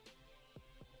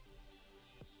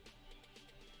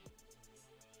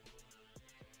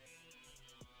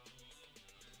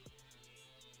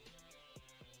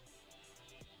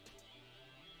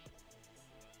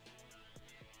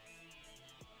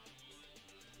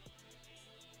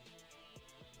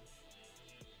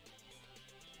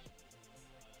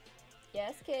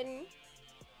 Yes, kitten.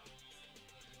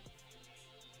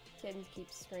 Kitten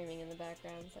keeps screaming in the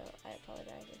background, so I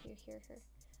apologize if you hear her.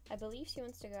 I believe she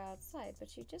wants to go outside,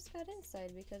 but she just got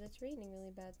inside because it's raining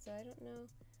really bad, so I don't know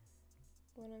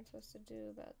what I'm supposed to do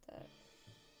about that.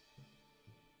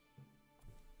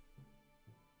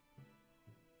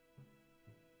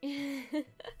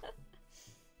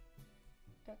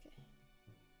 Okay.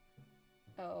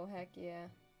 Oh, heck yeah.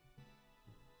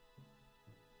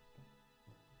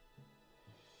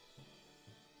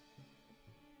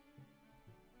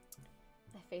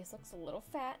 My face looks a little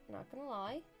fat, not gonna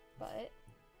lie, but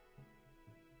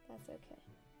that's okay.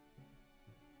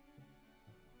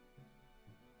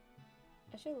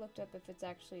 I should have looked up if it's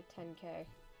actually 10K.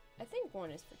 I think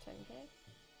one is for 10K.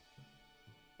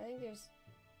 I think there's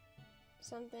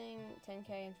something 10K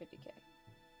and 50K.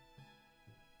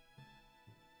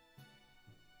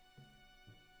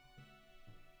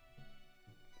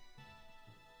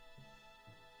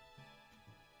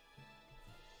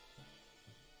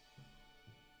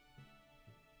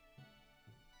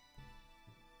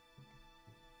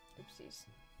 Oopsies.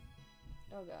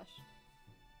 Oh gosh.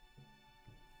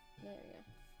 There we go.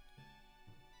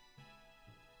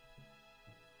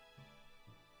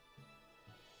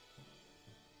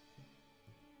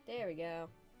 There we go.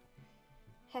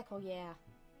 Heckle yeah.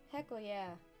 Heckle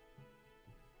yeah.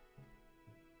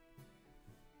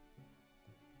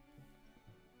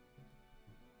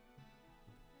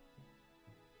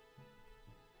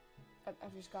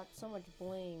 I've just got so much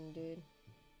bling, dude.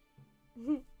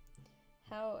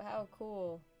 How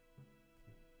cool.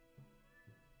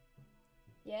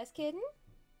 Yes, kitten?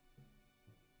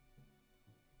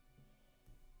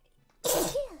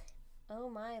 Oh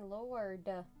my lord.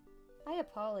 I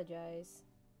apologize.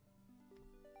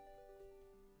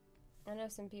 I know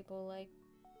some people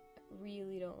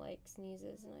really don't like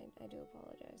sneezes, and I do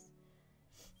apologize.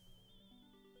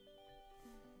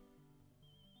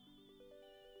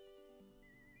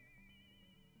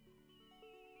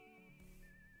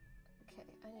 Okay,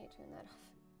 I need to turn that off.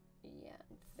 Yeah,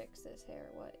 and fix this hair.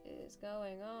 What is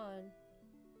going on?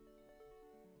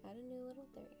 Add a new little...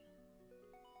 There you go.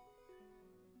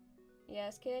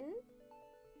 Yes, kitten?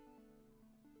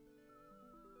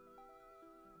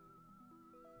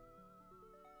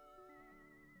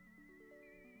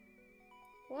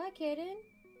 What, kitten?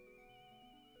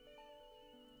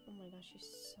 Oh my gosh, she's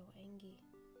so angry.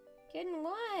 Kitten,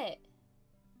 what?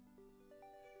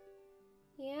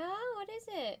 Yeah? What is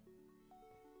it?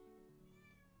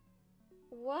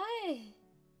 What?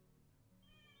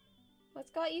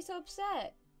 What's got you so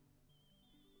upset?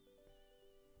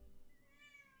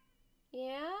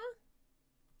 Yeah?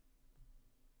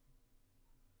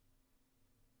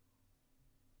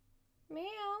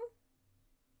 Meow?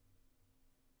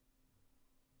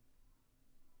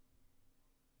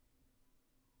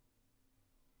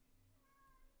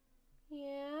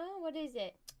 Yeah? What is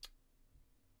it?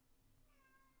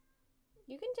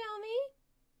 You can tell me.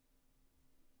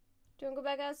 Do you want to go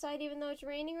back outside even though it's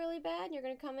raining really bad and you're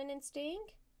going to come in and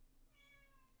stink?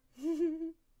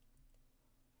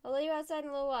 I'll let you outside in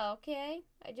a little while, okay?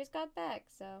 I just got back,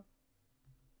 so...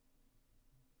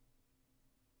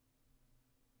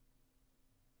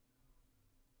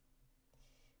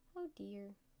 Oh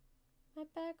dear. My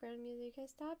background music has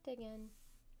stopped again.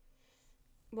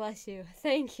 Bless you.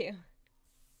 Thank you.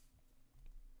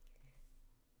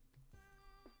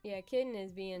 Yeah, kitten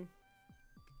is being...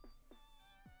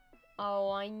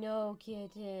 Oh, I know,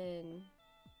 kitten.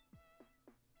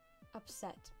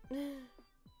 Upset.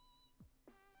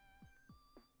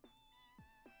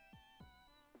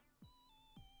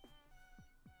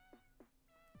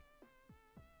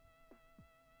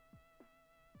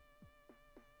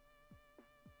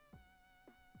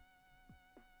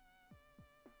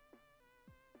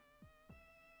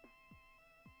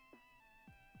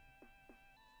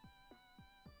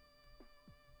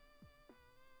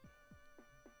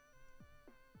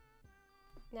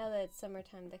 Now that it's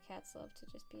summertime, the cats love to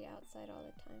just be outside all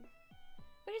the time.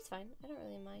 But it's fine. I don't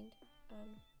really mind.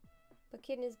 But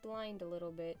kitten is blind a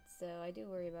little bit, so I do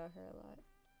worry about her a lot.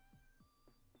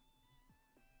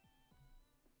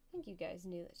 I think you guys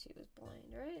knew that she was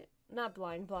blind, right? Not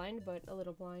blind, but a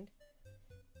little blind.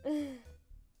 Okay.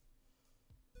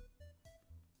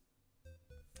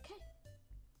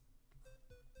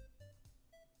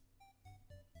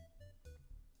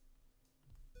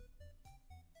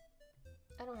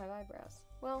 I don't have eyebrows.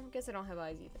 Well, I guess I don't have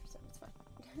eyes either, so it's fine.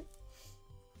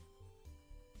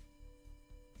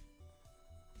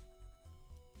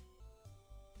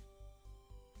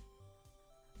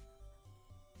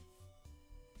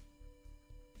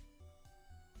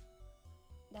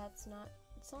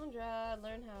 Sandra,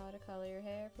 learn how to color your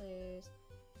hair, please.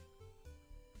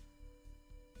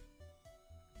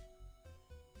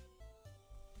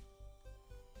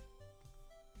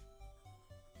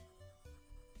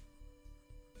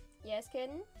 Yes,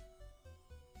 kitten?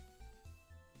 I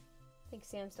think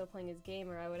Sam's still playing his game,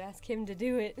 or I would ask him to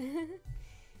do it.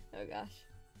 Oh gosh.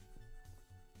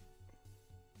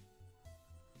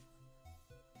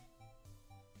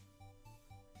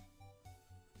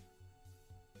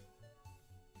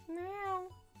 Meow.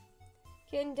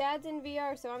 Kitten, Dad's in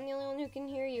VR, so I'm the only one who can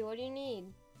hear you. What do you need?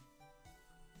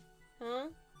 Huh?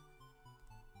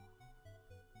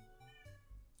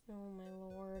 Oh my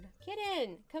lord.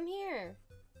 Kitten, come here.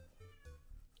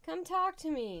 Come talk to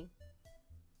me.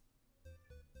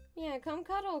 Yeah, come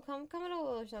cuddle. Come cuddle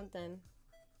or something.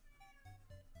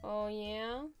 Oh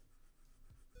yeah?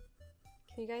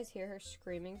 Can you guys hear her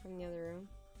screaming from the other room?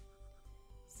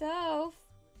 Soph!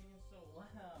 You're being so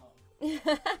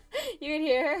loud. You can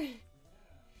hear her?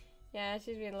 Yeah,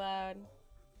 she's being loud.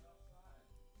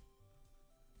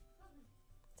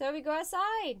 Toby, go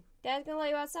outside. Dad's gonna let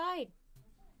you outside.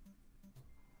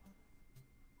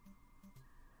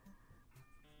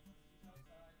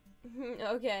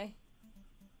 Okay.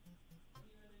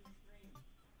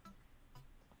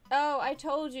 Oh, I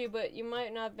told you, but you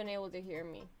might not have been able to hear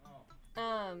me.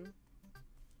 I'm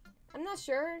not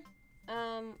sure.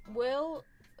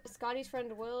 Scotty's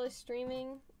friend Will is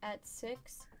streaming at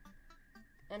 6.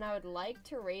 And I would like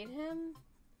to raid him,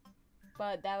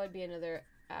 but that would be another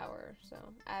hour, so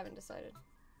I haven't decided.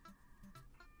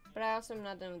 But I also am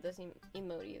not done with this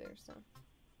emote either, so.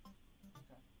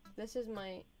 Okay. This is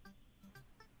my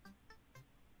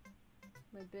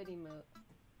bid emote.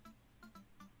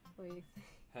 What do you think?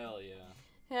 Hell yeah.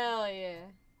 Hell yeah.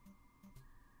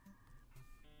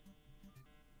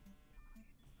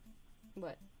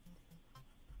 What?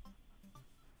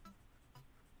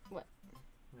 What?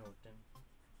 Nothing.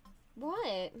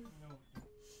 What?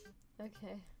 No.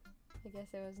 Okay. I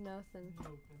guess it was nothing.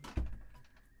 Nothing.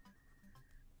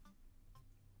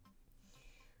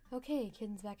 Okay,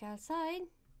 kitten's back outside.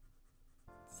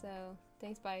 So,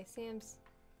 thanks by Sam's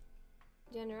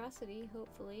generosity,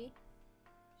 hopefully,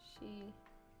 she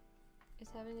is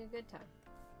having a good time.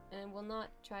 And will not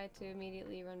try to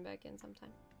immediately run back in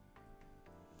sometime.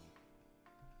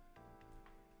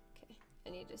 Okay, I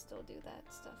need to still do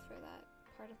that stuff for that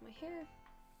part of my hair.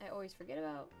 I always forget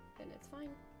about, and it's fine.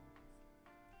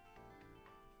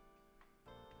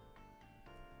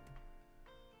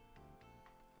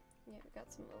 Yeah, we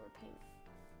got some overpaint.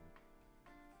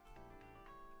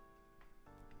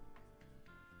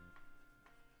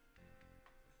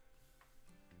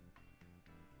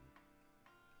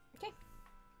 Okay.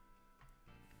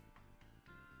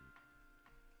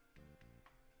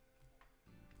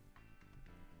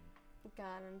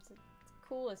 God, I'm the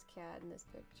coolest cat in this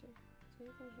picture. Is there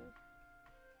anything here?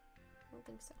 I don't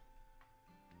think so.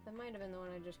 That might have been the one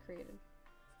I just created.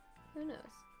 Who knows?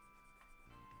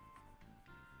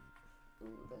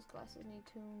 Ooh, those glasses need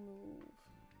to move.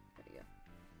 There you go.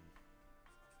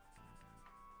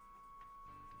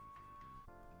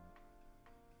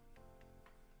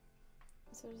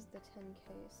 So does the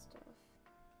 10K stuff.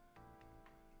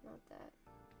 Not that.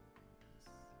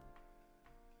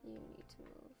 You need to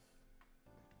move.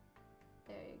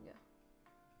 There you go.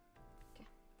 Okay.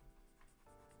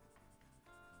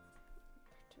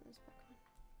 Turn this back on.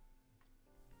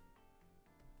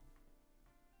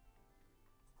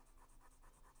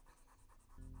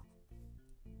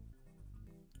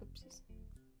 Oopsies.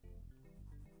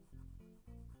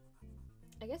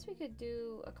 I guess we could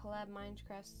do a collab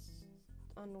Minecraft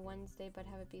on Wednesday, but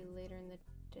have it be later in the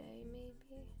day,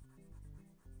 maybe?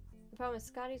 The problem is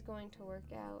Scotty's going to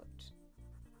work out,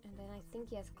 and then I think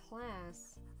he has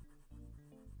class.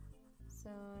 So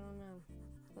I don't know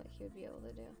what he would be able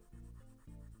to do.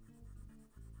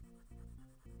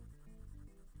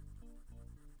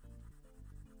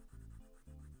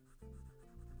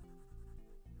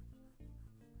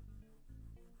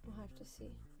 We'll have to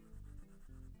see.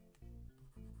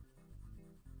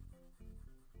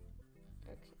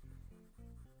 Okay.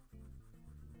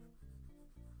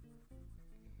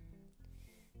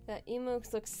 That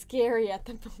emotes looks scary at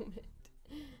the moment.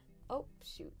 Oh,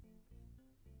 shoot.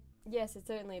 Yes, it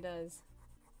certainly does.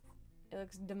 It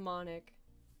looks demonic.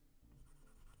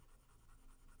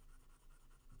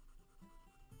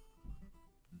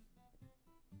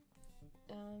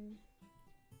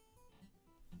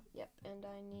 Yep, and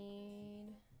I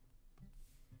need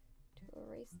to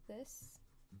erase this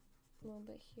a little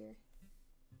bit here.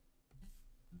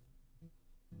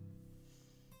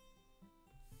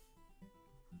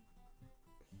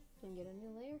 And get a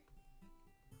new layer.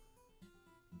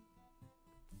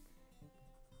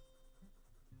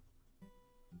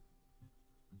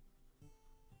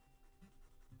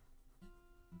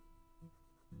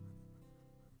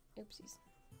 Oopsies.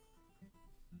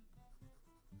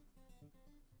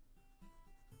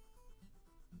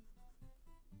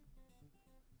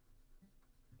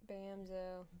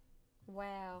 Bamzo.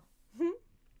 Wow.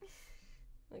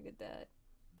 Look at that.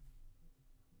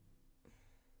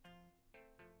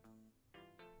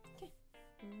 Okay.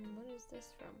 What is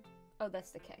this from? Oh,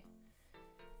 that's the K.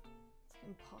 It's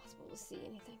impossible to see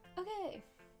anything. Okay.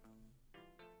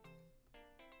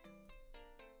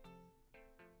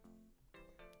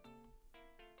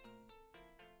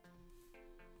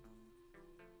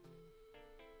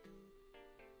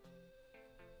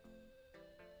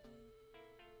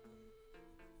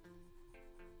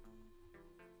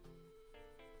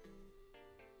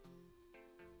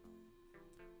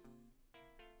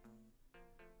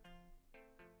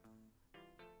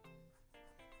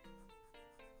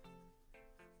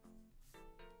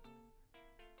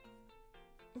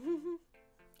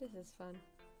 This is fun.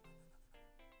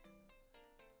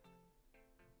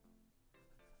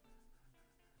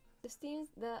 The Steam's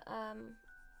ooh.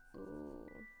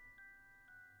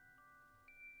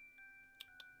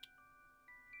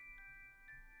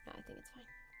 No, I think it's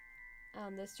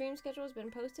fine. The stream schedule has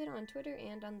been posted on Twitter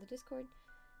and on the Discord.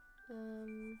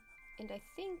 And I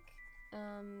think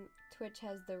Twitch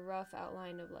has the rough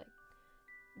outline of like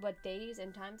what days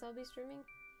and times I'll be streaming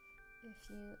if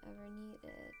you ever need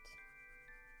it.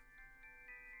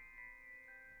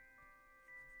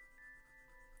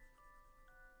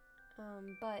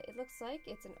 But it looks like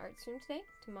it's an art stream today.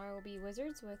 Tomorrow will be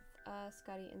Wizards with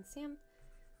Scotty and Sam.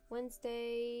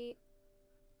 Wednesday,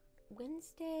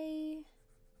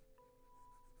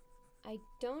 I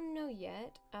don't know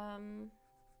yet.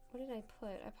 What did I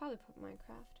put? I probably put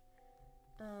Minecraft.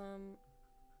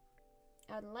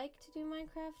 I'd like to do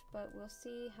Minecraft, but we'll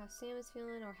see how Sam is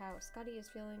feeling or how Scotty is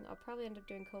feeling. I'll probably end up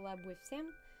doing collab with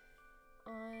Sam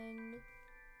on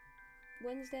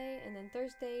Wednesday, and then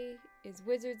Thursday is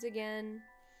Wizards again.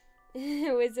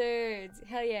 Wizards!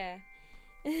 Hell yeah!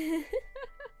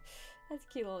 That's a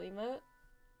cute little emote.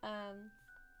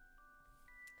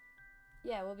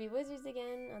 Yeah, we'll be Wizards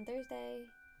again on Thursday.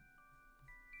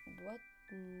 What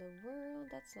in the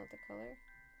world? That's not the color.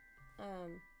 I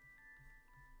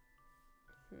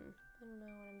don't know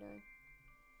what I'm doing.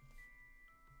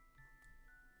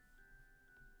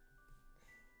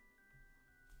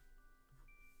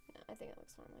 No, I think it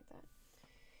looks fine like that.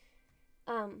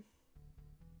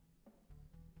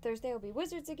 Thursday will be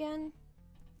Wizards again,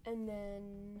 and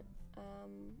then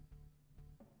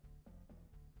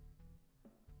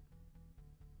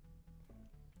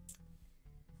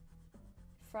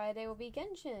Friday will be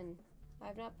Genshin.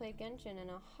 I've not played Genshin in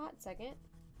a hot second.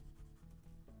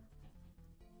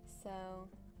 So,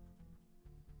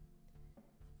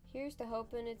 here's to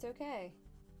hoping it's okay.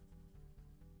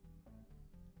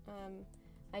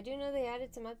 I do know they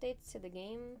added some updates to the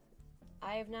game.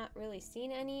 I have not really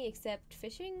seen any except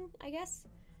fishing, I guess.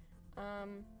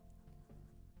 And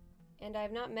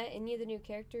I've not met any of the new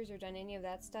characters or done any of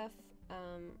that stuff.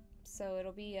 So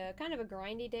it'll be a kind of a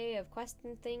grindy day of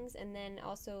questing things, and then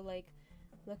also like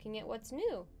looking at what's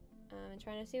new and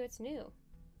trying to see what's new.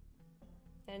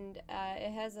 And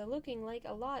it has a looking like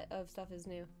a lot of stuff is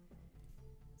new,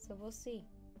 so we'll see.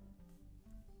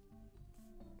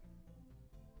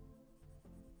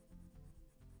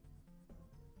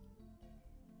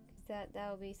 Cause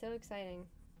that'll be so exciting.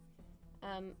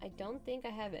 I don't think I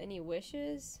have any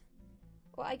wishes.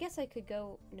 Well, I guess I could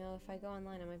go. No, if I go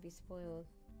online, I might be spoiled.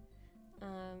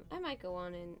 I might go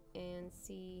on and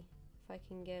see if I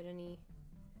can get any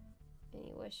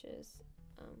wishes.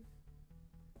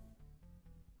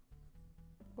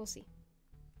 We'll see.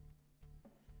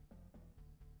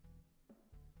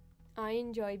 I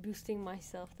enjoy boosting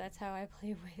myself. That's how I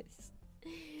play Wiz.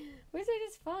 Wizard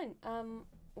is fun.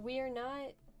 We are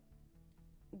not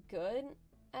good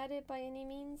at it by any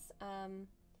means.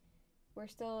 We're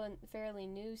still in fairly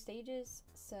new stages,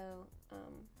 so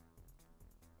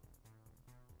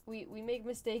we make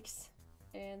mistakes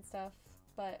and stuff,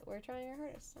 but we're trying our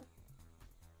hardest. So.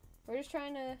 We're just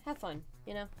trying to have fun,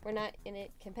 you know? We're not in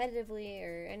it competitively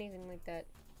or anything like that.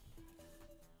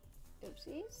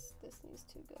 Oopsies. This needs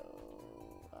to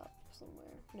go up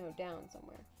somewhere. No, down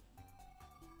somewhere.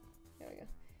 There we go.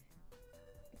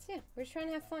 So yeah, we're just trying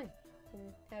to have fun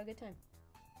and have a good time.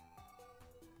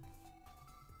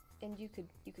 And you could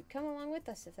come along with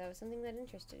us if that was something that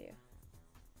interested you.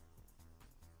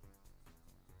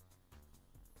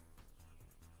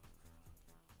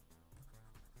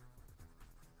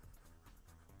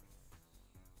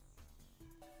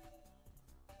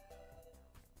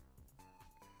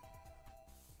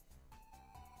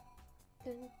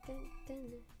 Dun, dun,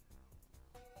 dun.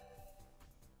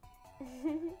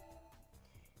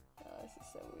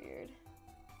 so weird.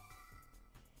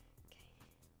 Okay.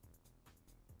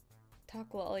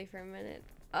 Talk lolly for a minute.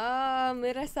 Oh,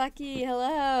 Murasaki,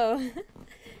 hello.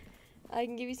 I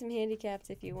can give you some handicaps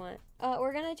if you want.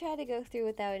 We're gonna try to go through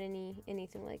without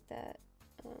anything like that.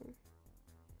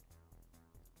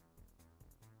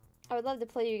 I would love to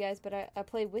play you guys, but I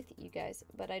play with you guys,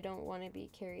 but I don't want to be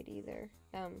carried either.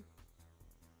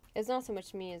 It's not so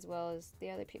much me as well as the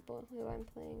other people who I'm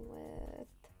playing with.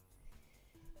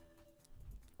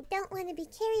 Don't want to be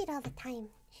carried all the time.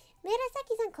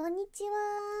 Murasaki-san,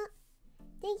 konnichiwa.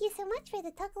 Thank you so much for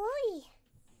the takaloi.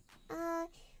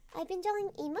 I've been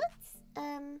drawing emotes.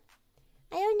 I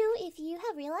don't know if you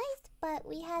have realized, but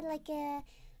we had like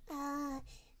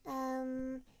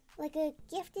a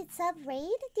gifted sub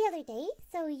raid the other day.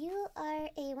 So you are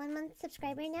a 1-month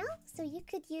subscriber now, so you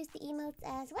could use the emotes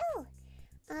as well.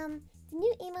 The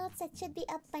new emotes that should be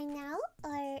up by now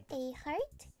are a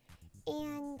heart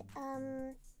and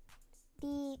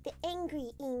the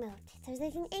angry emote. So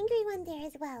there's an angry one there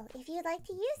as well. If you'd like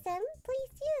to use them,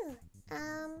 please do.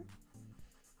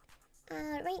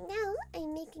 Right now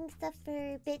I'm making stuff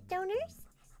for bit donors.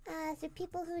 So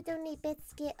people who donate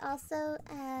bits get also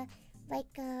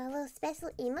like a little special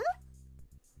emote.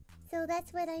 So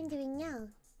that's what I'm doing now.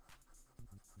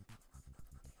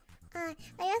 I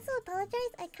also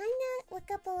apologize. I kinda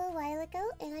woke up a little while ago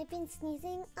and I've been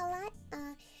sneezing a lot.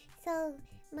 So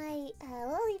my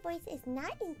lolly voice is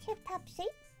not in tip-top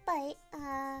shape, but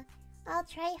I'll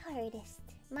try hardest.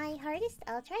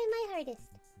 I'll try my hardest.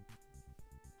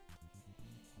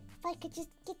 If I could just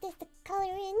get this to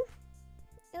color in.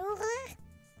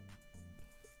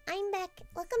 I'm back.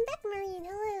 Welcome back, Marine.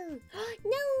 Hello.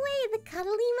 No way, the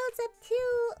cuddle emote's up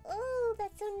too. Oh,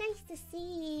 that's so nice to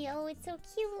see. Oh, it's so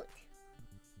cute.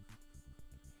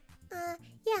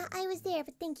 Yeah, I was there,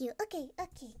 but thank you. Okay,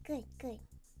 good.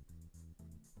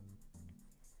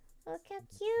 Look how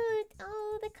cute.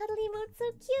 Oh, the cuddle emote's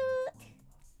so cute.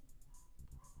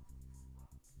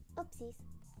 Oopsies.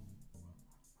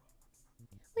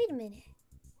 Wait a minute.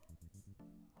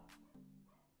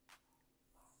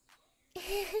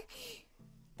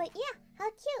 But yeah, how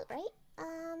cute, right?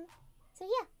 So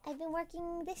yeah, I've been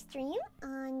working this stream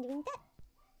on doing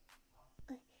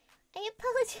that. I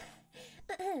apologize.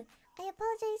 I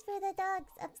apologize for the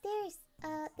dogs upstairs.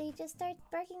 They just start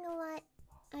barking a lot.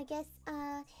 I guess,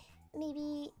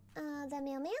 maybe, the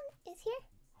mailman is here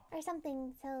or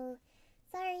something. So,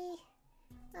 sorry.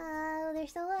 They're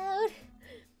so loud.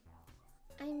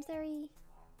 I'm sorry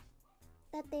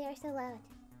that they are so loud.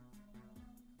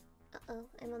 Uh-oh,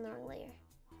 I'm on the wrong layer.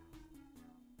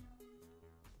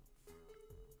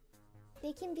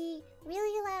 They can be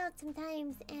really loud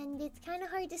sometimes, and it's kind of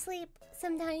hard to sleep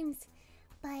sometimes.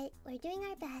 But we're doing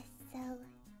our best, so...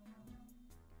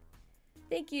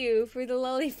 Thank you for the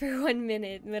lolly for 1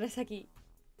 minute, Murasaki.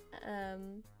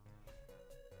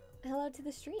 Hello to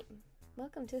the stream.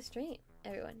 Welcome to the stream,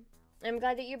 everyone. I'm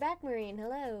glad that you're back, Marine.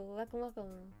 Hello.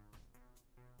 Welcome.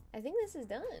 I think this is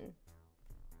done.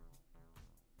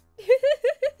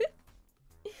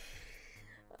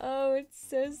 Oh, it's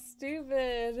so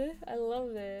stupid. I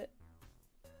love it.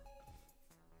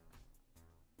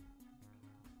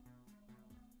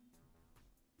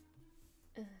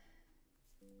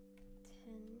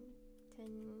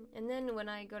 And then when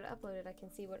I go to upload it, I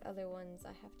can see what other ones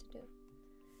I have to do.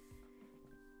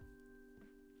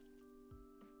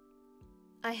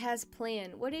 I has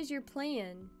plan. What is your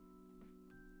plan?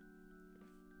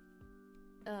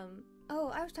 Oh,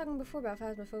 I was talking before about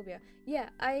phasmophobia. Yeah,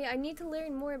 I need to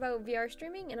learn more about VR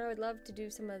streaming, and I would love to do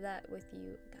some of that with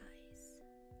you guys.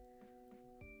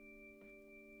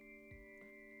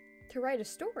 To write a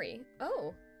story?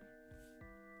 Oh.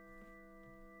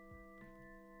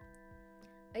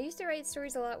 I used to write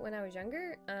stories a lot when I was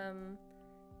younger,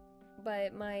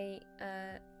 but I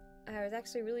was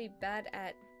actually really bad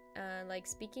at, like,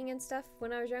 speaking and stuff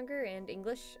when I was younger, and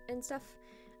English and stuff.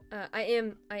 I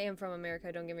am from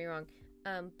America, don't get me wrong,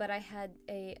 but I had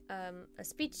a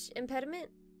speech impediment,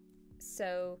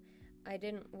 so I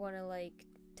didn't want to, like,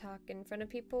 talk in front of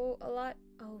people a lot.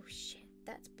 Oh, shit,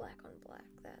 that's black on black.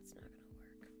 That's not gonna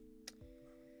work.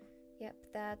 Yep,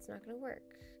 that's not gonna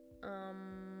work.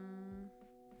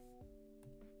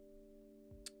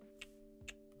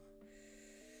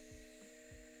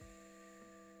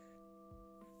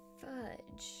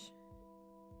 Fudge.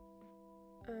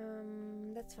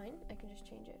 That's fine. I can just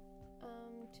change it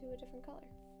to a different color.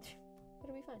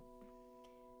 It'll be fine.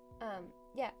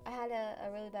 Yeah, I had a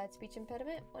really bad speech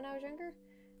impediment when I was younger,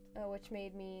 which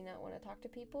made me not want to talk to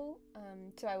people.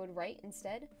 So I would write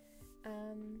instead.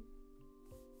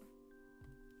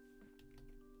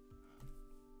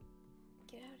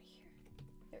 Get out of here.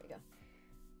 There we go.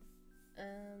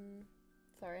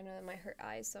 Sorry, I know that might hurt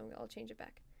eyes, so I'll change it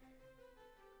back.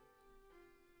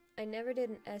 I never did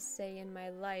an essay in my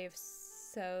life,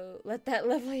 so let that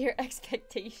level your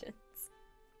expectations.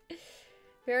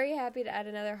 Very happy to add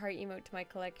another heart emote to my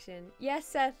collection. Yes,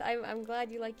 Seth, I'm glad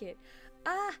you like it.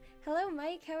 Ah, hello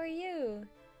Mike, how are you?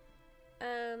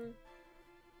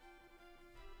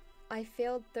 I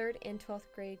failed 3rd and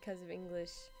 12th grade because of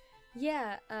English.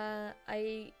 Yeah,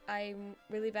 I'm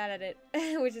really bad at it,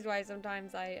 which is why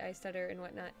sometimes I stutter and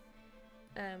whatnot.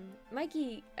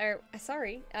 Mikey,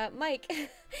 Mike,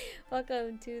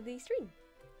 welcome to the stream.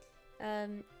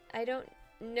 I don't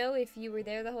know if you were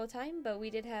there the whole time, but we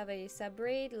did have a sub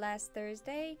raid last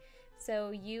Thursday,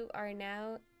 so you are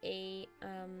now a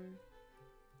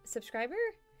subscriber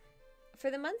for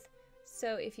the month.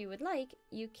 So if you would like,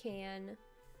 you can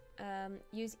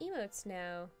use emotes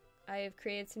now. I have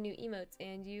created some new emotes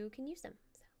and you can use them.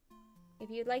 So if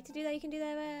you'd like to do that, you can do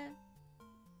that.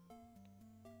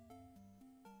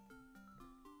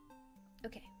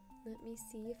 Okay, let me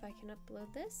see if I can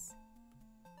upload this.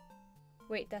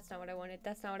 Wait, that's not what I wanted.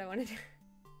 That's not what I wanted.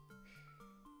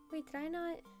 Wait, did I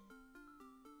not?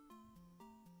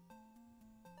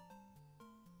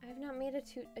 I have not made a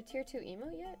tier 2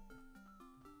 emote yet?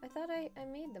 I thought I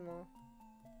made them all.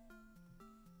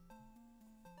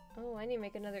 Oh, I need to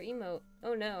make another emote.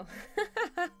 Oh no.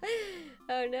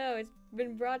 Oh no, it's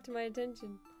been brought to my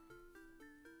attention.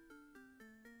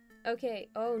 Okay,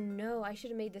 oh no, I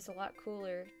should have made this a lot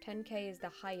cooler. 10K is the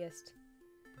highest.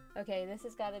 Okay, this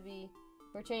has got to be...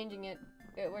 We're changing it.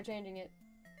 We're changing it.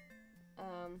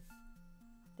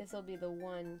 This will be the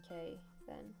 1K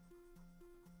then.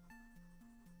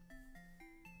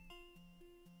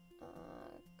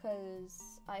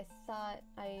 Because I thought,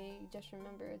 I just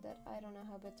remembered that I don't know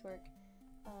how bits work.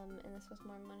 And this was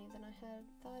more money than I had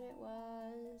thought it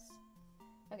was.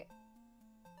 Okay.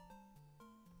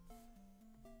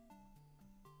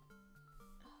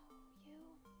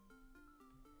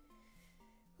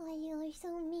 Oh, you are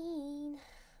so mean.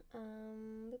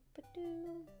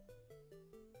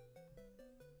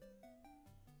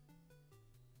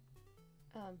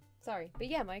 Sorry, but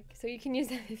yeah, Mike, so you can use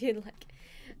that if you'd like.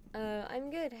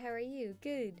 I'm good, how are you?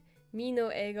 Good. Me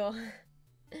no ego.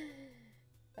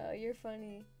 Oh, you're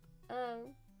funny.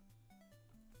 I'm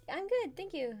good,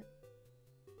 thank you.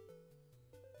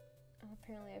 Oh,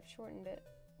 apparently I've shortened it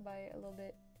by a little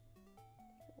bit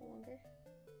longer.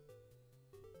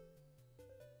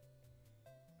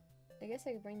 I guess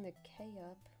I could bring the K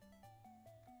up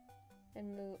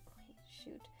and move. Oh,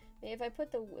 shoot. Maybe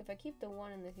if I keep the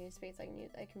 1 in the new space, I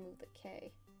can move the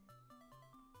K.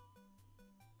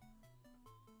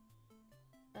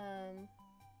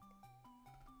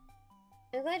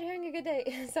 I'm glad you're having a good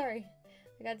day. Sorry,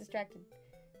 I got distracted.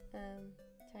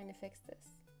 Trying to fix this.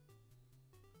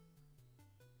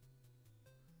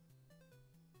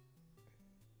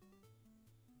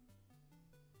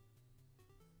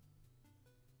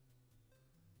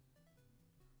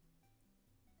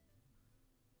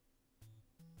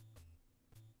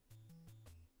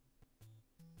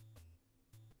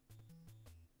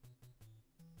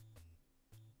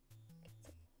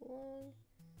 Long.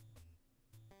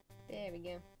 There we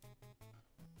go.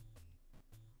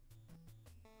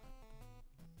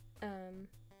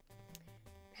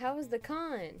 How was the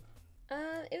con?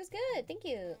 It was good, thank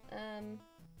you.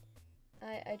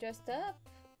 I dressed up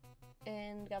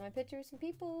and got my picture with some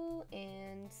people,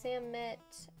 and Sam met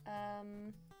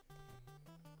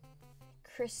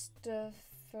Christopher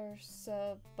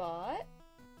Sabat.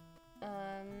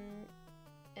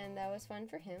 And that was fun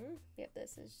for him. Yep,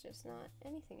 this is just not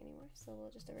anything anymore, so we'll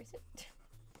just erase it.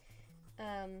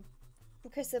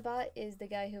 Chris Sabat is the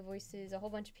guy who voices a whole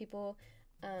bunch of people.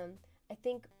 I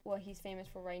think what he's famous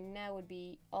for right now would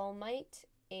be All Might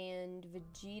and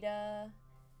Vegeta.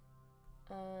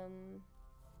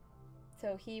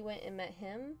 So he went and met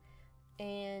him,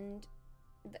 and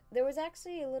there was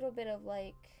actually a little bit of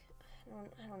like,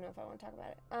 I don't know if I want to talk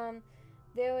about it.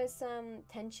 There was some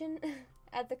tension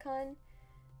at the con.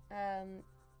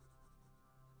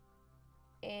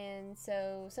 And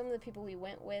so some of the people we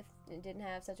went with didn't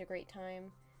have such a great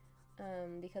time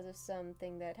because of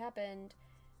something that happened.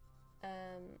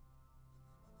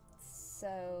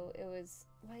 So it was,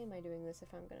 why am I doing this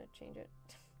if I'm gonna change it?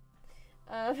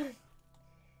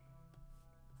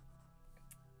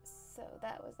 So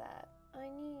that was that. I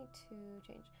need to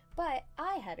change, but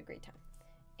I had a great time.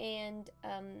 And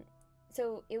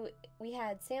so we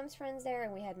had Sam's friends there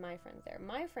and we had my friends there.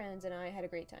 My friends and I had a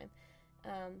great time.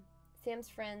 Sam's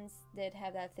friends did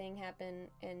have that thing happen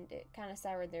and it kind of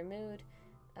soured their mood.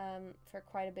 for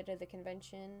quite a bit of the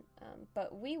convention,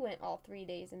 but we went all 3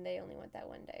 days and they only went that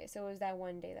one day. So it was that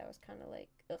one day that was kind of like,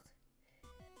 ugh.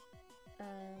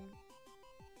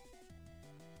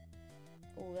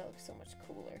 Oh, that looks so much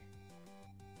cooler.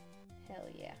 Hell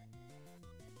yeah.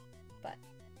 But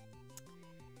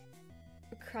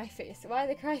cry face. Why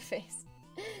the cry face?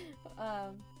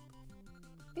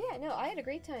 Yeah, no, I had a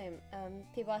great time.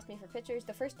 People asked me for pictures.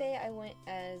 The first day I went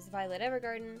as Violet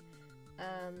Evergarden,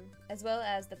 as well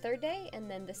as the third day, and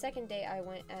then the second day I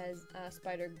went as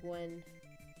Spider-Gwen.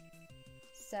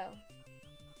 So,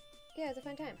 yeah, it was a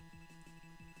fun time.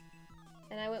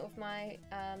 And I went with my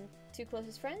 2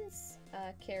 closest friends,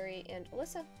 Carrie and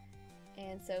Alyssa.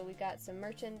 And so we got some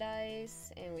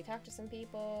merchandise, and we talked to some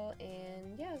people,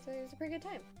 and yeah, it was a pretty good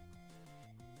time.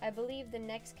 I believe the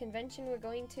next convention we're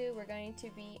going to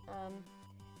be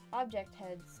object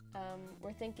heads.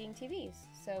 We're thinking TVs,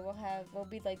 so we'll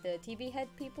be like the TV head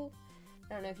people.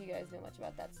 I don't know if you guys know much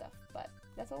about that stuff, but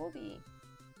that's what we'll be.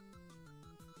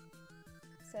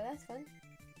 So that's fun.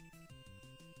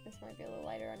 This might be a little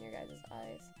lighter on your guys'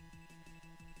 eyes.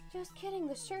 Just kidding,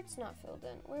 the shirt's not filled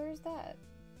in. Where is that?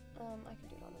 I can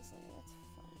do it on this one, that's fine.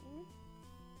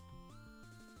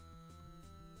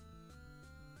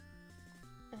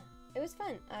 It was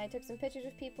fun. I took some pictures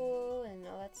of people and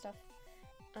all that stuff.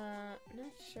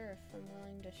 Not sure if I'm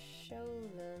willing to show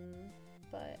them,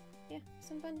 but yeah,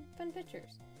 some fun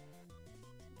pictures.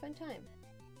 Fun time.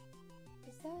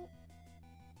 Is that?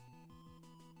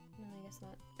 No, I guess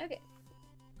not. Okay.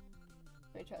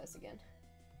 Let me try this again.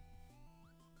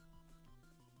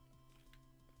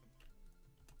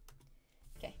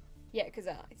 Okay. Yeah, because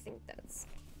I think that's...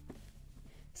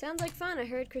 Sounds like fun. I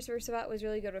heard Christopher Sabat was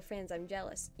really good with fans. I'm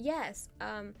jealous. Yes.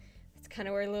 That's kind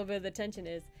of where a little bit of the tension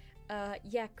is.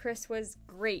 Yeah, Chris was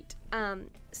great.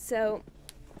 So...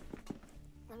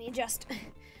 Let me adjust.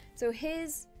 So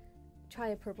his... Try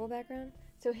a purple background.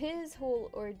 So his whole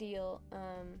ordeal,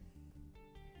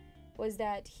 was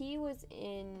that he was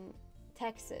in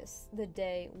Texas the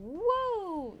day...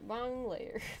 Whoa! Wrong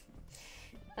layer.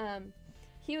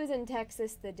 He was in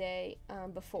Texas the day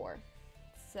before.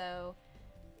 So...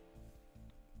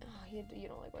 Oh, you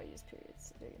don't like why I use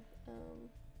periods, do you?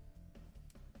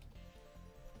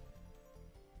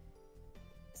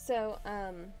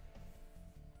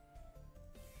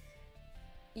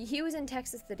 He was in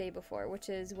Texas the day before, which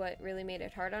is what really made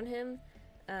it hard on him,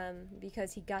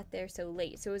 because he got there so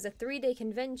late. So it was a 3-day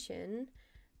convention,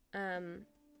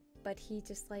 but he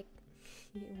just, like,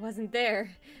 he wasn't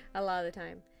there a lot of the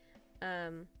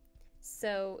time.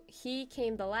 So he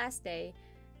came the last day,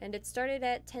 and it started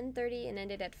at 10:30 and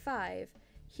ended at 5.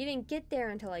 He didn't get there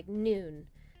until, like, noon.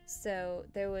 So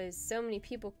there was so many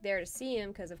people there to see him,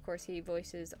 because of course he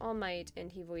voices All Might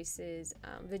and he voices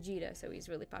Vegeta, so he's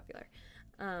really popular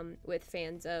with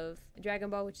fans of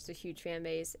Dragon Ball, which is a huge fan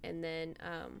base, and then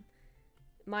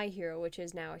My Hero, which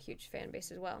is now a huge fan base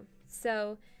as well.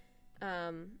 So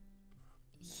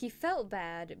he felt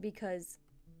bad because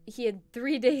he had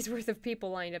 3 days worth of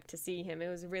people lined up to see him. It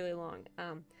was really long.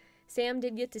 Sam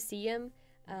did get to see him.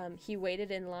 He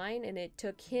waited in line, and it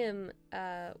took him,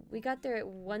 we got there at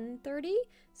 1:30,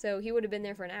 so he would have been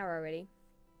there for an hour already.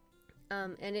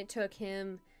 And it took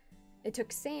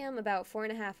Sam about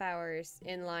 4.5 hours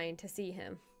in line to see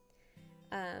him.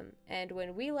 And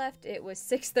when we left, it was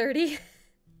 6:30.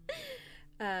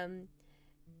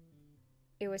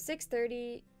 It was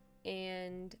 6:30,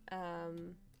 and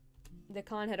the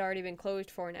con had already been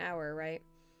closed for an hour, right?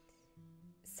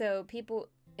 So people...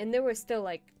 And there was still,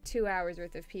 like, 2 hours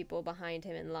worth of people behind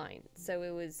him in line. So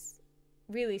it was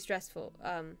really stressful.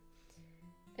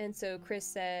 And so Chris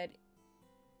said,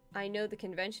 I know the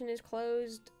convention is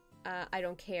closed. I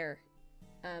don't care.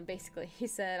 Basically, he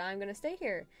said, I'm going to stay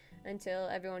here until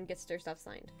everyone gets their stuff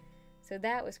signed. So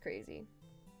that was crazy.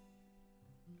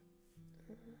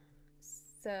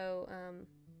 So,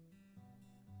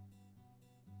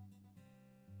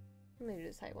 let me do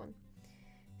this height one.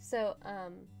 So,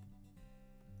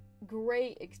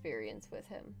 great experience with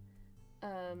him.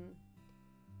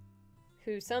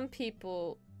 Who some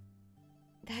people,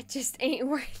 that just ain't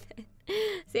worth it.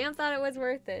 Sam thought it was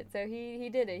worth it, so he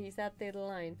did it. He sat through the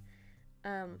line.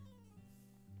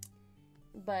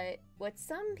 But what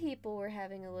some people were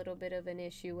having a little bit of an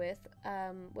issue with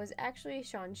was actually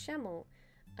Sean Schemmel.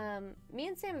 Me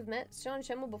and Sam have met Sean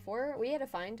Schemmel before. We had a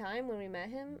fine time when we met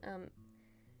him.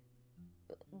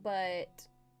 But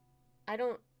I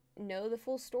don't know the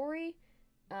full story,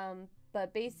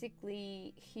 but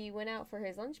basically he went out for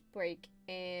his lunch break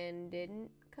and didn't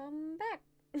come back.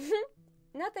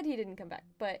 Not that he didn't come back,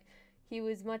 but he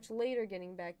was much later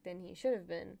getting back than he should have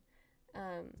been.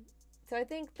 so I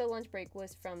think the lunch break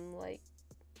was from like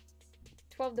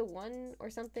 12 to 1 or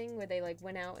something, where they like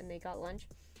went out and they got lunch.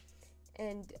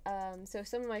 And so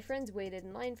some of my friends waited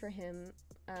in line for him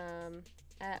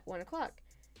at 1 o'clock.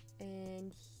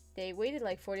 And they waited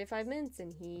like 45 minutes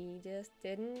and he just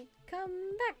didn't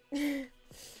come back.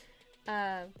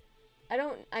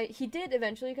 He did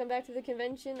eventually come back to the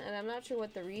convention, and I'm not sure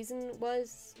what the reason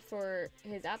was for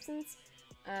his absence.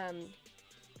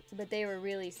 But they were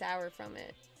really sour from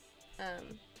it. I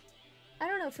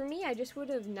don't know, for me, I just would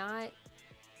have not...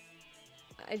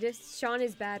 Sean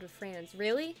is bad with friends.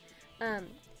 Really?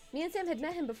 Me and Sam had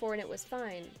met him before and it was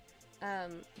fine.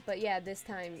 But yeah, this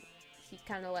time he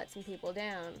kind of let some people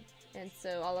down. And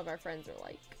so all of our friends were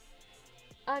like,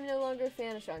 I'm no longer a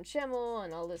fan of Sean Schemmel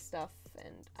and all this stuff.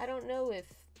 And I don't know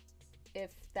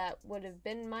if that would have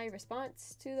been my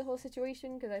response to the whole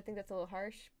situation, because I think that's a little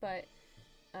harsh. But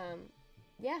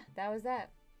yeah, that was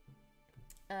that.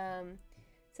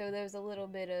 So there was a little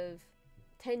bit of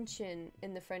tension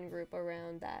in the friend group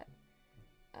around that.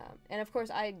 And of course,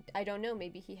 I don't know.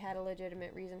 Maybe he had a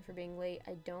legitimate reason for being late.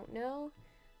 I don't know.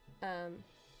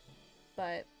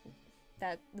 But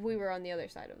that we were on the other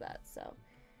side of that. So,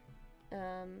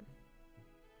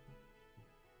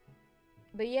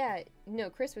 but yeah, no,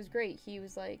 Chris was great. He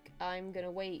was like, I'm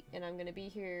gonna wait and I'm gonna be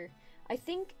here. I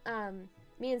think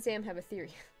me and Sam have a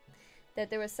theory that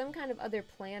there was some kind of other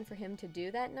plan for him to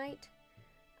do that night.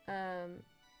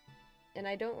 And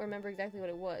I don't remember exactly what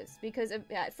it was, because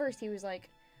at first he was like,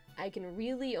 I can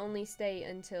really only stay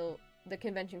until the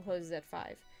convention closes at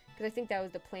 5, because I think that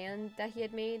was the plan that he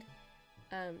had made,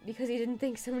 because he didn't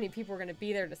think so many people were going to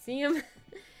be there to see him.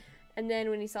 And then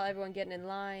when he saw everyone getting in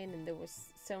line and there was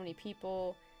so many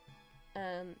people,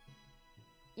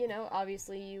 you know,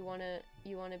 obviously you want to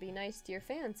be nice to your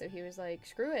fans, so he was like,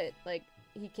 screw it. Like,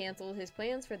 he canceled his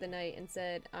plans for the night and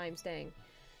said, I'm staying.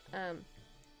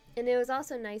 And it was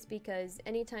also nice because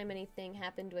anytime anything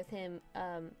happened with him,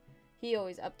 he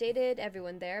always updated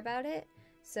everyone there about it.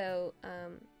 So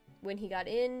when he got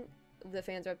in, the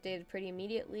fans were updated pretty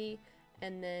immediately.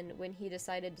 And then when he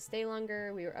decided to stay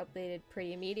longer, we were updated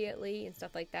pretty immediately and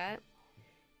stuff like that.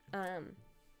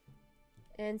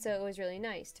 And so it was really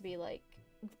nice to be like,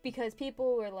 because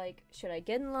people were like, should I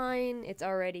get in line? It's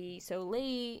already so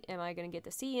late. Am I going to get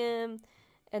to see him?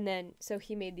 And then, so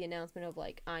he made the announcement of,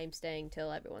 like, I'm staying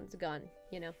till everyone's gone,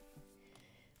 you know?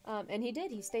 And he did.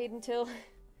 He stayed until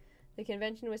the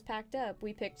convention was packed up.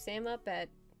 We picked Sam up at,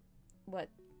 what,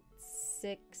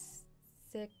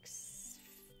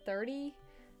 6:30?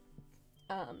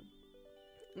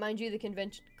 Mind you, the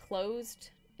convention closed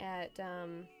at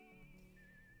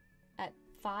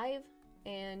 5,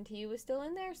 and he was still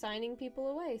in there signing people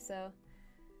away, so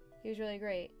he was really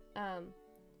great.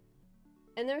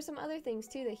 And there were some other things,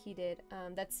 too, that he did,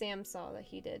 that Sam saw that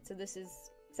he did. So this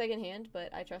is secondhand, but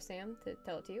I trust Sam to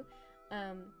tell it to you.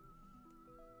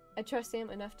 I trust Sam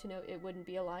enough to know it wouldn't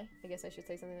be a lie. I guess I should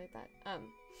say something like that.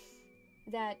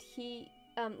 That he...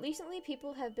 recently,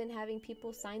 people have been having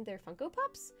people sign their Funko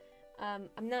Pops.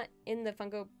 I'm not in the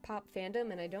Funko Pop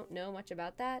fandom, and I don't know much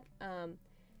about that.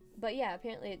 But yeah,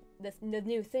 apparently the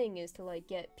new thing is to, like,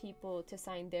 get people to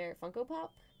sign their Funko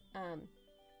Pop.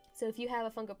 So if you have a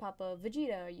Funko Pop of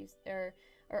Vegeta or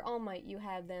All Might, you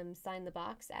have them sign the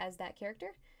box as that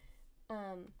character.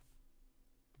 And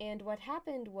what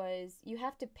happened was you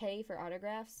have to pay for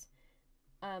autographs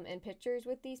and pictures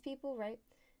with these people, right?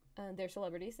 They're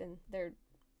celebrities and their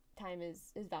time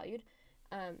is valued.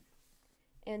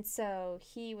 And so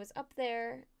he was up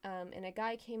there and a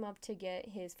guy came up to get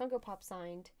his Funko Pop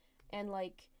signed, and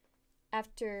like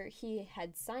after he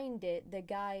had signed it, the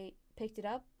guy picked it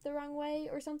up the wrong way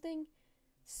or something,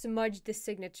 smudged the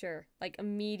signature like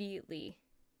immediately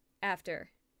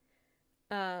after.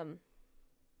 And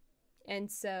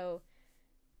so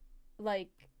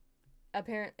like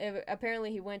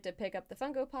apparently he went to pick up the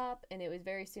Funko Pop, and it was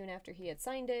very soon after he had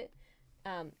signed it.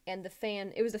 And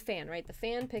it was a fan, right? The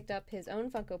fan picked up his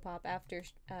own Funko Pop after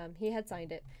he had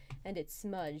signed it, and it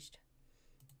smudged.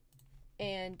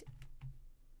 And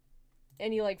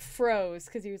he like froze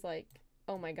because he was like,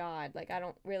 oh my god, like I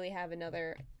don't really have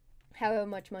however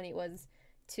much money it was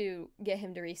to get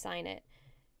him to re-sign it.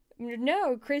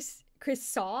 No, Chris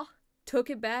saw,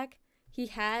 took it back. He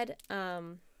had, I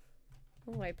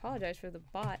apologize for the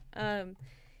bot.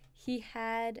 He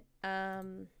had,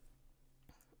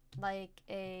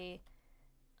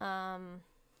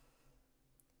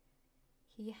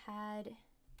 he had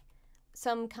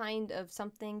some kind of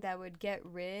something that would get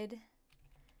rid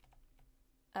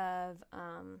of,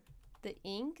 the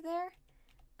ink there.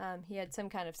 He had some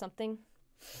kind of something.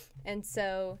 And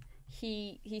so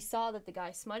he saw that the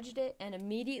guy smudged it and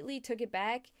immediately took it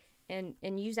back and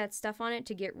used that stuff on it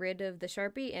to get rid of the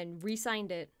Sharpie and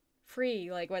re-signed it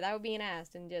free, like, without being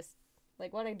asked, and just,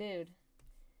 like, what a dude.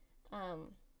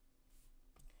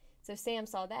 So Sam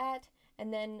saw that,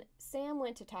 and then Sam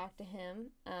went to talk to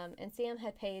him, and Sam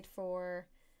had paid for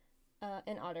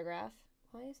an autograph.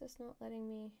 Why is this not letting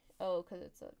me? Oh, because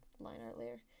it's a line art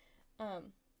layer.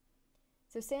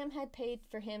 So Sam had paid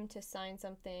for him to sign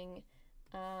something,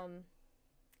 and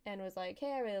was like,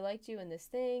 hey, I really liked you in this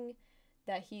thing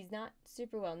that he's not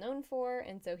super well known for,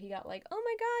 and so he got like, oh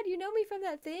my god, you know me from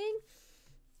that thing?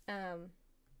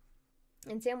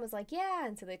 And Sam was like, yeah,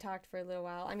 and so they talked for a little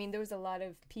while. I mean, there was a lot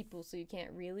of people, so you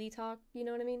can't really talk, you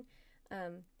know what I mean?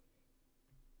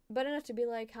 But enough to be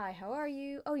like, hi, how are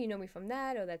you? Oh, you know me from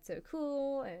that? Oh, that's so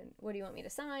cool, and what do you want me to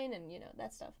sign? And, you know,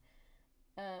 that stuff.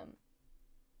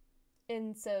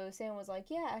 And so Sam was like,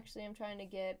 yeah, actually, I'm trying to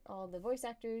get all the voice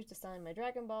actors to sign my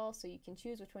Dragon Ball, so you can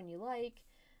choose which one you like,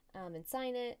 and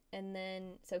sign it. And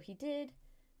then, so he did.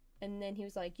 And then he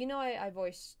was like, you know, I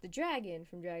voiced the dragon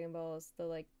from Dragon Balls,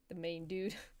 the main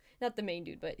dude. Not the main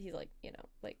dude, but he's like, you know,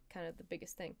 like kind of the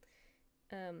biggest thing.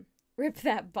 Rip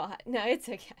that bot. No, it's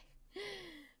okay.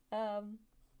 I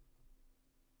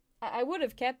would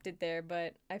have kept it there,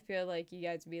 but I feel like you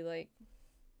guys would be like,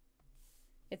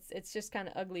 it's just kind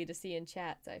of ugly to see in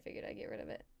chat, so I figured I'd get rid of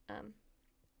it.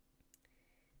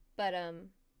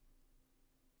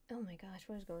 Oh my gosh,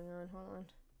 what is going on? Hold on.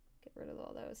 Get rid of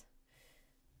all those.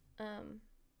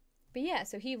 But yeah,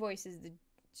 so he voices the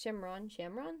Shamron,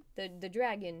 the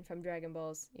dragon from Dragon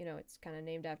Balls. You know, it's kind of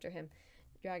named after him,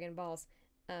 Dragon Balls.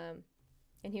 And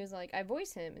he was like, I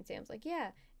voice him, and Sam's like,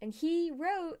 yeah. And he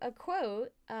wrote a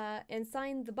quote, and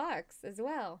signed the box as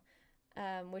well,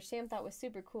 which Sam thought was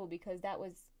super cool because that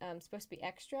was supposed to be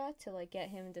extra to like get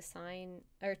him to sign,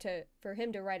 or for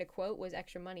him to write a quote was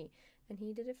extra money, and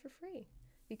he did it for free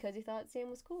because he thought Sam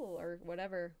was cool or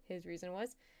whatever his reason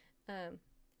was.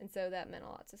 And so that meant a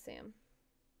lot to Sam.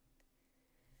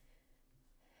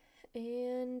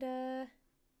 And,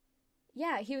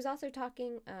 yeah, he was also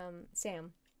talking,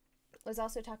 Sam was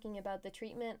also talking about the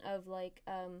treatment of, like,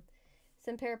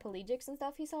 some paraplegics and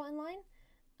stuff he saw online.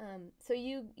 So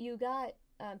you got,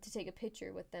 to take a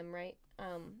picture with them, right?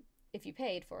 If you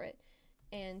paid for it.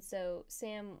 And so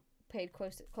Sam paid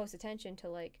close attention to,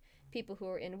 like, people who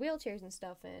are in wheelchairs and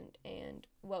stuff, and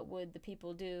what would the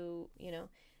people do, you know,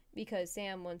 because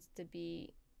Sam wants to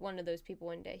be one of those people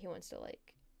one day. He wants to,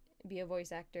 like, be a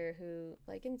voice actor who,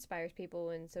 like, inspires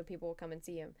people, and so people will come and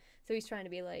see him. So he's trying to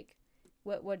be like,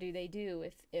 what do they do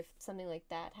if something like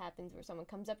that happens where someone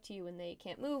comes up to you and they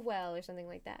can't move well or something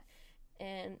like that.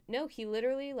 And no, he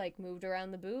literally, like, moved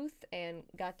around the booth and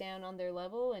got down on their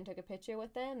level and took a picture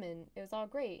with them, and it was all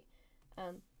great.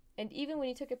 And even when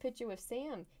he took a picture with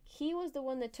Sam, he was the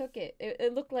one that took it.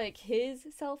 It looked like his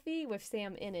selfie with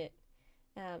Sam in it.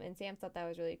 And Sam thought that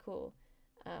was really cool.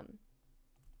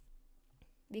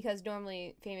 Because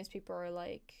normally famous people are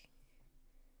like,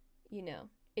 you know,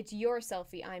 it's your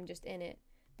selfie, I'm just in it.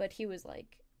 But he was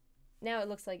like, now it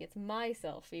looks like it's my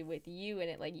selfie with you in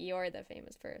it, like you're the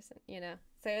famous person, you know?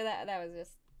 So that was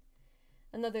just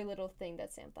another little thing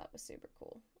that Sam thought was super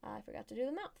cool. I forgot to do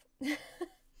the mouth.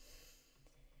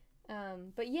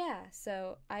 But yeah,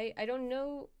 so I don't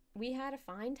know, we had a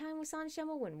fine time with Son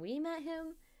Schimmel when we met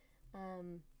him.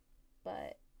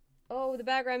 But, oh, the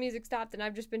background music stopped and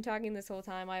I've just been talking this whole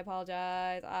time. I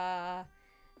apologize.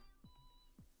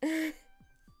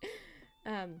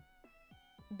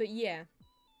 But yeah,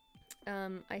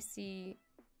 I see,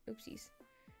 oopsies.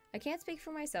 I can't speak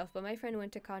for myself, but my friend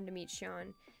went to con to meet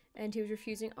Sean, and he was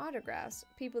refusing autographs.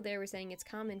 People there were saying it's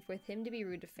common for him to be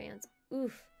rude to fans.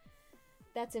 Oof.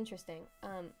 That's interesting.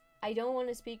 I don't want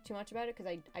to speak too much about it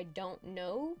because I don't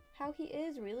know how he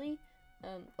is, really.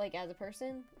 Like, as a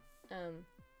person.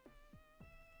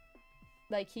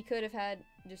 Like, he could have had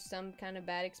just some kind of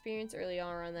bad experience early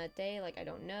on that day. Like, I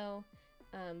don't know.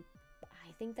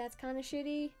 I think that's kind of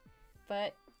shitty.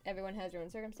 But everyone has their own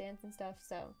circumstance and stuff,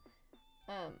 so.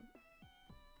 Oh,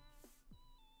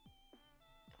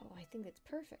 I think that's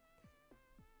perfect.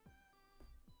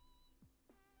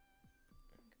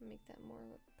 I'm gonna make that more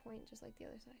of a point, just like the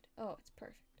other side. Oh, it's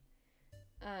perfect.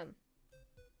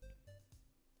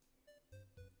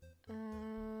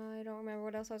 I don't remember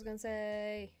what else I was gonna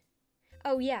say.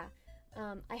 Oh, yeah.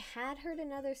 I had heard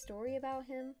another story about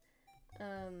him.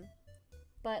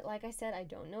 But like I said, I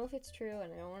don't know if it's true,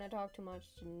 and I don't want to talk too much,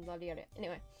 and blah, blah, blah.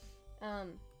 Anyway,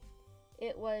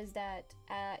 it was that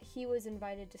he was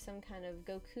invited to some kind of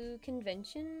Goku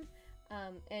convention.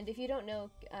 And if you don't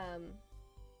know,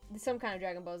 some kind of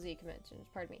Dragon Ball Z convention,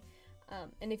 pardon me.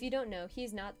 And if you don't know,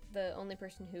 he's not the only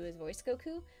person who has voiced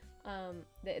Goku.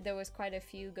 There was quite a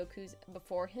few Gokus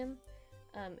before him.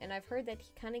 And I've heard that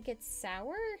he kind of gets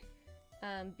sour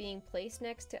being placed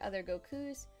next to other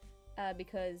Gokus.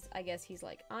 Because I guess he's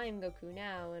like, I'm Goku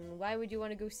now, and why would you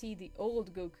want to go see the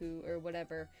old Goku or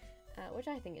whatever? Which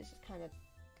I think is just kind of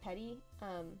petty.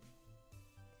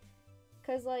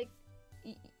 Because, like,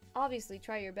 obviously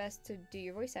try your best to do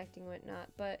your voice acting and whatnot,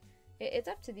 but it's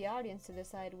up to the audience to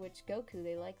decide which Goku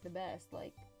they like the best.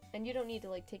 Like, and you don't need to,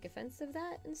 like, take offense of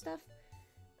that and stuff.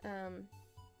 I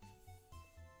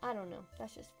don't know.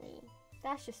 That's just me.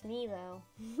 That's just me, though.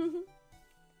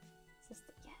 It's just,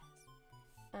 yes.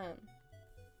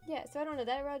 Yeah, so I don't know,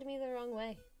 that rubbed me the wrong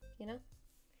way, you know?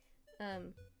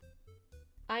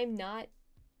 I'm not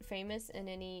famous in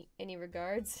any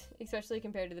regards, especially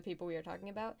compared to the people we are talking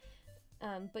about,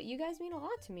 but you guys mean a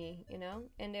lot to me, you know?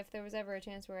 And if there was ever a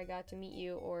chance where I got to meet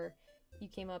you, or you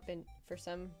came up and for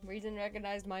some reason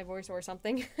recognized my voice or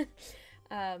something,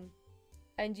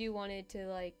 and you wanted to,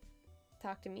 like,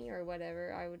 talk to me or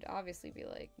whatever, I would obviously be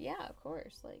like, yeah, of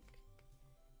course, like,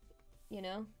 you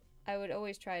know? I would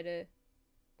always try to...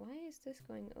 Why is this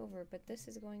going over, but this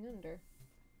is going under?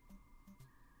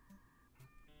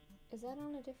 Is that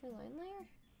on a different line layer?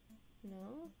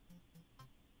 No?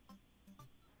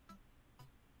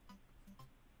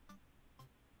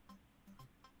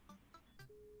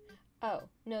 Oh,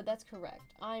 no, that's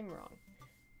correct. I'm wrong.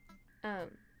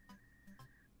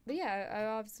 But yeah, I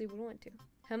obviously would want to.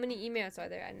 How many emails are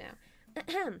there now?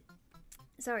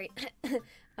 Sorry.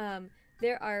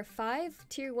 There are 5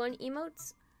 tier 1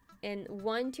 emotes, and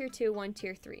 1 tier 2, 1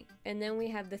 tier 3. And then we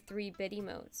have the 3-bit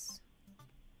emotes.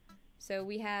 So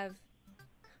we have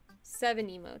 7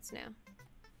 emotes now.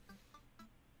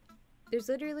 There's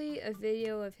literally a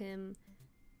video of him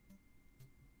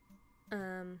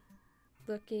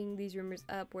looking these rumors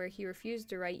up where he refused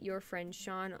to write your friend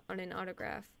Sean on an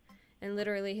autograph. And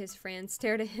literally his fans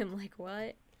stared at him like,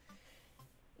 what?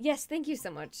 Yes, thank you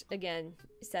so much again,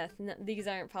 Seth. No, these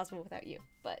aren't possible without you.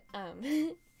 But,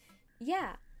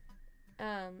 yeah.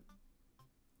 And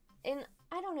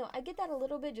I don't know, I get that a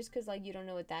little bit just because, like, you don't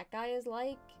know what that guy is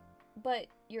like. But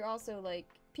you're also, like,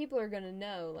 people are gonna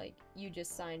know, like, you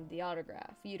just signed the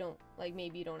autograph. You don't, like,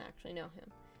 maybe you don't actually know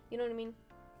him. You know what I mean?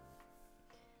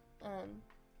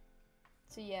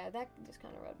 So yeah, that just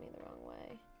kind of rubbed me the wrong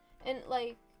way. And,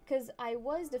 like, because I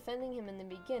was defending him in the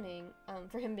beginning,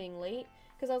 for him being late.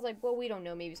 Because I was like, well, we don't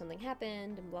know, maybe something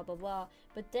happened, and blah, blah, blah.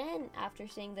 But then, after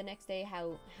seeing the next day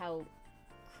how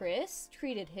Chris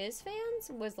treated his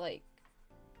fans, was, like,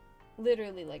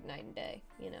 literally, like, night and day,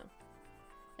 you know?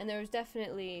 And there was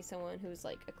definitely someone who was,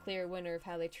 like, a clear winner of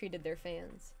how they treated their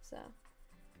fans, so.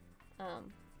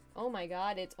 Oh my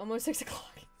god, it's almost 6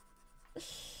 o'clock.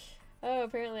 Oh,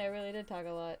 apparently I really did talk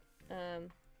a lot.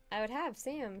 I would have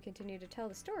Sam continue to tell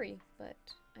the story, but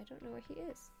I don't know where he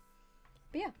is.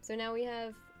 But yeah, so now we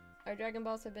have our Dragon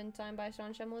Balls have been signed by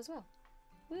Sean Schemmel as well.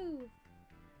 Woo!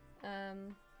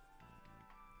 And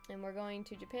we're going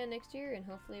to Japan next year, and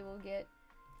hopefully we'll get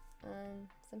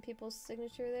some people's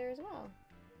signature there as well.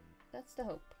 That's the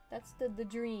hope. That's the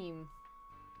dream.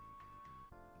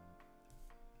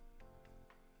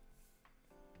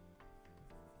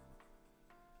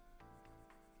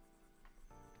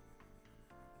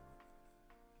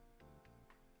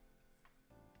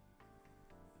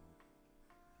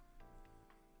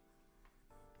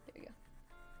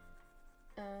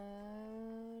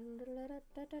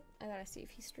 I gotta see if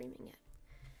he's streaming yet.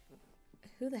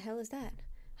 Who the hell is that?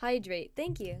 Hydrate.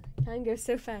 Thank you. Time goes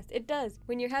so fast. It does.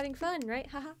 When you're having fun, right?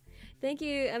 Haha. Thank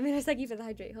you, Amirasaki, for the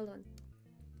hydrate. Hold on.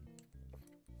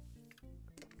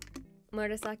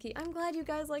 Murasaki. I'm glad you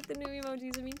guys like the new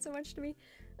emojis. It means so much to me.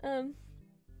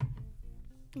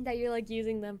 That you're, like,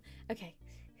 using them. Okay.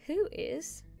 Who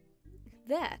is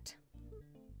that?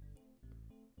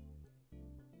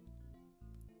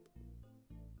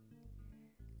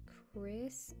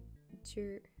 Chris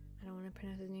I don't want to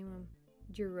pronounce his name wrong.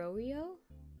 Jiroyo?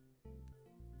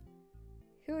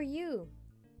 Who are you?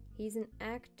 He's an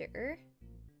actor.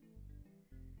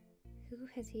 Who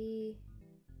has he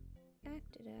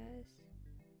acted as?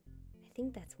 I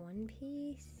think that's One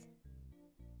Piece.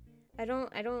 I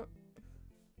don't...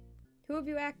 Who have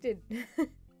you acted?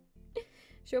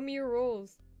 Show me your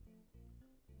roles.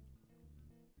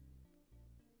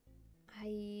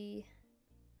 I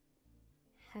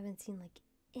haven't seen, like,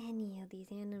 any of these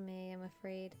anime, I'm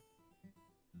afraid.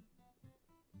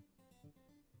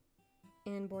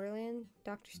 In Borderland,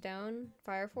 Dr. Stone,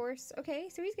 Fire Force. Okay,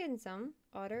 so he's getting some.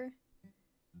 Otter.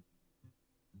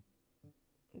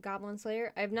 Goblin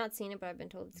Slayer. I have not seen it, but I've been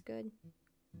told it's good.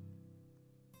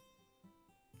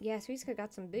 Yeah, Suizuka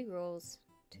got some big roles,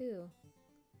 too.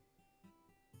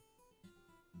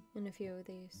 In a few of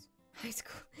these. High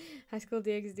School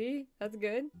DxD? That's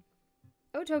good.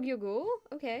 Oh, Tokyo Ghoul?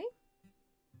 Okay.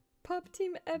 Pop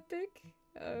Team Epic?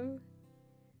 Oh.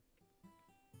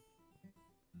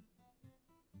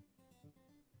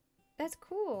 That's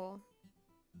cool.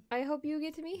 I hope you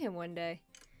get to meet him one day.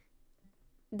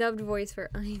 Dubbed voice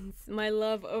for Ainz, my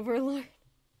love overlord.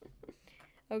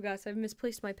 Oh gosh, I've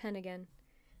misplaced my pen again.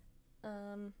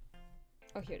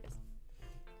 Oh, here it is.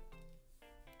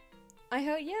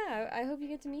 I hope you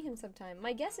get to meet him sometime.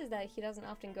 My guess is that he doesn't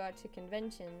often go out to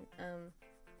convention,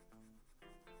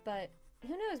 but who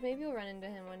knows, maybe you'll run into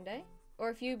him one day. Or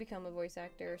if you become a voice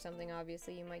actor or something,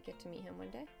 obviously, you might get to meet him one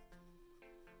day.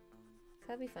 So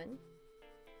that'd be fun.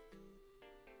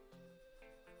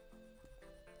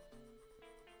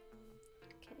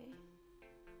 Okay.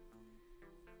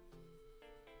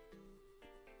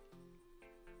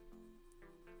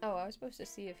 Oh, I was supposed to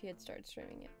see if he had started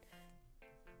streaming it.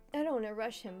 I don't want to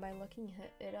rush him by looking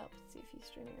it up to see if he's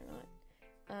streaming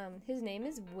or not. His name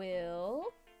is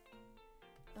Will.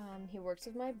 He works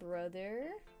with my brother.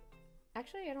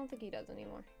 Actually, I don't think he does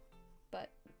anymore.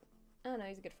 But, I don't know,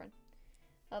 he's a good friend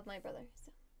of my brother.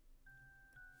 So,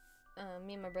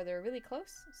 me and my brother are really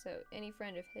close, so any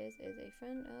friend of his is a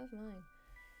friend of mine.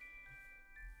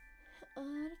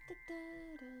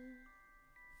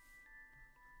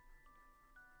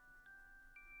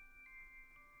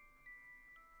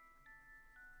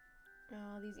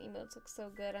 Oh, these emotes look so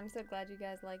good. I'm so glad you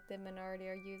guys like them and already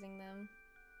are using them.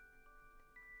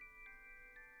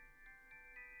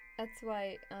 That's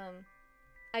why,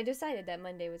 I decided that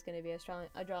Monday was going to be a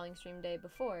drawing stream day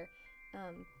before,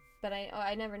 but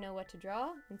I never know what to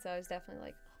draw, and so I was definitely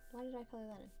like, oh, why did I color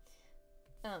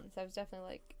that in? So I was definitely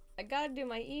like, I gotta do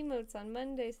my emotes on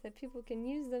Monday so that people can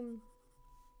use them.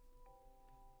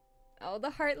 Oh,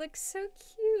 the heart looks so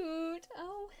cute.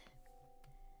 Oh.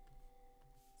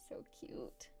 So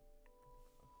cute.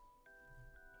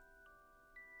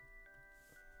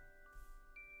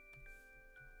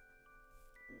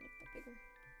 Make that bigger.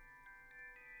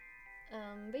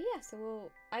 But yeah,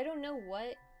 so I don't know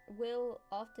what Will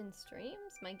often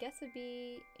streams. My guess would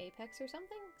be Apex or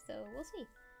something, so we'll see.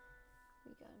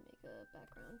 We gotta make a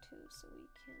background too so we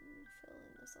can fill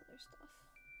in this other stuff.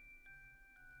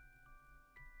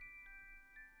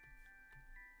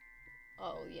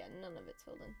 Oh yeah, none of it's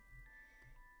filled in.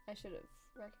 I should have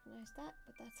recognized that,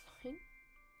 but that's fine.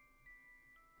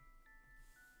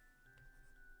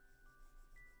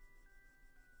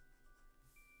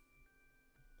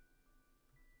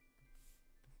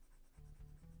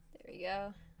 There we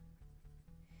go.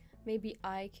 Maybe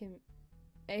I can...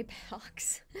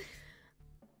 Apex.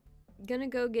 Gonna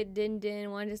go get Din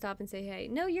Din. Wanted to stop and say hey.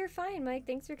 No, you're fine, Mike.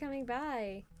 Thanks for coming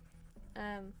by.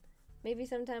 Maybe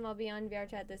sometime I'll be on VR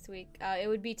chat this week. It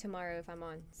would be tomorrow if I'm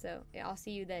on. So yeah, I'll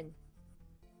see you then.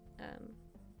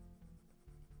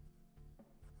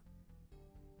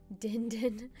 Din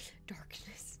Din.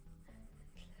 Darkness.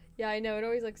 Yeah, I know. It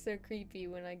always looks so creepy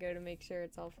when I go to make sure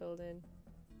it's all filled in.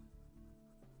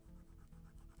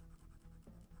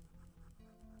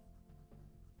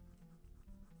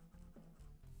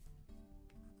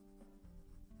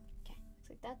 Okay, looks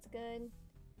like that's good.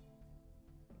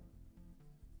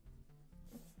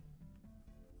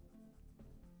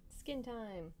 Skin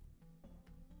time.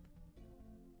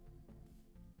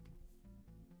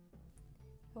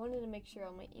 I wanted to make sure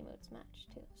all my emotes match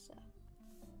too, so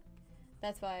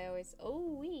that's why I always...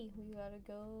 Oh, we gotta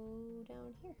go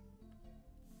down here.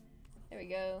 There we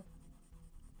go.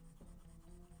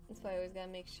 That's why I always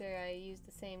gotta make sure I use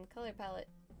the same color palette.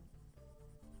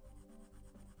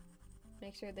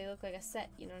 Make sure they look like a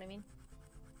set, you know what I mean?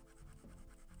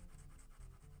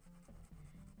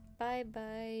 Bye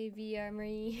bye, V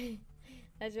Armory.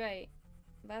 That's right.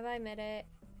 Bye bye, Medic.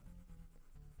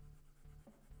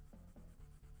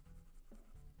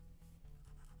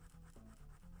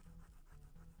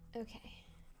 Okay.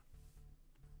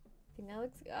 I think that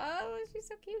looks... Oh, she's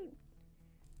so cute. I'm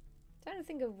trying to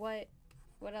think of what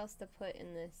else to put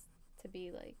in this to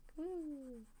be like,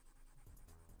 woo.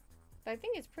 But I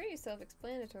think it's pretty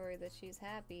self-explanatory that she's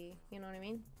happy. You know what I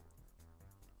mean?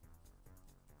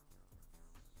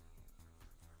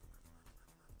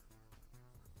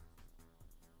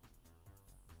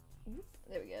 Oop,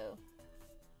 there we go.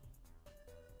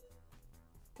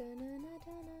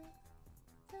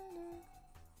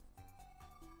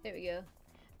 There we go.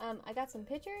 I got some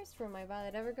pictures from my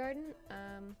Violet Evergarden.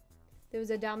 There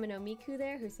was a Domino Miku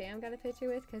there who Sam got a picture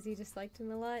with because he just liked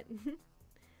him a lot.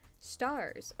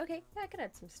 Stars. Okay, yeah, I could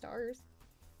add some stars.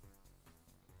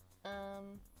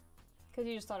 because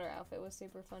you just thought her outfit was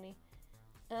super funny.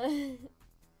 And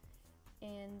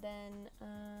then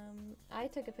I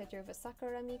took a picture of a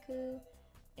Sakura Miku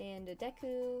and a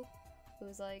Deku who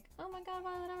was like, oh my god,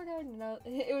 Violet Evergarden. No,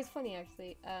 it was funny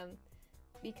actually,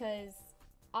 because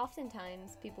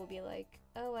oftentimes people will be like,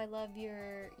 oh, I love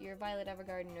your Violet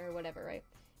Evergarden or whatever, right?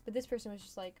 But this person was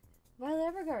just like,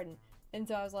 Violet Evergarden. And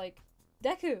so I was like,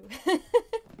 Deku!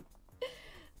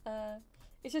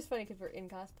 It's just funny because we're in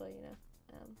cosplay, you know?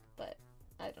 But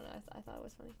I don't know, I thought it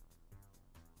was funny.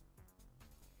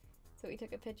 So we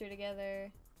took a picture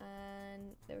together,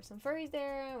 and there were some furries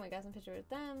there, and we got some pictures with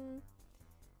them.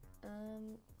 I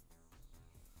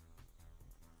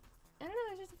don't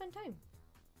know, it was just a fun time.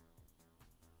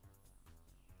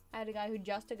 I had a guy who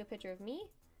just took a picture of me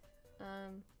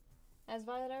as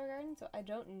Violet Evergarden, so I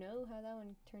don't know how that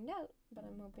one turned out, but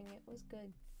I'm hoping it was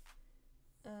good.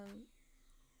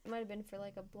 It might have been for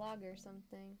like a blog or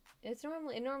something. It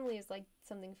normally is like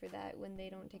something for that when they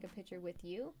don't take a picture with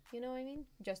you, you know what I mean?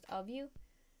 Just of you.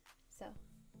 So,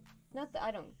 not that I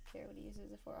don't care what he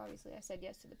uses it for, obviously. I said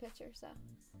yes to the picture, so.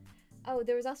 Oh,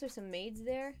 there was also some maids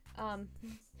there,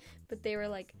 but they were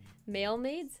like male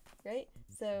maids, right?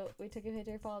 So we took a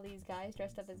picture of all these guys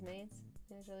dressed up as maids.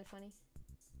 It was really funny.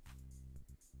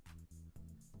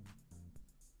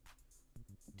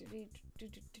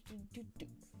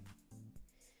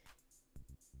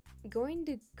 Going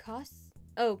to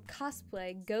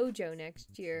cosplay Gojo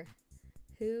next year.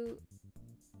 Who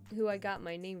I got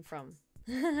my name from.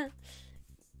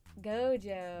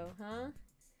 Gojo, huh?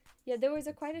 Yeah, there was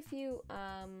quite a few,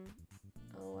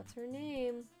 oh, what's her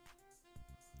name?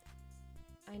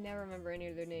 I never remember any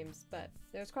of their names, but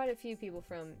there was quite a few people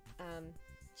from,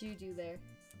 Juju there.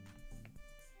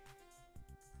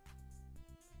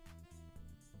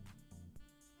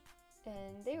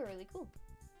 And they were really cool.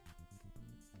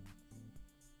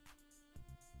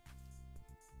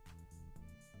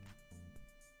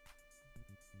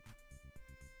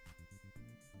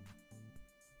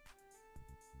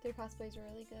 Their cosplays were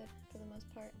really good, for the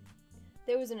most part.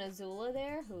 There was an Azula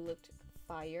there who looked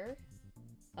fire.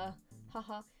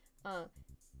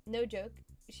 No joke,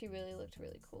 she really looked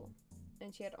really cool.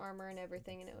 And she had armor and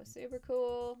everything, and it was super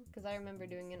cool. Because I remember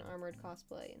doing an armored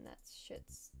cosplay, and that shit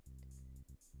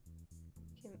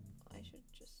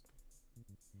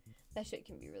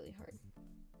can be really hard.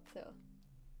 So,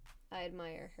 I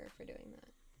admire her for doing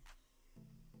that.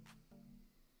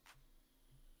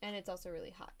 And it's also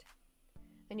really hot.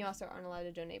 And you also aren't allowed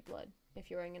to donate blood if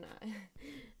you're wearing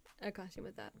a costume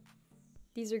with that.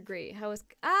 These are great. How was...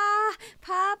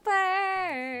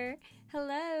 Popper!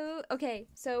 Hello! Okay,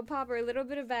 so Popper, a little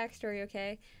bit of backstory,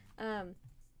 okay?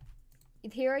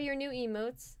 Here are your new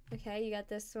emotes, okay? You got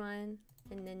this one,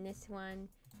 and then this one,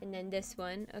 and then this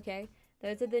one, okay?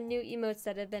 Those are the new emotes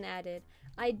that have been added.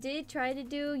 I did try to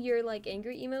do your, like,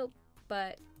 angry emote,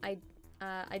 but I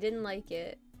didn't like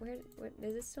it. Where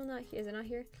is it still not here? Is it not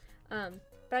here?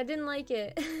 But I didn't like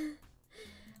it.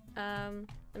 Let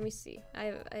me see.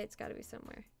 It's gotta be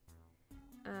somewhere.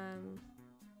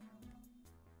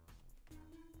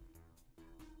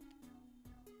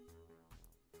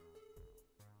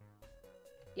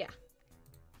 Yeah.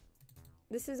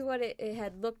 This is what it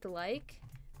had looked like.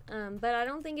 But I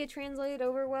don't think it translated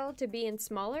over well to being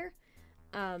smaller.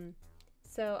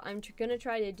 So I'm gonna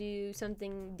try to do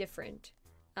something different.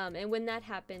 And when that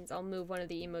happens, I'll move one of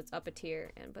the emotes up a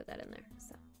tier and put that in there.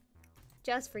 So,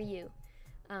 just for you.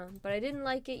 But I didn't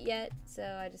like it yet,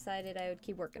 so I decided I would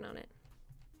keep working on it.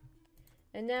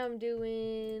 And now I'm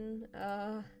doing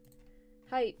a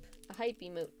hype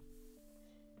emote.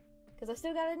 Because I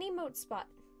still got an emote spot.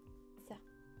 So,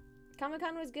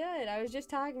 Comic-Con was good. I was just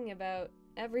talking about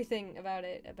everything about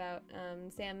it. About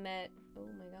Sam met, oh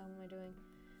my god, what am I doing?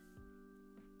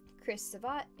 Chris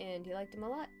Savat, and he liked him a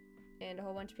lot. And a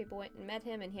whole bunch of people went and met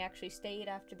him, and he actually stayed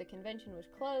after the convention was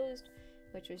closed,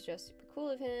 which was just super cool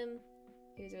of him.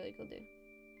 He was a really cool dude.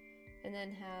 And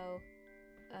then how,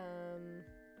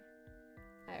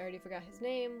 I already forgot his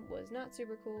name, was not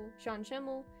super cool. Sean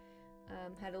Schemmel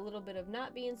had a little bit of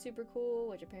not being super cool,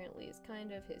 which apparently is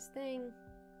kind of his thing.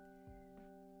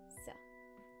 So,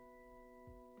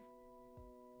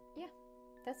 yeah,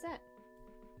 that's that.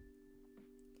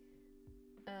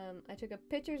 I took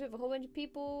pictures of a whole bunch of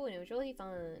people, and it was really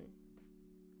fun.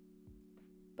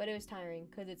 But it was tiring,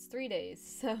 because it's 3 days,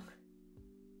 so...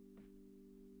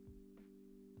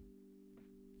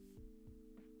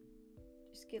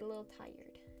 just get a little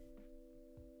tired.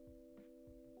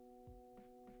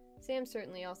 Sam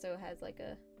certainly also has, like,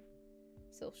 a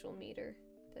social meter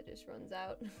that just runs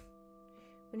out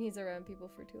when he's around people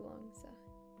for too long, so...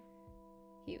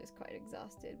 he was quite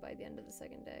exhausted by the end of the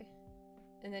second day.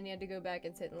 And then he had to go back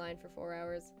and sit in line for 4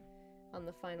 hours on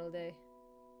the final day.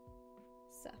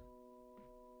 So,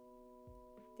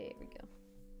 there we go.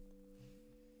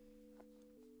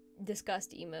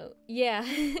 Disgust emote. Yeah,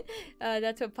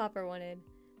 that's what Popper wanted.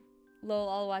 Lol,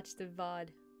 I'll watch the VOD.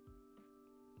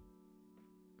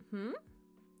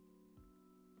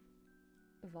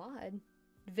 VOD?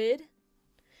 Vid?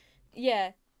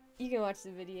 Yeah, you can watch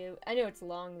the video. I know it's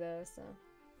long though, so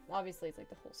obviously it's like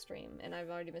the whole stream, and I've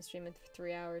already been streaming for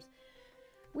 3 hours.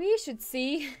 We should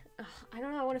see. Ugh, I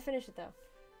don't know, I want to finish it though.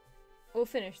 We'll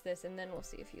finish this and then we'll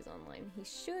see if he's online. He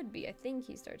should be. I think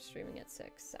he starts streaming at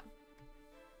 6, so.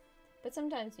 But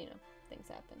sometimes, you know, things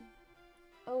happen.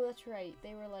 Oh, that's right.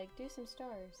 They were like, do some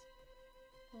stars.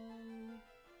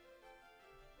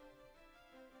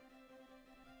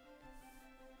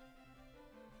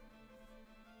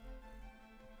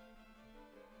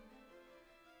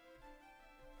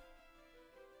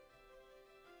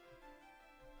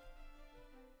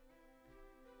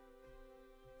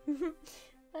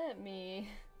 Let me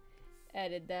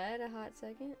edit that a hot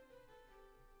second.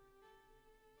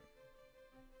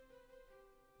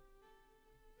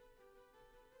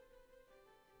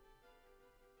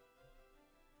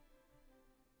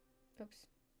 Oops.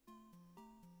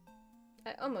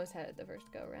 I almost had it the first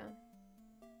go around.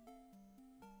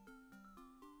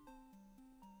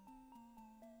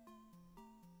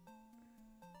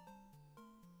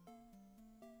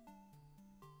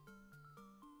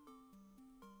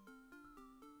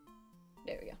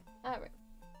 There we go. Alright.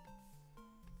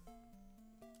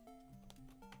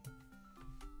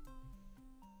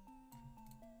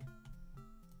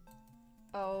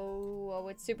 Oh,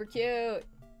 it's super cute.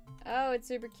 Oh, it's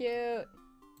super cute.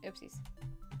 Oopsies.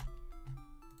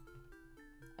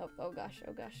 Oh gosh,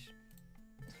 oh gosh.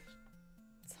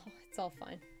 It's all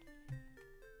fine.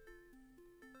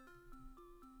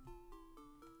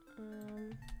 Let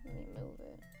me move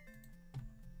it.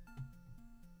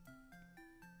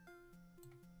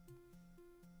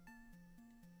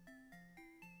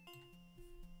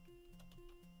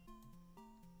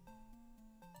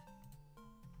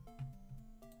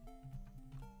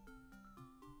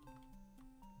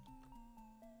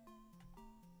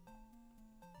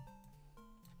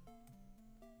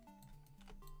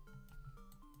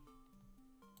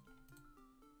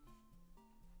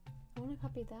 I want to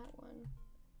copy that one.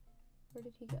 Where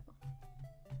did he go?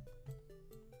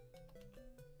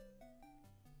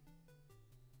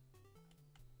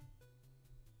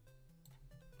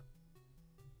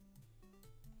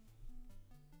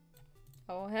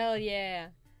 Oh, hell yeah.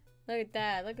 Look at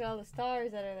that. Look at all the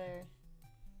stars that are there.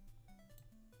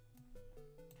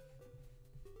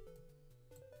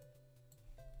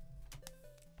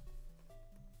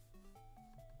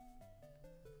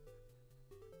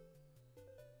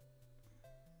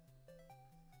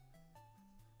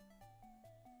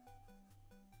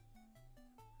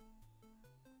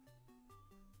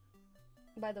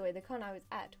 By the way, the con I was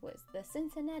at was the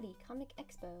Cincinnati Comic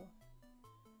Expo.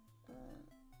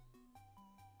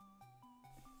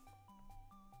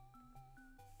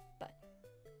 But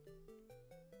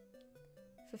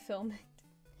fulfillment.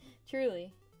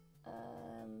 Truly.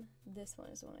 This one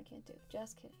is the one I can't do.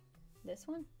 Just kidding. This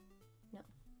one? No.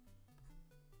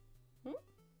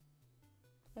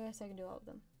 I guess I can do all of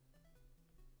them.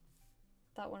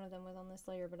 Thought one of them was on this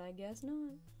layer, but I guess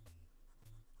not.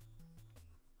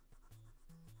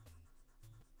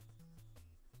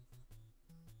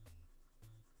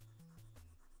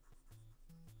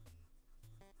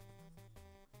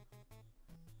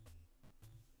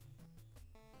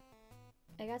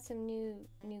 I got some new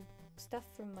stuff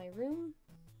from my room.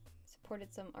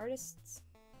 Supported some artists.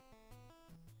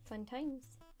 Fun times.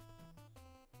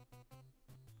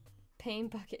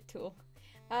 Paint bucket tool.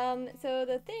 So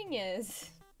the thing is,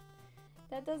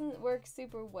 that doesn't work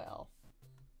super well.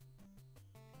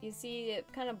 You see, it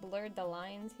kind of blurred the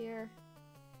lines here.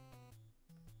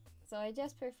 So I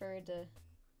just prefer to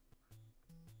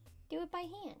do it by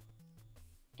hand.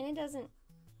 And it doesn't,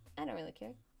 I don't really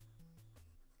care.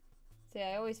 See,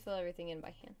 I always fill everything in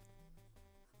by hand.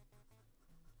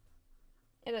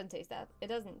 It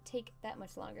doesn't take that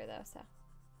much longer though, so.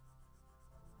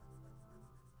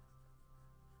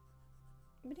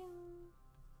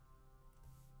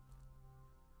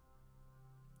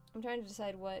 I'm trying to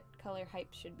decide what color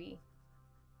hype should be.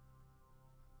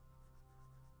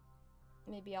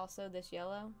 Maybe also this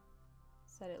yellow.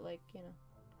 Set it like, you know,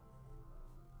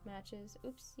 matches.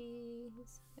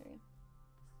 Oopsies. There we go.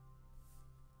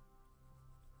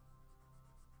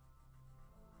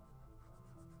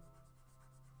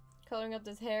 Coloring up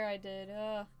this hair I did.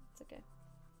 It's okay.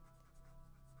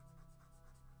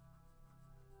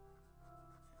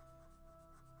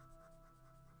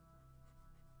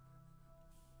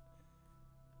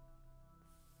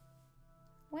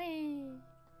 Whee!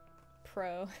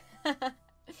 Pro.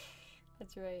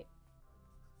 That's right.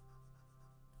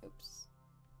 Oops.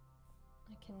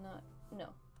 I cannot. No.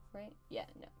 Right? Yeah,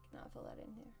 no. Cannot fill that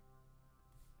in here.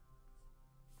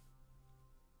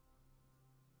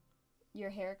 Your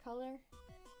hair color?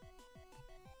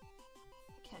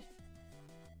 Okay.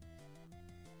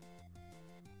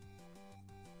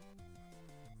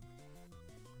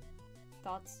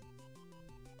 Thoughts?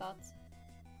 Thoughts?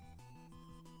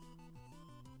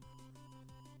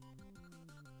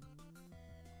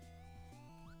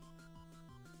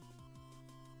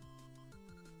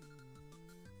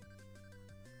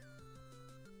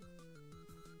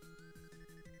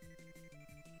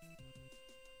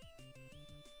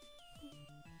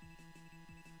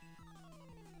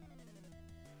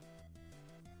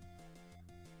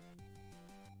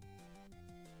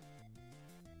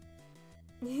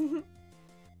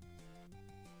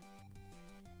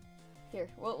 Here,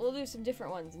 we'll do some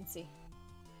different ones and see.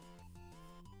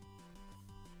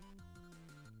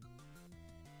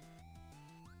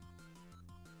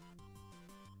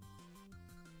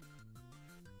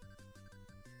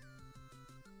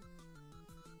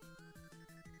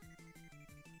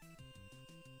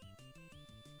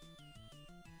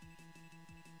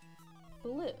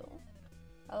 Blue.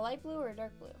 A light blue or a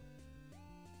dark blue?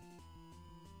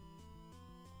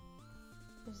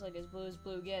 It's like as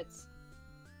blue gets.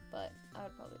 But I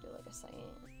would probably do like a cyan.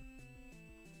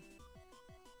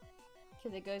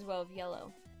 Because it goes well with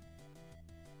yellow.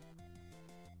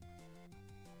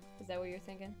 Is that what you're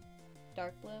thinking?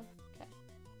 Dark blue? Okay.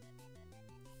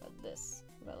 About this.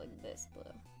 About like this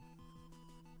blue.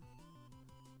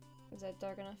 Is that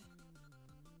dark enough?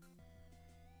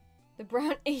 The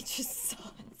brown H is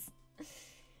sauce.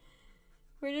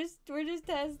 We're just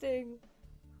testing.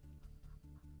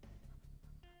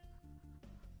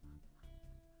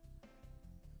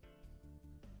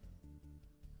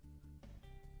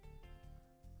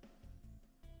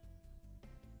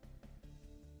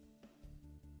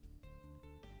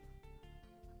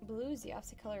 Blue is the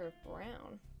opposite color of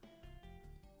brown.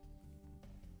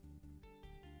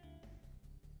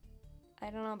 I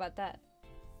don't know about that.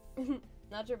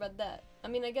 Not sure about that. I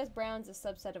mean, I guess brown's a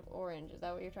subset of orange. Is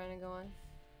that what you're trying to go on?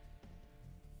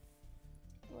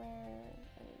 Where?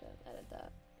 I need to edit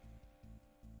that.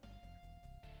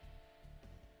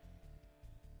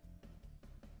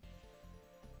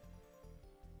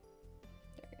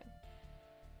 There we go.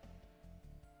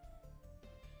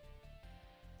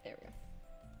 There we go.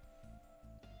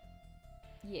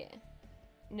 Yeah.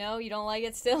 No, you don't like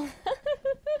it still?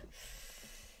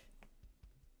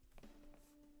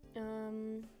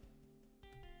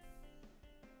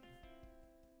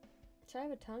 Should I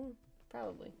have a tongue?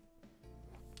 Probably.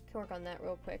 Can work on that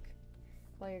real quick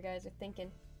while you guys are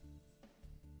thinking.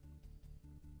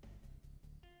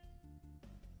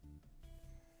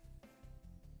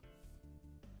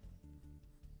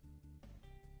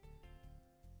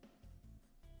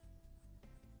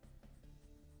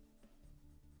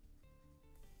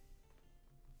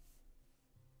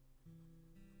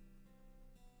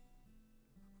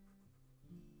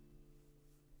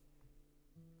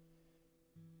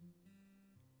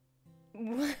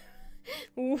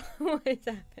 What is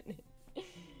happening?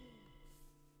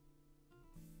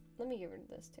 Let me get rid of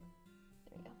this too.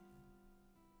 There we go.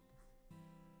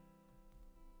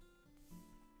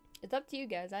 It's up to you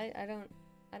guys. I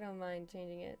don't mind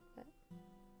changing it. But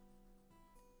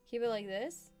keep it like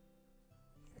this.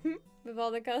 With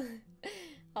all the colors,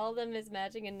 all of them is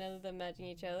matching and none of them matching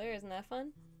each other. Isn't that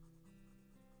fun?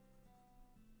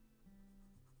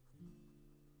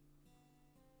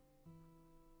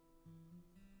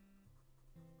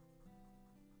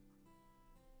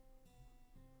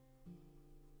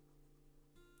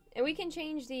 And we can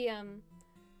change the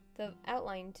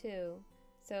outline too.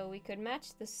 So we could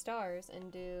match the stars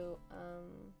and do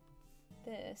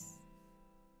this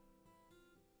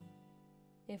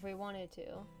if we wanted to.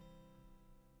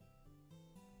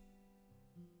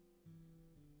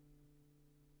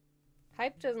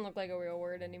 Hype doesn't look like a real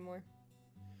word anymore.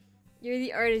 You're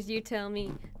the artist, you tell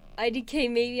me. IDK,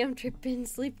 maybe I'm tripping,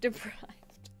 sleep deprived.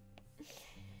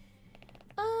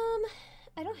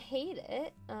 I don't hate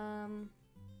it.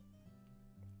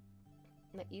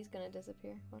 My E's gonna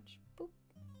disappear. Watch. Boop.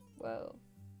 Whoa.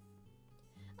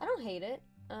 I don't hate it.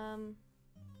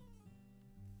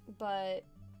 But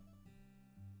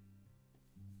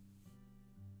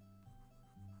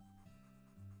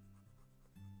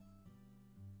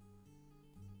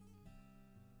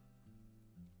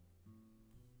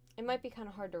it might be kind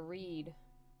of hard to read.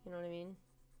 You know what I mean?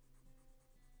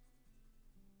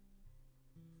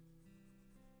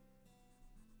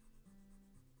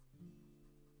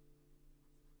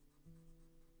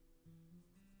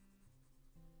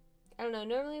 I don't know.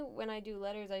 Normally when I do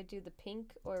letters, I do the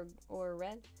pink or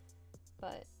red,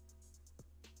 but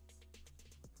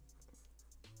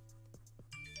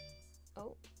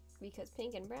oh, because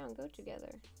pink and brown go together.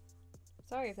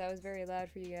 Sorry if that was very loud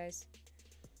for you guys.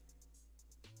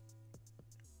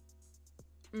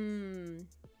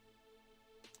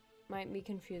 Might be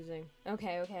confusing.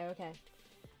 Okay.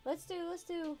 Let's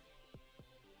do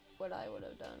what I would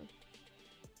have done.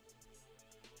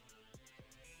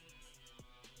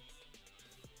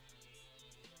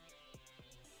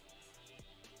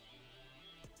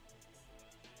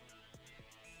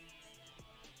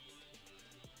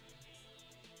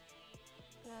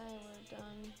 I would have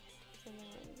done something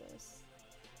like this.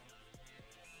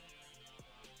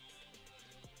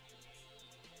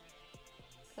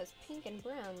 Because pink and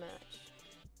brown match.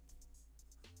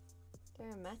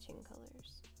 They're matching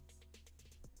colors.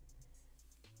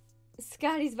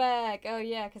 Scotty's back! Oh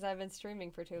yeah, because I've been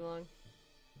streaming for too long.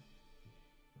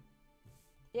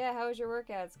 Yeah, how was your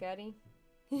workout, Scotty?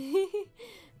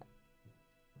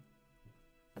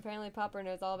 Apparently Popper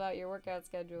knows all about your workout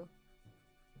schedule.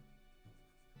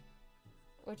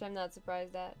 Which I'm not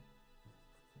surprised at.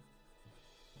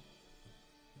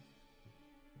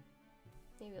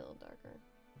 Maybe a little darker.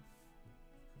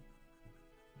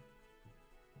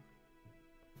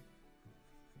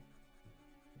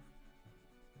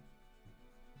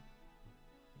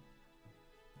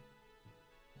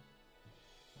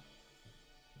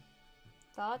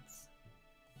 Thoughts?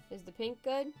 Is the pink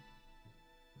good?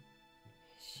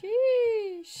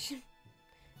 Sheesh.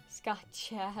 Scott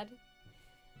Chad.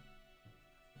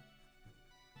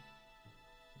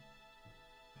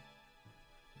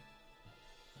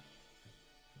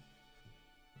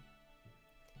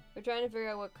 We're trying to figure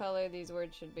out what color these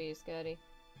words should be, Scotty.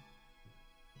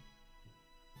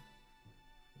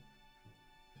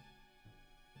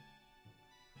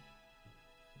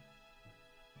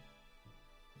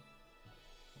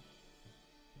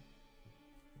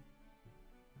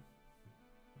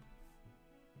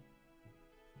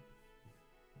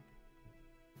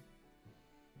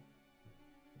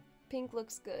 Pink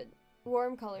looks good.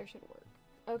 Warm color should work.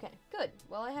 Okay, good.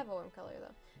 Well, I have a warm color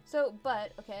though. So,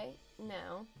 but, okay,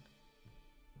 now,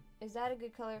 is that a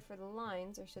good color for the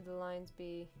lines, or should the lines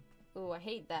be, ooh, I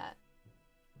hate that.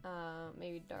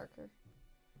 Maybe darker.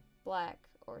 Black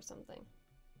or something.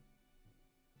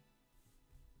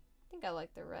 I think I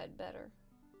like the red better.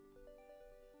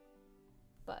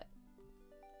 But,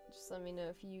 just let me know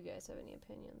if you guys have any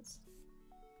opinions.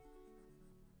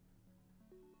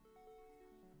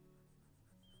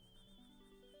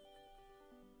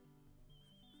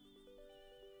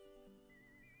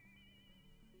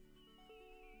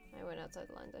 I went outside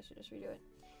the lines. I should just redo it.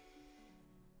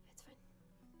 It's fine.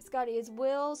 Scotty, is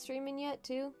Will streaming yet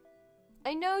too?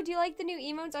 I know. Do you like the new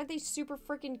emotes? Aren't they super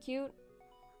freaking cute?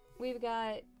 We've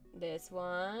got this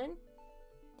one.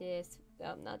 This.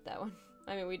 Oh, not that one.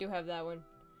 I mean, we do have that one.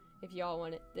 If y'all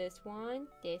want it. This one.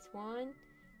 This one.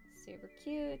 Super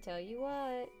cute. Tell you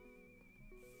what.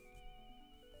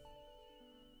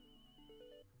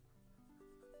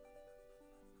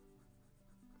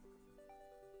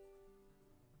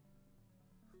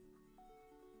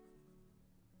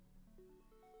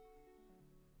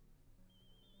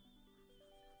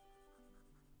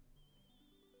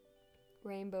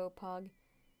 Rainbow Pug.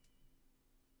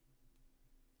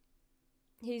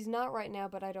 He's not right now,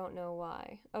 but I don't know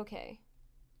why. Okay.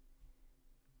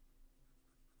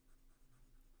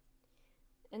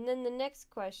 And then the next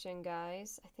question,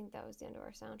 guys, I think that was the end of our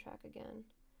soundtrack again,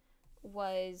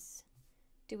 was,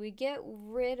 do we get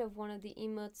rid of one of the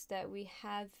emotes that we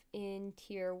have in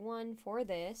tier 1 for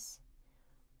this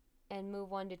and move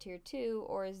one to tier 2,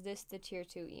 or is this the tier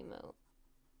 2 emote?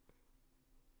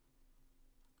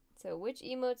 So which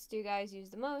emotes do you guys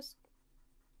use the most?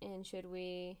 And should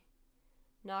we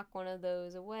knock one of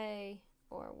those away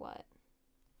or what?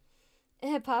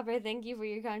 Popper, thank you for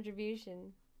your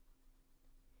contribution.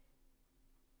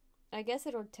 I guess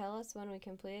it'll tell us when we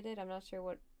completed it. I'm not sure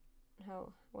what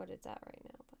it's at right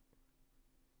now, but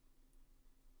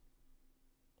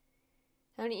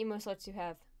how many emo slots do you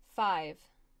have? 5.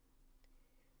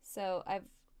 So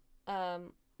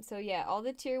so yeah, all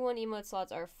the tier 1 emote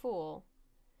slots are full.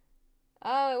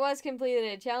 Oh, it was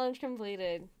completed. Challenge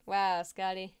completed. Wow,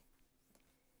 Scotty.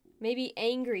 Maybe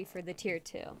angry for the tier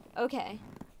 2. Okay.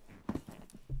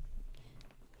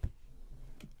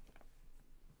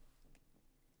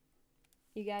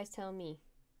 You guys tell me.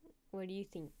 What do you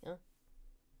think? Huh?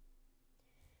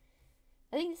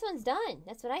 I think this one's done.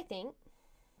 That's what I think.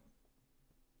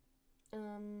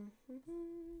 Boop.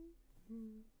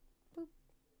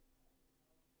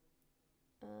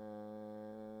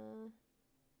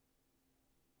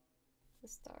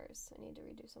 stars. I need to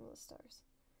redo some of the stars.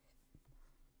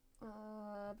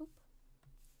 Boop.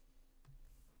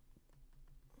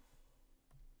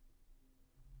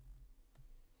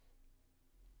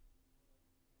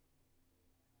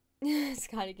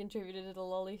 Scotty contributed to the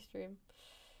lolly stream.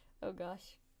 Oh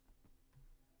gosh.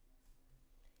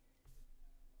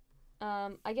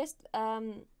 I guess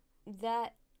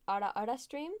that Ara Ara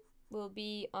stream will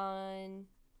be on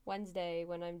Wednesday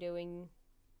when I'm doing.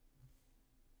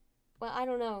 Well, I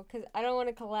don't know, cause I don't want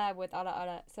to collab with Ara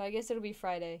Ara, so I guess it'll be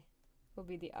Friday. Will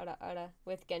be the Ara Ara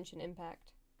with Genshin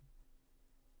Impact.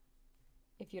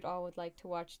 If you'd all would like to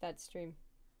watch that stream.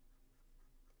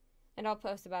 And I'll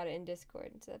post about it in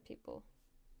Discord so that people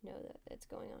know that it's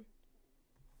going on.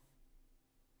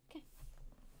 Okay.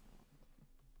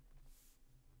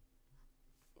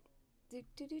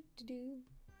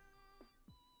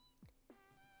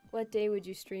 What day would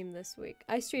you stream this week?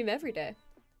 I stream every day.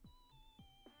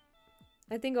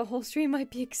 I think a whole stream might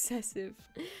be excessive.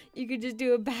 You could just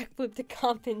do a backflip to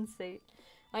compensate.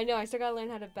 I know, I still gotta learn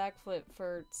how to backflip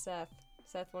for Seth.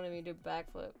 Seth wanted me to do a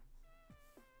backflip.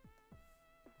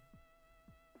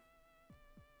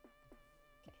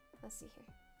 Okay, let's see here.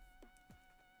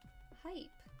 Hype.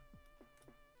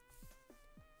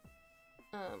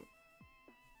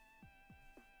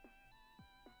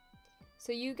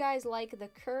 So you guys like the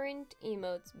current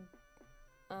emotes,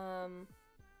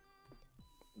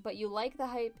 but you like the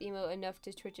hype emote enough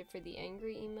to switch it for the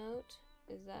angry emote?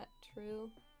 Is that true?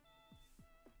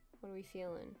 What are we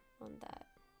feeling on that?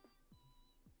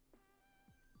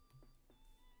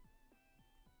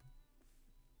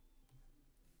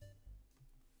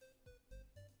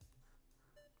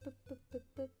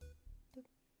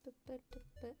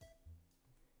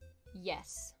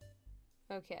 Yes.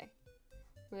 Okay.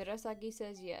 Murasaki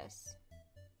says yes.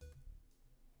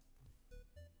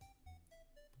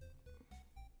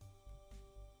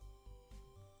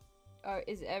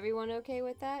 Is everyone okay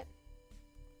with that?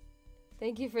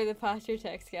 Thank you for the posture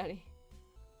text, Scotty.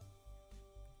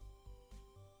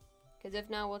 Because if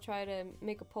not, we'll try to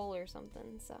make a poll or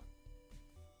something, so.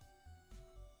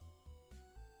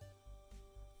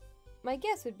 My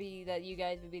guess would be that you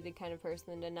guys would be the kind of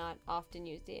person to not often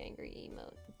use the angry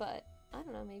emote, but I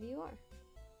don't know, maybe you are.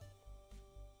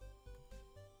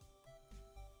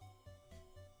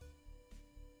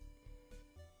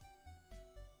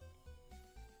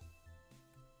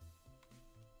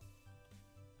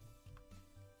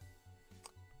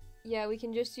 Yeah, we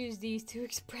can just use these to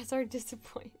express our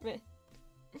disappointment.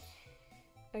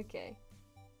 Okay.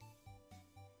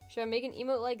 Should I make an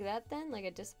emote like that then? Like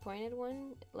a disappointed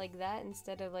one? Like that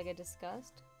instead of like a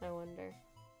disgust? I wonder.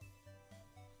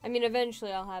 I mean,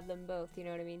 eventually I'll have them both, you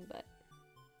know what I mean? But.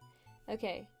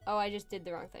 Okay. Oh, I just did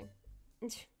the wrong thing.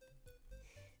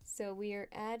 So we are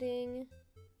adding.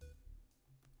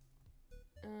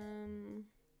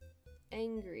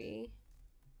 Angry.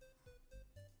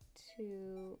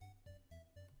 To.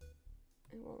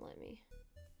 It won't let me.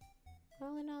 Why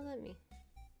will it not let me?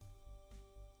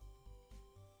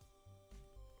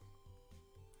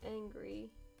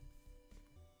 Angry.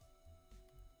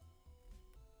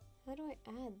 How do I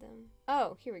add them?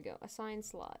 Oh, here we go. Assign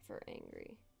slot for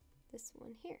angry. This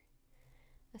one here.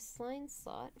 Assign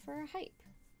slot for a hype.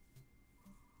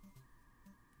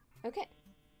 Okay.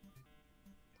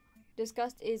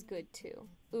 Disgust is good too.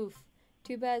 Oof.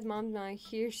 Too bad mom's not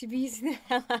here. She'd be using the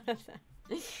hell out of that.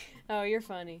 Oh, you're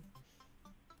funny.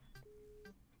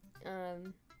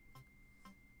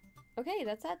 Okay,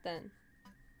 that's that then.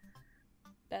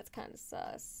 That's kind of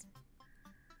sus.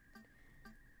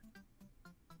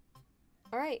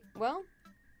 Alright, well,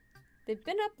 they've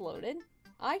been uploaded.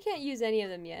 I can't use any of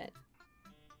them yet.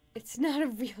 It's not a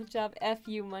real job. F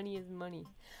you, money is money.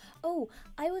 Oh,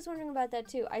 I was wondering about that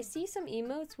too. I see some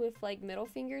emotes with like middle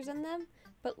fingers in them,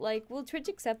 but like, will Twitch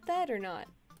accept that or not?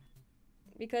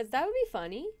 Because that would be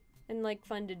funny and like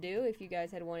fun to do if you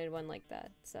guys had wanted one like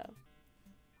that, so.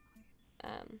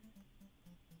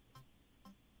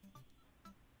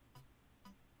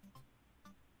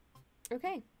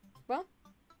 Okay, well.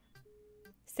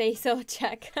 Say so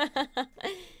check.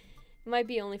 Might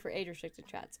be only for age restricted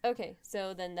chats. Okay,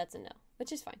 so then that's a no,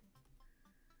 which is fine.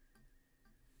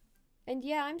 And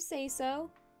yeah, I'm say so.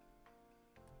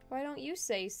 Why don't you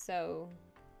say so?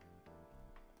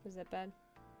 Was that bad?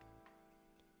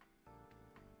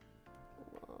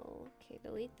 Well, okay,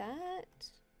 delete that.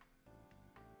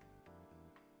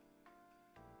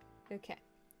 Okay.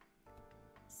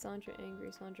 Sandra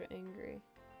angry, Sandra angry.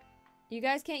 You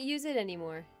guys can't use it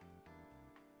anymore.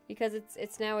 Because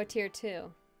it's now a tier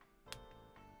 2.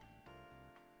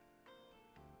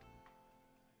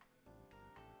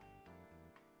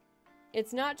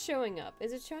 It's not showing up.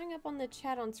 Is it showing up on the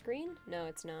chat on screen? No,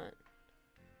 it's not.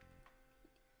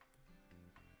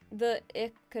 The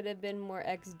it could have been more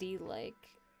XD-like.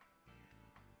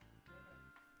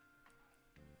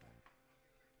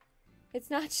 It's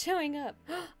not showing up.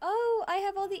 Oh, I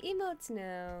have all the emotes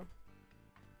now.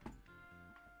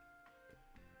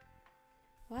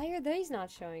 Why are these not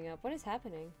showing up? What is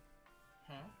happening?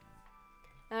 Huh?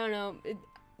 I don't know.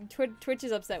 Twitch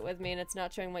is upset with me and it's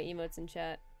not showing my emotes in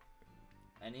chat.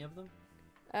 Any of them?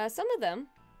 Some of them.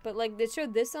 But like, it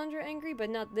showed this Sandra angry, but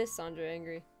not this Sandra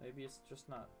angry. Maybe it's just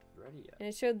not ready yet. And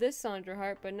it showed this Sandra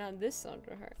heart, but not this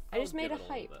Sandra heart. I just made a give it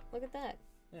a hype. little bit. Look at that.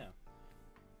 Yeah.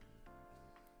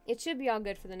 It should be all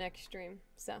good for the next stream,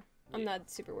 so I'm Yeah.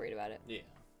 not super worried about it. Yeah.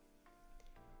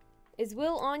 Is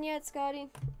Will on yet,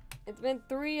 Scotty? It's been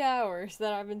 3 hours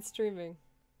that I've been streaming.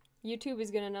 YouTube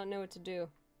is gonna not know what to do.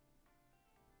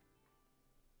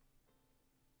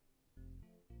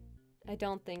 I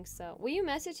don't think so. Will you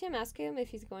message him, ask him if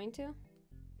he's going to?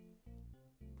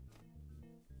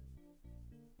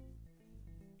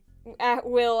 At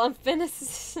Will, I'm finna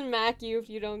smack you if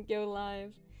you don't go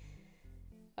live.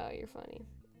 Oh, you're funny.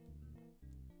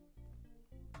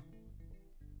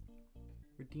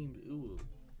 Redeemed Ulu.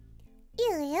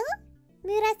 Ulu?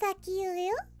 Murasaki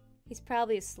Ulu? He's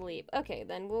probably asleep. Okay,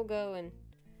 then we'll go and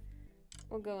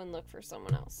look for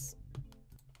someone else.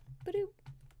 Ba-doop.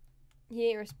 He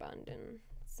ain't responding,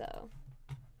 so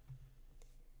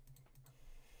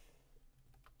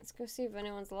let's go see if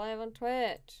anyone's live on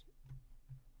Twitch.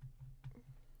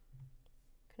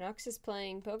 Canucks is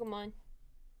playing Pokemon.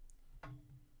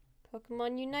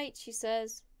 Pokemon Unite, she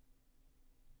says.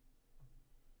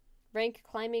 Rank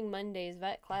climbing Mondays,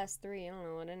 Vet Class 3. I don't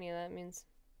know what any of that means.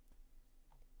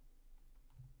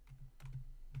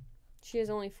 She has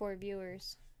only 4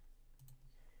 viewers.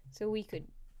 So we could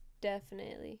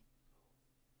definitely.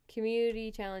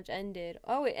 Community challenge ended.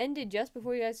 Oh, it ended just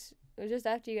before you guys. It was just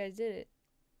after you guys did it.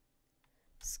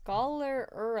 Scholar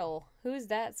Earl. Who's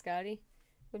that, Scotty?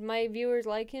 Would my viewers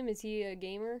like him? Is he a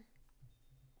gamer?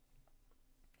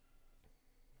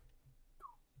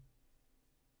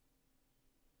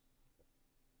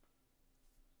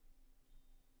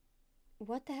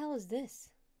 What the hell is this?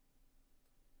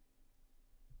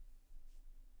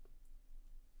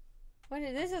 What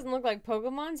is, this doesn't look like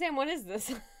Pokemon, Sam. What is this?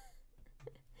 Do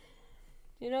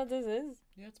you know what this is?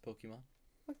 Yeah, it's Pokemon.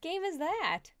 What game is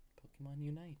that? Pokemon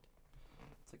Unite.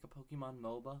 It's like a Pokemon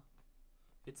MOBA.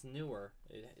 It's newer.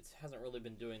 It hasn't really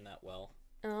been doing that well.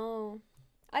 Oh,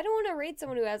 I don't want to rate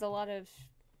someone who has a lot of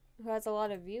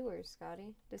viewers.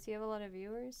 Scotty, does he have a lot of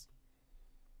viewers?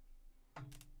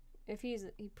 If he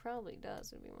probably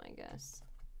does, would be my guess.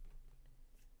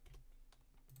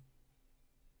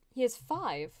 He has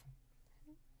 5.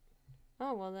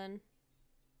 Oh well then.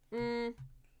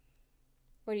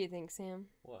 What do you think, Sam?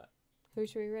 What? Who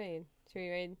should we raid? Should we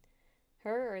raid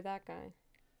her or that guy?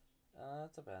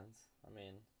 It depends. I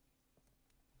mean,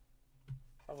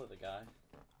 probably the guy.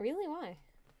 Really? Why?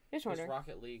 Just Because wondering.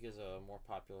 Rocket League is a more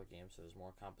popular game, so there's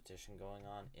more competition going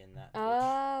on in that.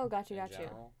 Oh, got Twitch you, in got you.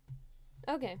 general.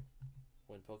 Okay.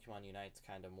 When Pokemon Unite's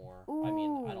kind of more. Ooh. I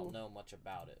mean, I don't know much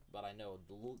about it, but I know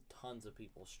tons of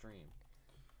people stream.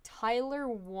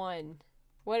 Tyler1.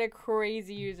 What a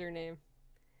crazy username.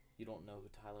 You don't know who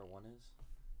Tyler1 is?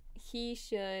 He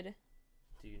should.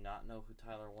 Do you not know who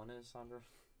Tyler1 is, Sandra?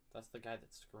 That's the guy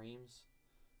that screams.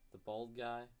 The bald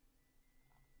guy.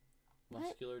 What?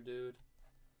 Muscular dude.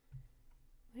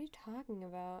 What are you talking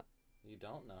about? You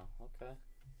don't know. Okay.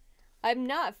 I'm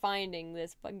not finding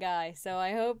this guy, so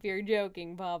I hope you're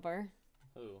joking, Popper.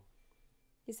 Who?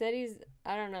 He said he's...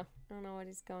 I don't know. I don't know what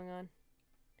is going on.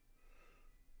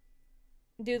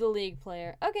 Do the league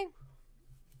player. Okay.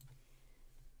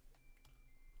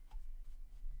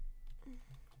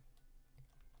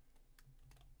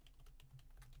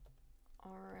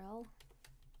 RL.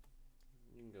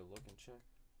 You can go look and check.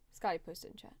 Scotty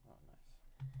posted in chat. Oh,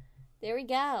 nice. There we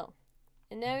go.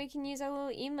 And now we can use our little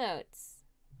emotes.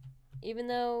 Even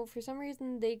though, for some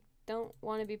reason, they don't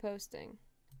want to be posting.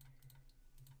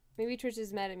 Maybe Twitch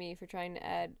is mad at me for trying to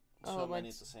add a So whole many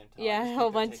bunch. at the same time. Yeah, I a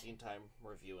whole think they're bunch. taking time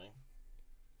reviewing.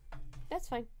 That's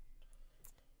fine.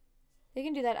 They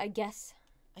can do that, I guess.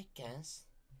 I guess.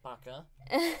 Baka.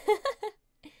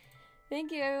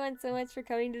 Thank you everyone so much for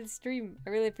coming to the stream.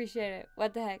 I really appreciate it.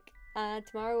 What the heck?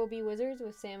 Tomorrow will be Wizards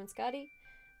with Sam and Scotty.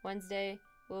 Wednesday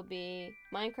will be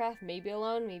Minecraft, maybe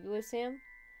alone, maybe with Sam.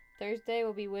 Thursday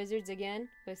will be Wizards again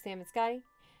with Sam and Scotty.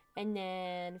 And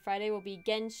then Friday will be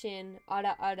Genshin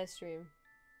Ara stream.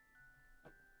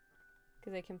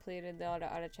 Because I completed the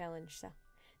Ara challenge, so.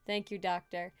 Thank you,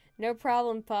 Doctor. No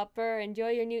problem, Popper. Enjoy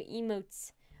your new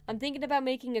emotes. I'm thinking about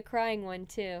making a crying one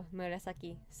too,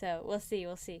 Murasaki. So we'll see,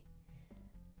 we'll see.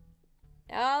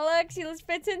 Oh look, she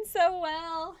fits in so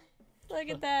well. Look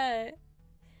at that.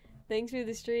 Thanks for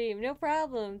the stream. No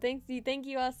problem. Thank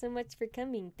you all so much for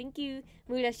coming. Thank you,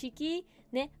 Murashiki.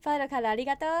 Ne, follow kara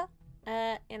arigato.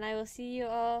 And I will see you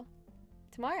all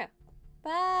tomorrow.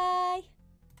 Bye.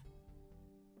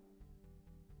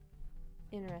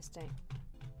 Interesting.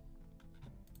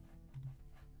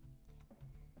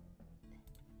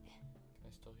 Can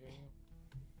I still hear you?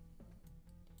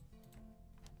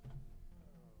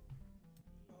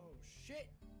 Oh shit!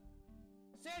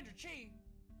 Sandra Chi!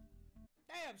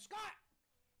 Damn, Scott!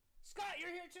 Scott,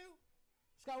 you're here too?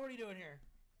 Scott, what are you doing here?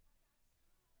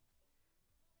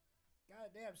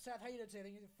 God damn, Seth, how you doing today? I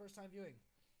think you're the first time viewing.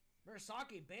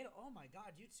 Murasaki, Beta, oh my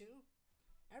god, you too?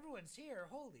 Everyone's here,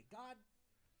 holy god.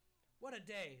 What a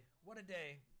day, what a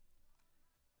day.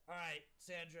 Alright,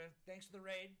 Sandra, thanks for the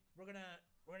raid. We're gonna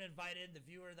invite in the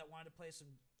viewer that wanted to play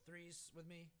some threes with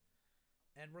me.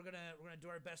 And we're gonna do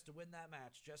our best to win that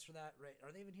match just for that raid.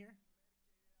 Are they even here?